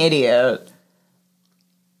fucking open. Idiot.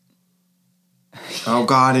 Oh,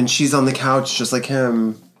 God, and she's on the couch just like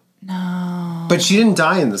him. No. But she didn't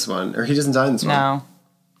die in this one. Or he doesn't die in this one.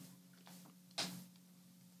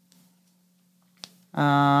 No.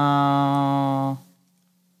 Oh.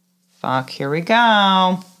 Fuck, here we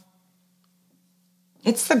go.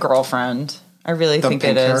 It's the girlfriend. I really think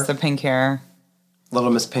it is. The pink hair. Little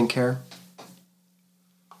Miss Pink Hair.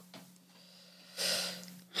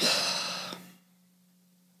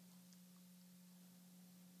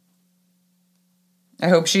 I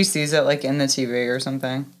hope she sees it, like, in the TV or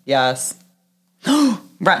something. Yes.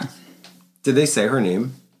 Run. Did they say her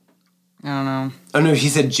name? I don't know. Oh, no, he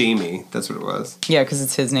said Jamie. That's what it was. Yeah, because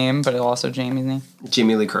it's his name, but also Jamie's name.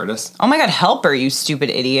 Jamie Lee Curtis. Oh my God, help her, you stupid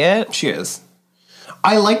idiot. She is.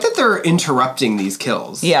 I like that they're interrupting these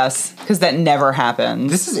kills. Yes, because that never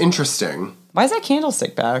happens. This is interesting. Why is that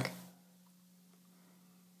candlestick back?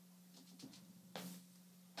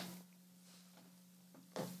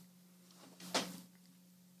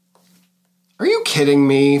 Are you kidding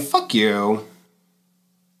me? Fuck you.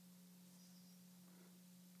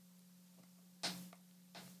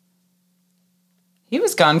 He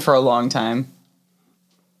was gone for a long time.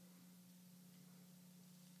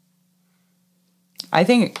 I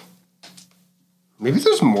think... Maybe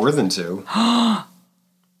there's more than two.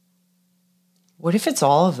 What if it's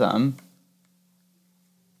all of them?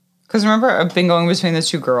 Because remember, I've been going between the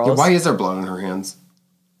two girls. Yeah, why is there blood on her hands?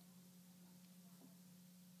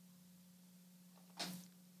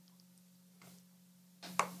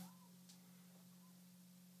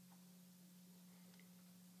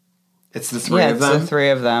 It's the three of them? Yeah, it's the three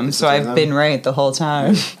of them. So I've been right the whole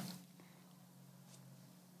time.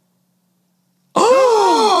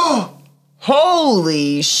 Oh!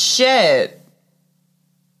 Holy shit.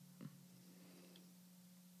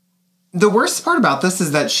 The worst part about this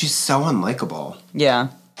is that she's so unlikable. Yeah.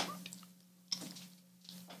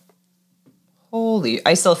 Holy...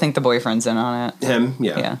 I still think the boyfriend's in on it. Him?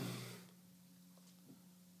 Yeah. Yeah.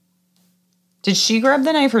 Did she grab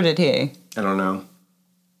the knife or did he? I don't know.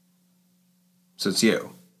 So it's you.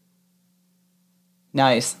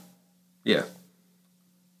 Nice. Yeah.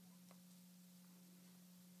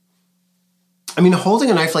 I mean, holding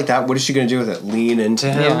a knife like that, what is she going to do with it? Lean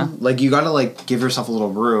into him? Yeah. Like, you got to, like, give yourself a little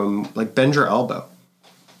room. Like, bend your elbow.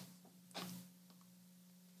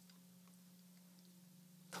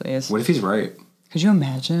 Please. What if he's right? Could you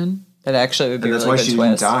imagine? That actually would be a that's really why good she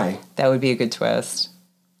twist. didn't die. That would be a good twist.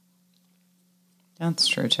 That's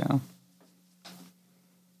true, too.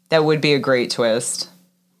 That would be a great twist.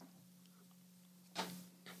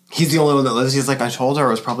 He's the only one that lives. He's like, I told her it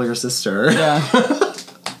was probably her sister. Yeah.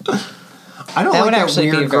 I don't That like would that actually be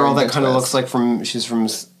a weird very girl that good kind of twist. looks like she's from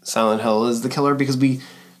Silent Hill is the killer because we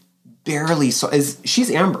barely saw.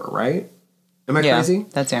 She's Amber, right? Am I crazy?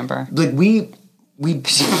 That's Amber. Like we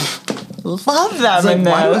Love them like, in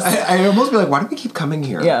why do, this. I almost be like, why do we keep coming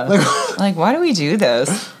here? Yeah. Like, why do we do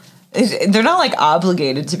this? They're not like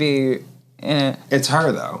obligated to be in it. It's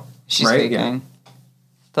her though. She's right? faking. Yeah.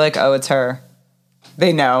 They're like, oh, it's her.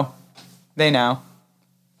 They know.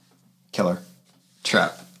 Killer.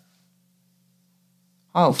 Trap.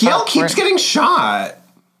 Oh, Gail keeps getting shot.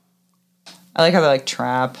 I like how they're like,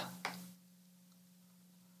 trap.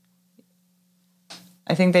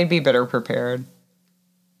 I think they'd be better prepared.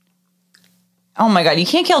 Oh my god, you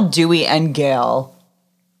can't kill Dewey and Gail.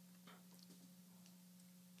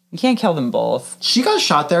 You can't kill them both. She got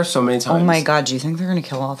shot there so many times. Oh my god, do you think they're going to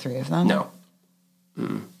kill all three of them? No.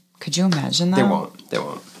 Could you imagine that? They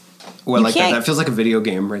won't. Well, like that feels like a video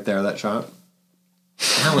game right there, that shot.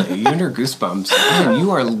 Ellie, you're under goosebumps. Man, you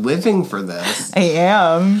are living for this. I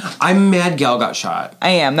am. I'm mad Gal got shot. I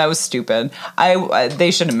am. That was stupid. They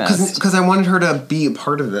should have missed. Because I wanted her to be a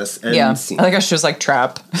part of this. And I like how she was like,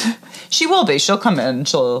 trap. She will be. She'll come in.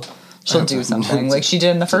 She'll do something like she did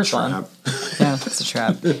in the first one. Yeah, it's a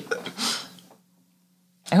trap.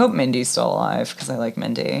 I hope Mindy's still alive because I like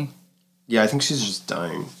Mindy. Yeah, I think she's just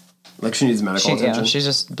dying. Like she needs medical attention. Yeah, she's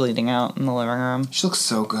just bleeding out in the living room. She looks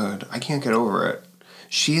so good. I can't get over it.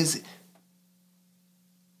 She's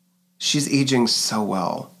aging so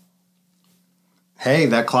well. Hey,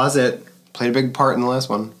 that closet played a big part in the last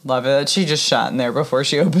one. Love it. She just shot in there before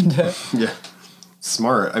she opened it. Yeah.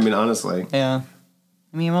 Smart. I mean, honestly. Yeah.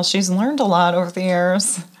 I mean, well, she's learned a lot over the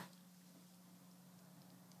years.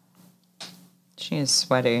 She is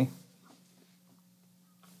sweaty.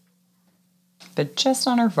 But just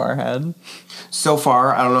on her forehead. So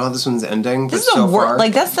far, I don't know how this one's ending, but this is so far...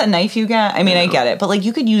 Like, that's the knife you get. I mean, I get it. But, like,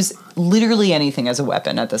 you could use literally anything as a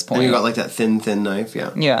weapon at this point. And you got, like, that thin knife,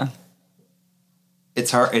 yeah. Yeah.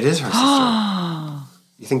 It's her... It is her sister.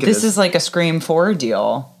 You think this is like a Scream 4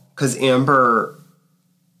 deal. Because Amber...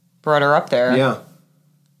 brought her up there. Yeah.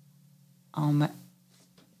 Oh, my...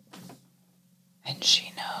 And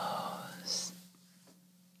she knows.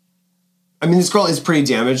 I mean, this girl is pretty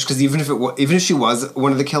damaged because even if she was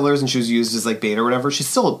one of the killers and she was used as like bait or whatever, she's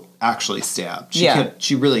still actually stabbed.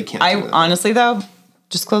 She really can't. Honestly though,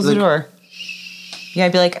 just close the door. Yeah,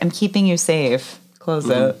 I'd be like, I'm keeping you safe. Close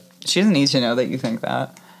it. She doesn't need to know that you think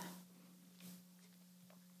that.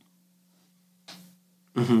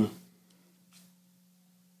 Mm-hmm.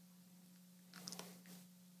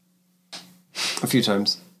 A few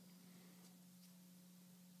times.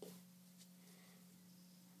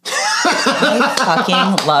 I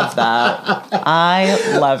fucking love that.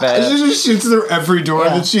 I love it. She just shoots through every door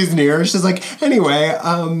that she's near. She's like, anyway,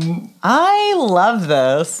 I love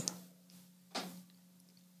this.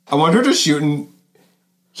 I want her to shoot and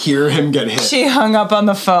hear him get hit. She hung up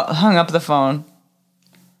the phone.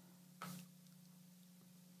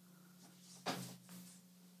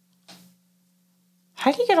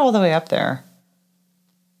 How do you get all the way up there?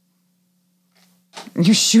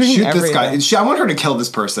 You're shooting this guy. I want her to kill this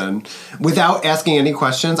person without asking any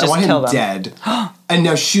questions. I want him dead. And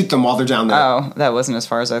now shoot them while they're down there. Oh, that wasn't as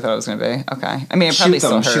far as I thought it was going to be. Okay. I mean, it probably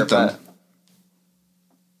still hurt, but...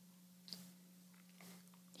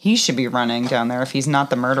 He should be running down there if he's not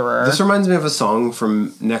the murderer. This reminds me of a song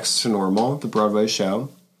from Next to Normal, the Broadway show,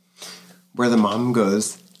 where the mom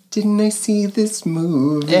goes, "Didn't I see this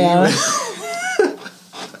movie?" Yeah.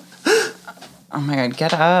 Oh my god,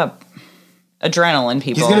 get up. Adrenaline,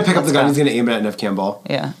 people. He's going to pick up the gun. He's going to aim it at Neff Campbell.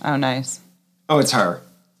 Yeah. Oh, nice. Oh, it's her.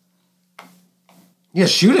 Yeah,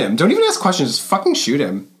 shoot him. Don't even ask questions. Just fucking shoot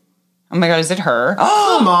him. Oh my god, is it her?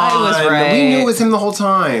 Oh, come on. I was right. We knew it was him the whole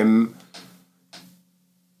time.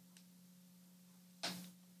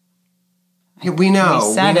 Yeah, we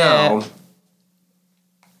know. We know.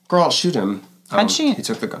 Girl, shoot him. How'd she? He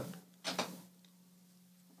took the gun.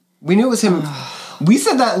 We knew it was him. We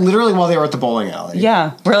said that literally while they were at the bowling alley.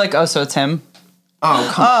 Yeah. We're like, oh, so it's him?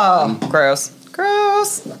 Oh, come on. Oh, gross.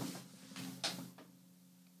 Gross.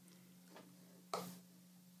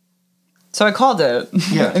 So I called it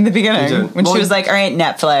in the beginning when she was like, all right,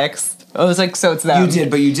 Netflix. I was like, so it's them. You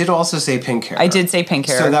did, but you did also say pink hair. I did say pink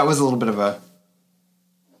hair. So that was a little bit of a...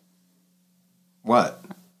 What?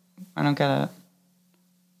 I don't get it.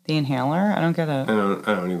 The inhaler? I don't get it.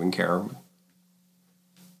 I don't even care.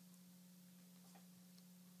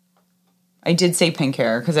 I did say pink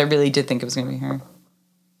hair because I really did think it was going to be her.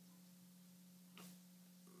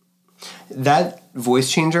 That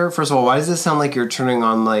voice changer, first of all, why does it sound like you're turning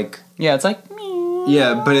on like... Yeah, it's like...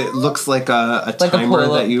 Yeah, but it looks like a like timer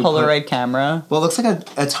that you Polaroid camera. Well, it looks like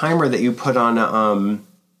a timer that you put on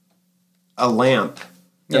a lamp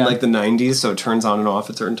in like the 90s, so it turns on and off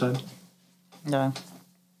at certain times. Yeah.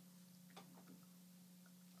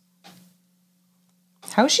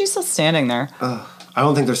 How is she still standing there? I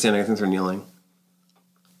don't think they're standing. I think they're kneeling.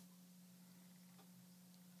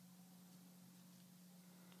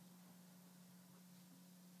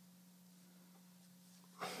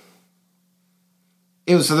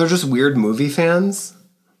 Ew, so they're just weird movie fans?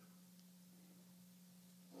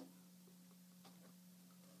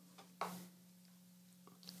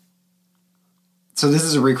 So this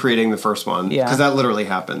is recreating the first one. Yeah. Because that literally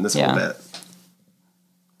happened, this whole bit.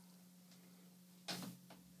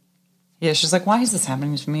 Yeah, she's like, why is this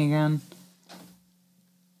happening to me again?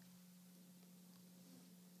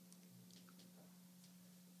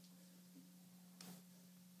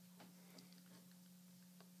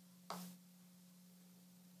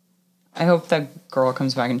 I hope that girl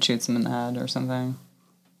comes back and shoots him in the head or something.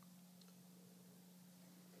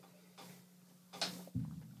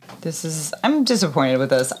 I'm disappointed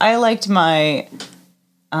with this. I liked my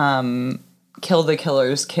Kill the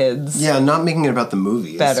Killer's kids. Yeah, not making it about the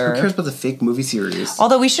movies. Better. Who cares about the fake movie series?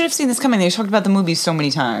 Although we should have seen this coming. They talked about the movies so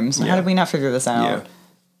many times. Yeah. How did we not figure this out? Yeah.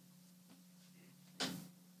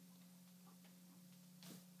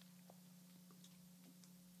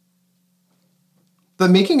 But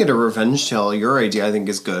making it a revenge tale, your idea, I think,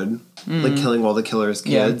 is good. Like killing all the killer's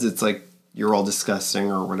kids. Yeah. It's like you're all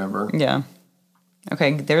disgusting or whatever. Yeah.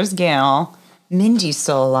 Okay, there's Gail. Mindy's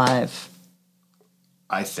still alive.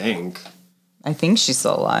 I think she's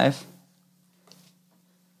still alive.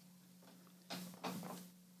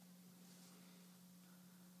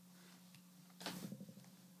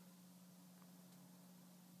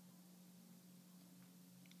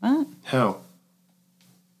 What?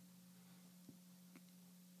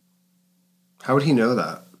 How would he know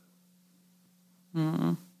that?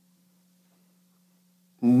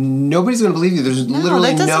 Nobody's going to believe you. There's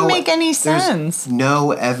literally that doesn't make any sense. There's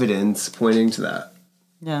no evidence pointing to that.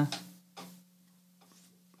 Yeah.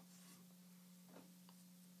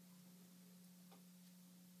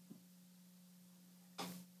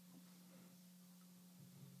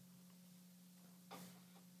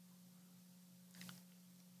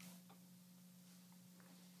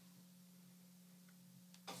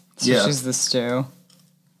 So she's the stew.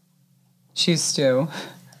 She's stew.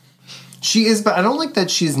 She is, but I don't like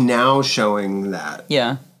that she's now showing that.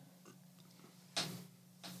 Yeah.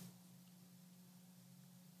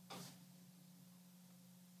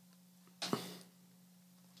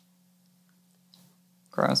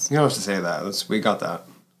 Gross. You don't have to say that. We got that.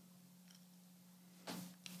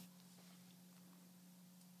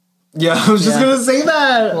 Yeah, I was just going to say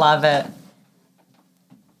that. Love it.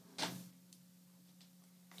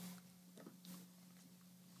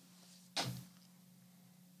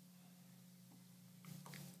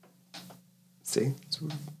 See?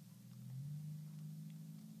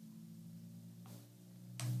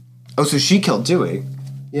 Oh, so she killed Dewey.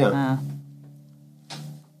 Yeah.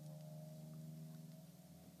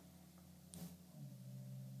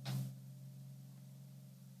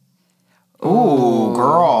 Ooh,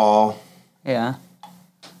 girl. Yeah.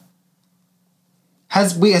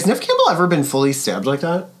 Has Neve Campbell ever been fully stabbed like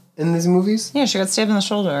that in these movies? Yeah, she got stabbed in the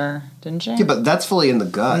shoulder, didn't she? Yeah, but that's fully in the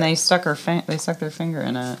gut. And they stuck their finger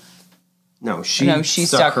in it. No, she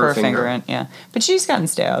stuck her finger in. Yeah, but she's gotten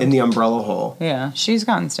stabbed in the umbrella hole. Yeah, she's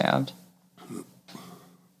gotten stabbed.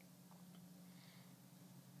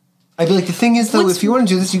 I'd be like, the thing is, though, if you want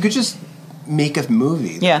to do this, you could just make a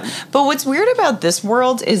movie. Yeah, but what's weird about this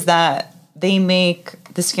world is that they make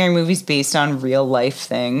the scary movies based on real life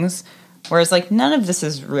things, whereas like none of this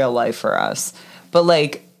is real life for us. But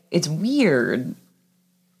like it's weird,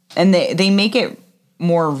 and they make it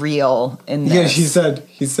more real in this. Yeah,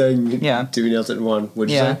 he's saying Dewey nails it in one. What'd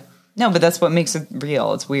you say? No, but that's what makes it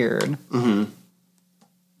real. It's weird. Mm-hmm.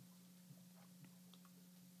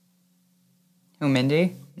 Who,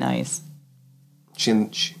 Mindy? Nice.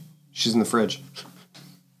 She's in the fridge.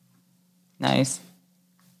 Nice.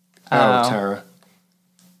 Oh, Tara.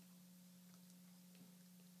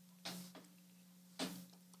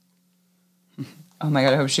 Oh my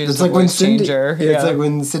god, I hope she's it's like when Sydney, changer. Yeah, it's like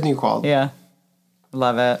when Sydney called. Yeah.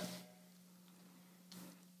 Love it.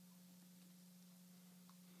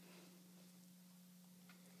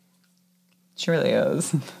 She really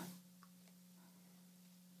is.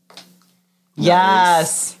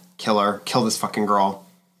 Yes. Kill her. Kill this fucking girl.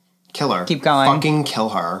 Kill her. Keep going. Fucking kill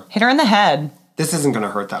her. Hit her in the head. This isn't going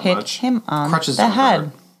to hurt that much. Hit him on Crutches the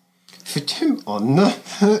head. Hit him on the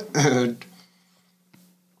head.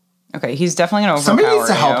 Okay, he's definitely going to overpower Somebody needs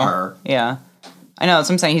to you. help her. Yeah. I know, that's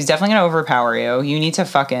what I'm saying. He's definitely going to overpower you. You need to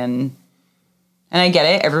fucking... And I get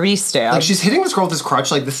it. Everybody's stabbed. Like, she's hitting this girl with this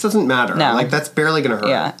crutch. Like, this doesn't matter. No. Like, that's barely going to hurt.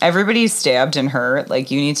 Yeah. Everybody's stabbed and hurt.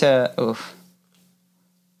 Like, you need to... Oof.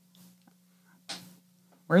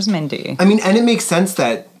 Where's Mindy? I mean, and it makes sense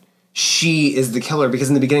that she is the killer because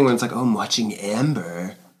in the beginning when it's like, oh, I'm watching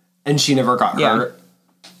Amber. And she never got hurt.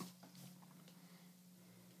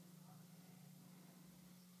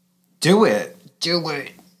 Do it. Do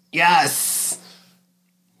it. Yes.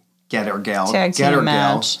 Get her, Gail. Tag Get her, team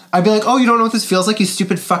match. Gail. I'd be like, oh, you don't know what this feels like, you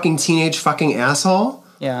stupid fucking teenage fucking asshole?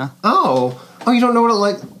 Yeah. Oh, you don't know what it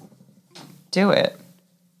like. Do it.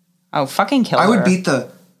 Oh, fucking kill her. I would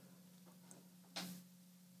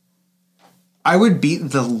beat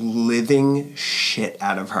the living shit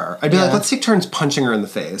out of her. I'd be like, let's take turns punching her in the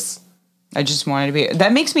face. I just wanted to be...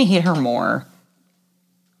 That makes me hate her more.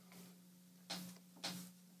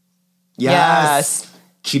 Yes.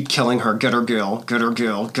 Keep killing her. Get her, Gil. Get her,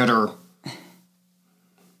 Gil. Get her.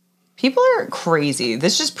 People are crazy.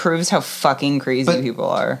 This just proves how fucking crazy people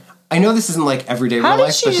are. I know this isn't like everyday real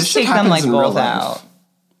life, but this shit happens in real life. How did she just take them like both out?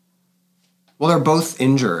 Well, they're both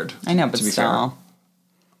injured. I know, but still.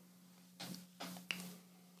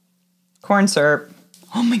 Corn syrup.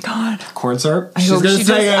 Oh my god. Corn syrup? I hope she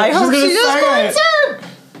does corn syrup!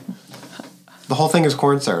 The whole thing is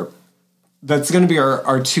corn syrup. That's going to be our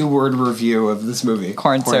 2-word review of this movie.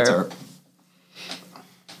 Corn syrup.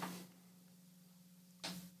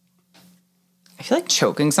 I feel like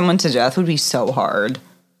choking someone to death would be so hard.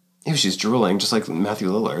 If she's drooling, just like Matthew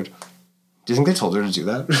Lillard. Do you think they told her to do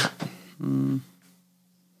that?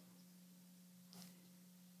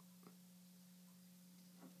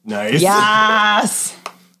 Nice. Yes!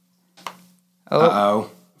 Uh-oh.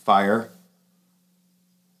 Fire.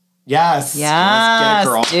 Yes. Yes. Get it,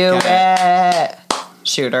 girl. Do it.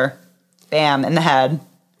 Shoot her. Bam. In the head.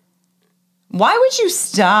 Why would you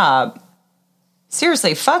stop?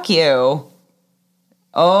 Seriously, fuck you.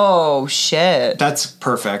 Oh, shit. That's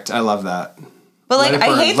perfect. I love that. But, like,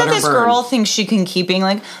 I hate that this girl thinks she can keep being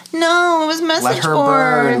like, no, it was message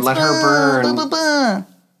boards. Let her burn. Blah, blah, blah.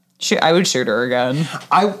 I would shoot her again.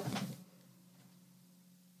 I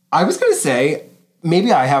was going to say,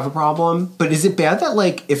 maybe I have a problem, but is it bad that,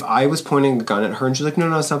 like, if I was pointing a gun at her and she's like,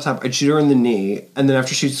 no, stop, I'd shoot her in the knee, and then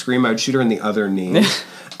after she'd scream, I'd shoot her in the other knee,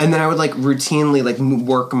 and then I would, like, routinely, like,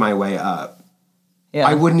 work my way up. Yeah.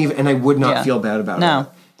 I would not feel bad about it. No.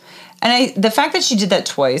 And the fact that she did that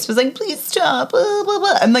twice was like, please stop, blah, blah,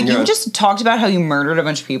 blah. And, like, you just talked about how you murdered a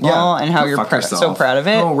bunch of people and how you're so proud of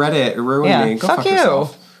it. Oh, Reddit, it ruined me. Go fuck you.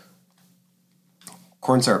 Yourself.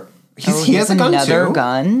 Corn syrup. He has a gun, another too?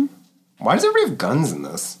 gun? Why does everybody have guns in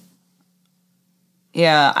this?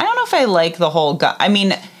 Yeah, I don't know if I like the whole gun. I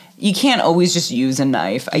mean, you can't always just use a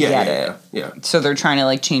knife. I get it. Yeah. So they're trying to,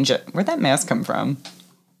 like, change it. Where'd that mask come from?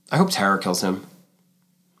 I hope Tara kills him.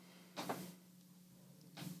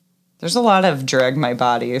 There's a lot of drag my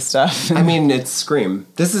body stuff. I mean, it's Scream.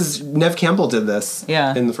 Neve Campbell did this.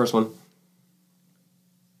 Yeah. In the first one.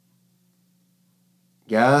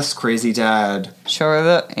 Yes, crazy dad. Sure, do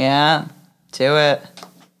it.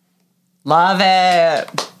 Love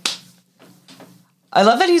it. I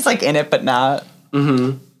love that he's, like, in it, but not.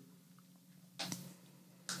 Mm-hmm.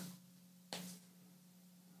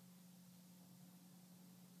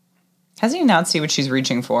 How does he not see what she's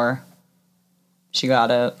reaching for? She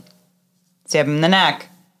got it. Stab him in the neck.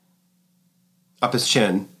 Up his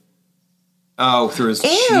chin. Oh, through his Ew.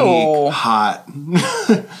 cheek. Hot.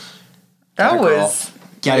 That was...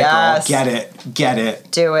 Get it, girl. Get it. Get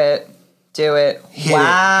it. Do it.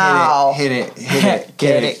 Wow. Hit it.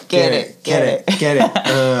 Get it.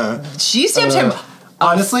 She stabbed him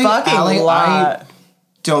honestly, fucking Allie, lot.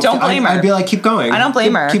 Don't blame her. I'd be like, keep going. I don't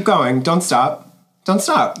blame her. Keep going. Don't stop.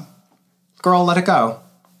 Girl, let it go.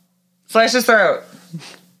 Slash his throat.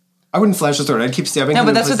 I wouldn't slash his throat. I'd keep stabbing him. No,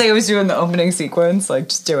 but that's what they always do in the opening sequence. Like,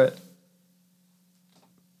 just do it.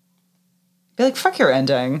 Be like, fuck your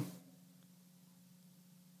ending.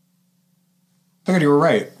 I heard you were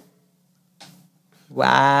right.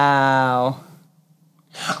 Wow.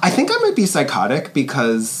 I think I might be psychotic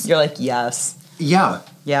because... You're like, yes. Yeah.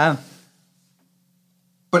 Yeah.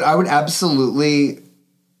 But I would absolutely...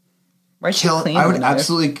 I would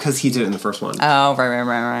absolutely... Because he did it in the first one. Oh,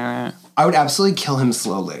 right. I would absolutely kill him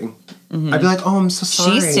slowly. Mm-hmm. I'd be like, oh, I'm so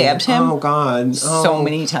sorry. She stabbed him? Oh, God. So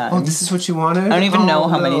many times. Oh, this is what you wanted? I don't even know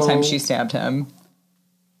how many times she stabbed him.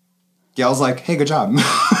 Gail's like, hey, good job.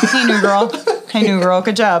 Hey, new girl.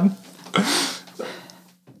 Good job.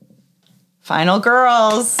 Final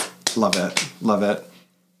girls. Love it.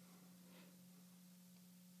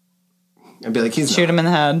 I'd be like, shoot him in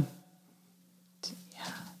the head.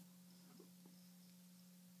 Yeah.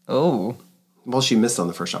 Oh. Well, she missed on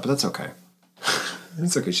the first shot, but that's okay.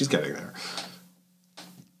 It's okay. She's getting there.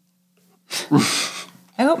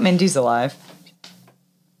 I hope Mindy's alive.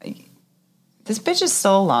 This bitch is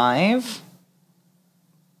still alive?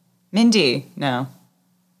 Mindy. No.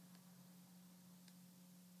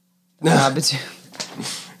 Where's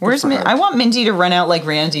Mindy? I want Mindy to run out like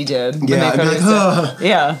Randy did. Yeah, I'd be like,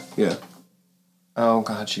 Yeah. Yeah. Oh,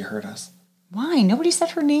 God, she hurt us. Why? Nobody said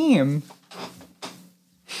her name.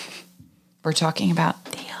 We're talking about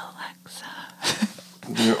the Alexa.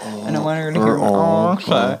 And I want her to hear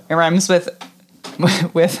Alexa. It rhymes with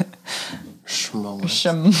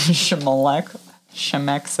Shemexa.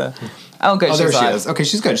 Oh, good. Oh, there she is. Okay,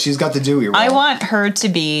 she's good. She's got the dewy role. I want her to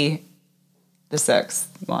be the sixth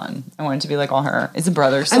one. I want it to be like all her. Is the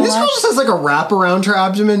brother still And this girl alive? just has like a wrap around her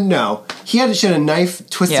abdomen. No, she had a knife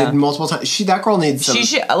twisted multiple times. That girl needs some. She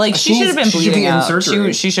should have been bleeding out.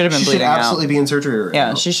 She should have been bleeding out. Absolutely be in surgery right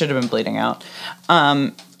now. She should have been bleeding out.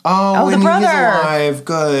 Oh, the and brother. He was alive.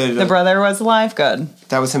 Good. The brother was alive. Good.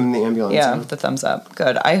 That was him in the ambulance. Yeah, the thumbs up.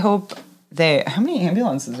 Good. I hope they. How many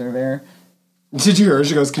ambulances are there? Did you hear her?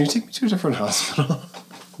 She goes, "Can you take me to a different hospital?"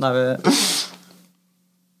 Love it.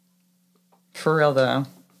 For real though.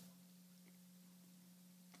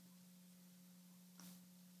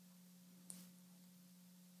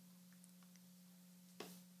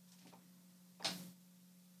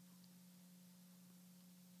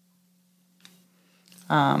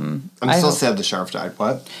 I'm still sad the sheriff died.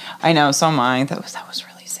 What? I know, so am I. That was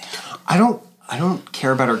really sad. I don't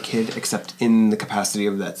care about her kid except in the capacity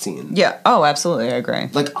of that scene. Yeah. Oh, absolutely. I agree.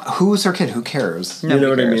 Like, who was her kid? Who cares? Nobody you know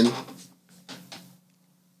what cares. I mean?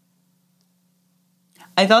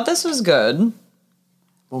 I thought this was good.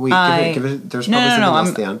 Well, wait, give it. There's probably something else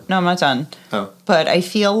at the end. No, I'm not done. Oh. But I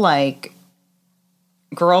feel like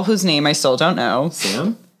girl whose name I still don't know.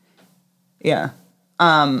 Sam? Yeah.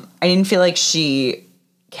 I didn't feel like she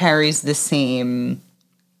carries the same.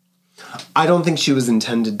 I don't think she was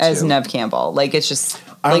intended to. As Neve Campbell. Like, it's just.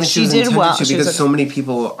 I don't like, think she was intended well. to because so many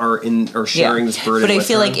people are sharing this burden. But I with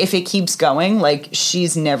feel her. like if it keeps going, like,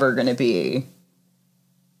 she's never going to be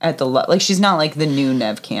at the like, she's not like the new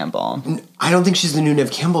Neve Campbell. I don't think she's the new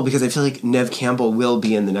Neve Campbell because I feel like Neve Campbell will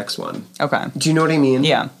be in the next one. Okay. Do you know what I mean?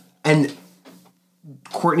 Yeah. And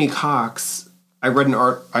Courtney Cox, I read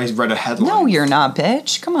a headline. No, you're not,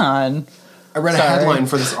 bitch. Come on. I read a headline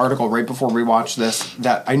for this article right before we watched this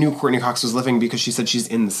that I knew Courtney Cox was living because she said she's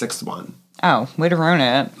in the sixth one. Oh, way to ruin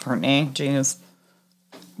it, Courtney. Jeez.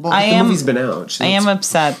 Well, the movie's been out. I am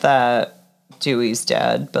upset that Dewey's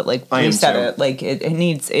dead, but like we said it, like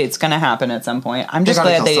it's gonna happen at some point. I'm just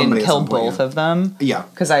glad they didn't kill both of them. Yeah,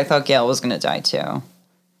 because I thought Gail was gonna die too.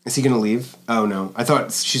 Is he gonna leave? Oh no, I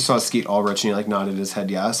thought she saw Skeet Ulrich and he like nodded his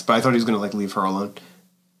head yes, but I thought he was gonna like leave her alone.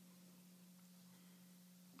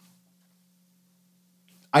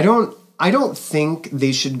 I don't think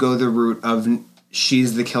they should go the route of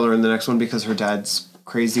she's the killer in the next one because her dad's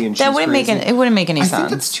crazy and she's that wouldn't crazy. it wouldn't make any sense. I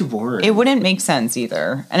think that's too boring. It wouldn't make sense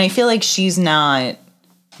either. And I feel like she's not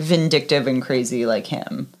vindictive and crazy like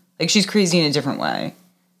him. Like she's crazy in a different way.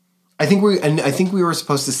 I think we were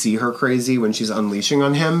supposed to see her crazy when she's unleashing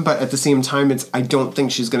on him, but at the same time, I don't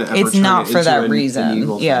think she's going to ever. It's not for that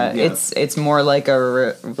reason. Yeah, thing. It's more like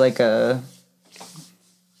a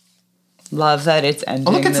love that it's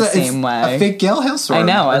ending the same way. A fake Gail Hailstorm. I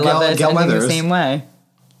know. I love that it's ending Weathers. the same way.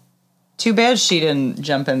 Too bad she didn't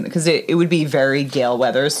jump in because it would be very Gail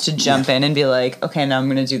Weathers to jump in and be like, okay, now I'm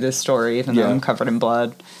going to do this story even though I'm covered in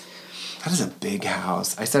blood. That is a big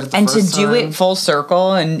house. I said it and to do it full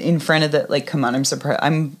circle and in front of the like, come on, I'm surprised.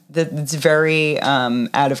 It's very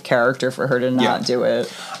out of character for her to not do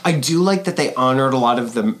it. I do like that they honored a lot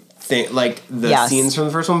of the scenes from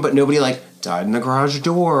the first one, but nobody like died in the garage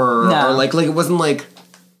door or like it wasn't like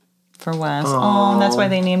for Wes. Oh, that's why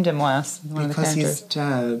they named him Wes. Because he's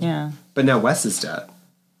dead. Yeah, but now Wes is dead.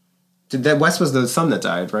 Wes was the son that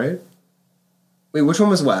died, right? Wait, which one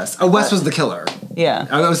was Wes? Oh, Wes was the killer. Yeah.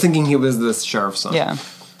 I was thinking he was the sheriff's son. Yeah.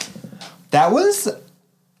 That was...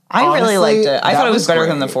 I really liked it. I thought it was better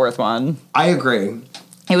than the fourth one. I agree.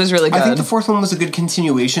 It was really good. I think the fourth one was a good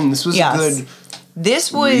continuation. This was a good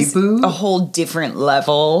This was reboot? A whole different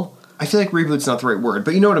level. I feel like reboot's not the right word,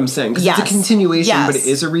 but you know what I'm saying. Because it's a continuation, but it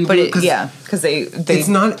is a reboot. Because they it's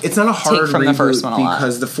not a hard from reboot the first one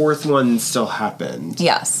because the fourth one still happened.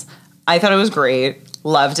 Yes. I thought it was great.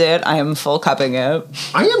 Loved it. I am full cupping it.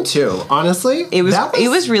 I am too, honestly. It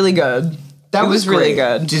was really good. That was really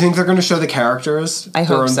good. Do you think they're going to show the characters? I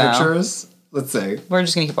hope so. Their own pictures? Let's see. We're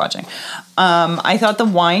just going to keep watching. I thought the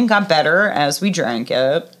wine got better as we drank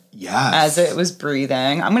it. Yes. As it was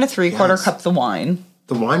breathing. I'm going to 3/4 cup the wine.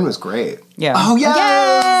 The wine was great. Yeah. Oh, yes!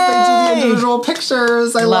 Yay! They do the individual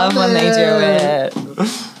pictures. I love when they do it.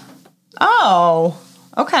 Oh,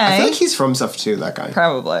 okay. I feel like he's from stuff too, that guy.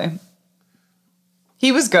 Probably.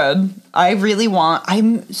 He was good.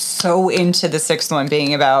 I'm so into the sixth one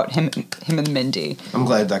being about him and Mindy. I'm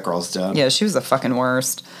glad that girl's dead. Yeah, she was the fucking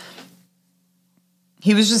worst.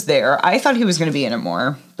 He was just there. I thought he was going to be in it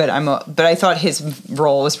more, but I thought his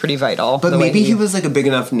role was pretty vital. But maybe he was like a big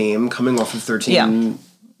enough name coming off of 13. Yeah.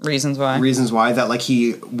 Reasons why that like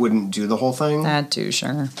he wouldn't do the whole thing. That too,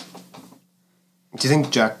 sure. Do you think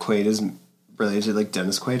Jack Quaid is related to like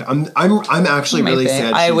Dennis Quaid? I'm actually really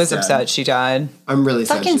sad. I was upset she died. I'm really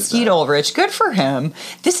sad. Fucking Skeet Ulrich, good for him.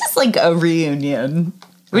 This is like a reunion,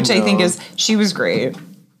 which I think she was great.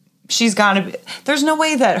 She's got to be. There's no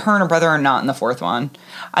way that her and her brother are not in the fourth one.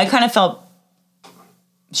 I kind of felt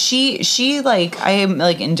she like I am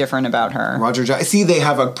like indifferent about her. Roger. See, they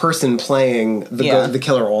have a person playing the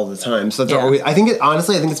killer all the time, so they're always. I think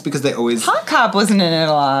it's because they always. Hot Cop wasn't in it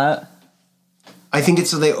a lot. I think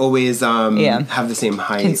it's so they always have the same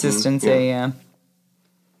height, consistency. Yeah.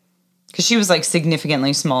 Because she was like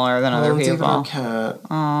significantly smaller than other people.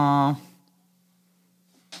 Aww.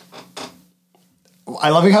 I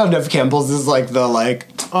love how Nev Campbell's is like the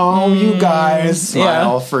you guys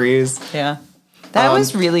smile freeze. Yeah. That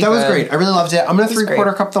was really good. That was great. I really loved it. I'm going to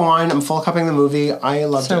 3/4 cup the wine. I'm full cupping the movie. I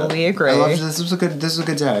loved it. Totally agree. I loved it. This was a good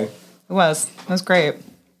day. It was great.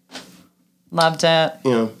 Loved it.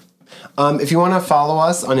 Yeah. If you want to follow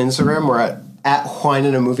us on Instagram, we're at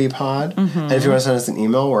wineandamoviepod. Mm-hmm. And if you want to send us an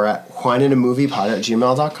email, we're at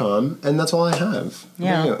wineandamoviepod@gmail.com. And that's all I have.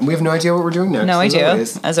 Yeah. We have no idea what we're doing next. No idea.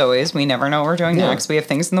 As always, we never know what we're doing next. We have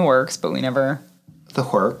things in the works, but we never... The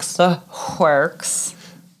works. The works.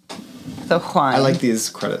 The wine. I like these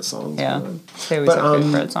credit songs. Yeah. They always have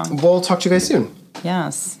good credit songs. We'll talk to you guys soon.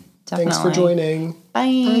 Yes, definitely. Thanks for joining. Bye.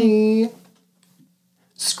 Bye.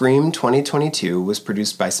 Scream 2022 was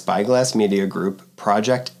produced by Spyglass Media Group,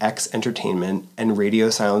 Project X Entertainment, and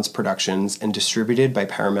Radio Silence Productions, and distributed by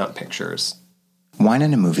Paramount Pictures. Wine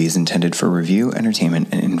and a Movie is intended for review, entertainment,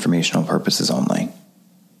 and informational purposes only.